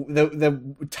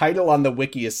 the title on the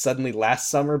wiki is Suddenly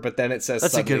Last Summer, but then it says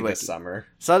That's Suddenly This Summer.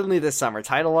 Suddenly This Summer.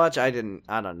 Title watch? I don't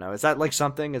know. Is that like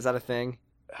something? Is that a thing?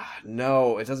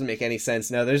 No, it doesn't make any sense.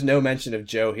 No, there's no mention of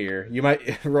Joe here.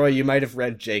 Roy, you might have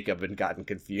read Jacob and gotten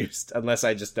confused, unless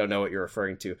I just don't know what you're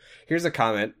referring to. Here's a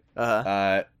comment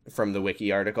from the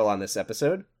wiki article on this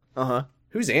episode.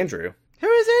 Who's Andrew? Who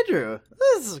is Andrew?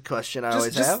 This is a question I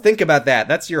always have. Just think about that.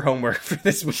 That's your homework for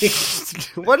this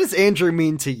week. What does Andrew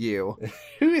mean to you?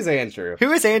 Who is Andrew?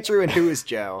 Who is Andrew and who is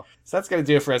Joe? So that's going to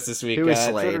do it for us this week. Who is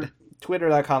Slade?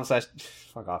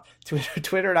 Twitter.com/fuck off.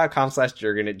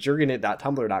 Twitter.com/Jurgen at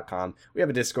Jurgenit.tumblr.com. We have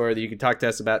a Discord that you can talk to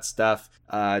us about stuff.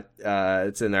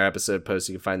 It's in our episode post.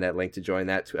 You can find that link to join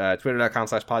that.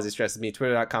 Twitter.com/PossyStresses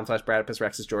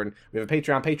Twitter.com/BradPissRexisJordan. We have a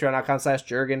Patreon,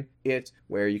 Patreon.com/JurgenIt,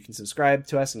 where you can subscribe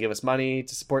to us and give us money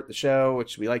to support the show,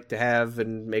 which we like to have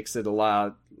and makes it a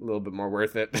little bit more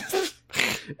worth it.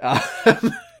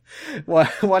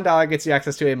 $1 gets you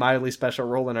access to a mildly special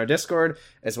role in our Discord,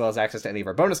 as well as access to any of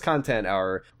our bonus content,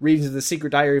 our readings of the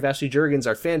Secret Diary of Ashley Jurgens,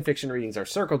 our fan fiction readings, our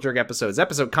Circle Jerk episodes,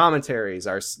 episode commentaries,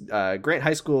 our Grant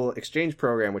High School exchange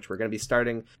program, which we're going to be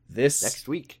starting next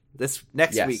week.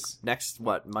 Next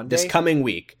what, Monday? This coming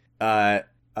week. We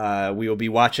will be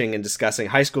watching and discussing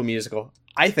High School Musical.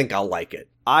 I think I'll like it.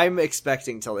 I'm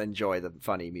expecting to enjoy the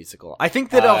funny musical. I think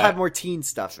that it'll have more teen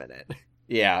stuff in it.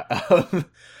 Yeah.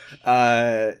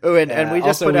 And we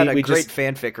just put out a great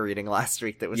fanfic reading last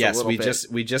week that was a little bit...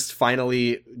 we just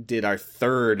finally did our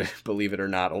third, believe it or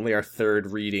not, only our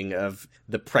third reading of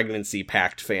the Pregnancy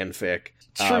Pact fanfic.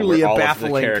 Truly a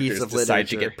baffling piece of literature. Decide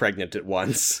to get pregnant at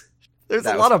once. There's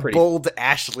a lot of bold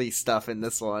Ashley stuff in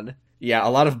this one. Yeah,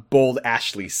 a lot of bold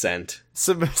Ashley scent.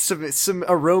 Some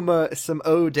aroma, some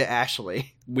ode to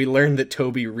Ashley. We learned that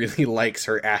Toby really likes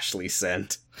her Ashley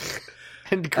scent.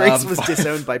 And Grace was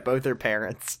disowned by both her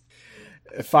parents.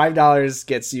 $5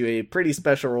 gets you a pretty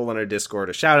special role in our Discord,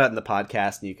 a shout out in the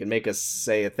podcast, and you can make us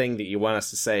say a thing that you want us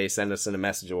to say, send us in a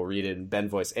message, and we'll read it in Ben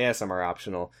voice, ASMR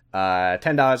optional.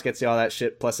 $10 gets you all that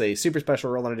shit, plus a super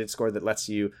special role in our Discord that lets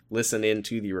you listen in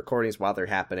to the recordings while they're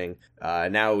happening.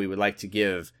 Now we would like to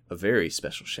give a very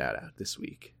special shout out this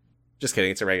week Just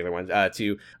kidding, it's a regular one.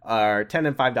 To our $10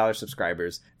 and $5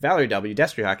 subscribers, Valerie W,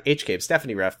 Destry Hawk, H Cape,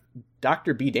 Stephanie Ref,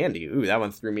 Dr. B Dandy. Ooh, that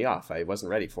one threw me off. I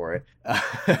wasn't ready for it.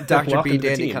 Dr. B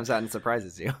Dandy comes out and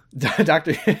surprises you.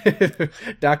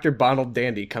 Dr. Bonald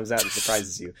Dandy comes out and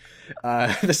surprises you.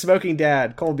 The Smoking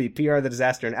Dad, Colby, PR the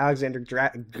Disaster, and Alexander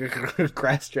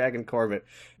Grass Dragon Corbett.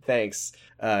 Thanks.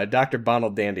 Dr.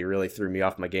 Bonald Dandy really threw me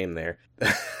off my game there.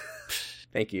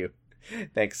 Thank you.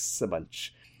 Thanks a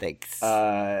bunch. Thanks.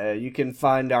 You can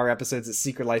find our episodes at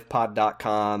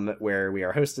secretlifepod.com, where we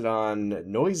are hosted on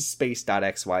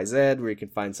noisespace.xyz, where you can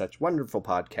find such wonderful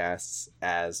podcasts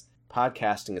as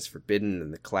Podcasting is Forbidden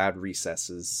and the Cloud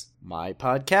Recesses, My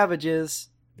Pod Cabbages,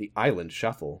 The Island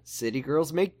Shuffle, City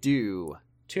Girls Make Do,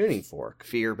 Tuning Fork,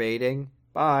 Fear Baiting,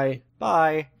 Bye.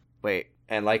 Wait.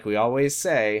 And like we always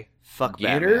say, fuck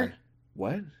Gator? Batman.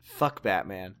 What? Fuck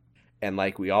Batman. And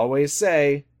like we always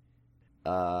say,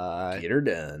 get her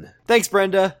done. Thanks,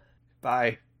 Brenda.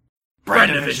 Bye.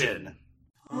 Brenda Vision.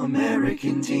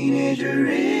 American Teenager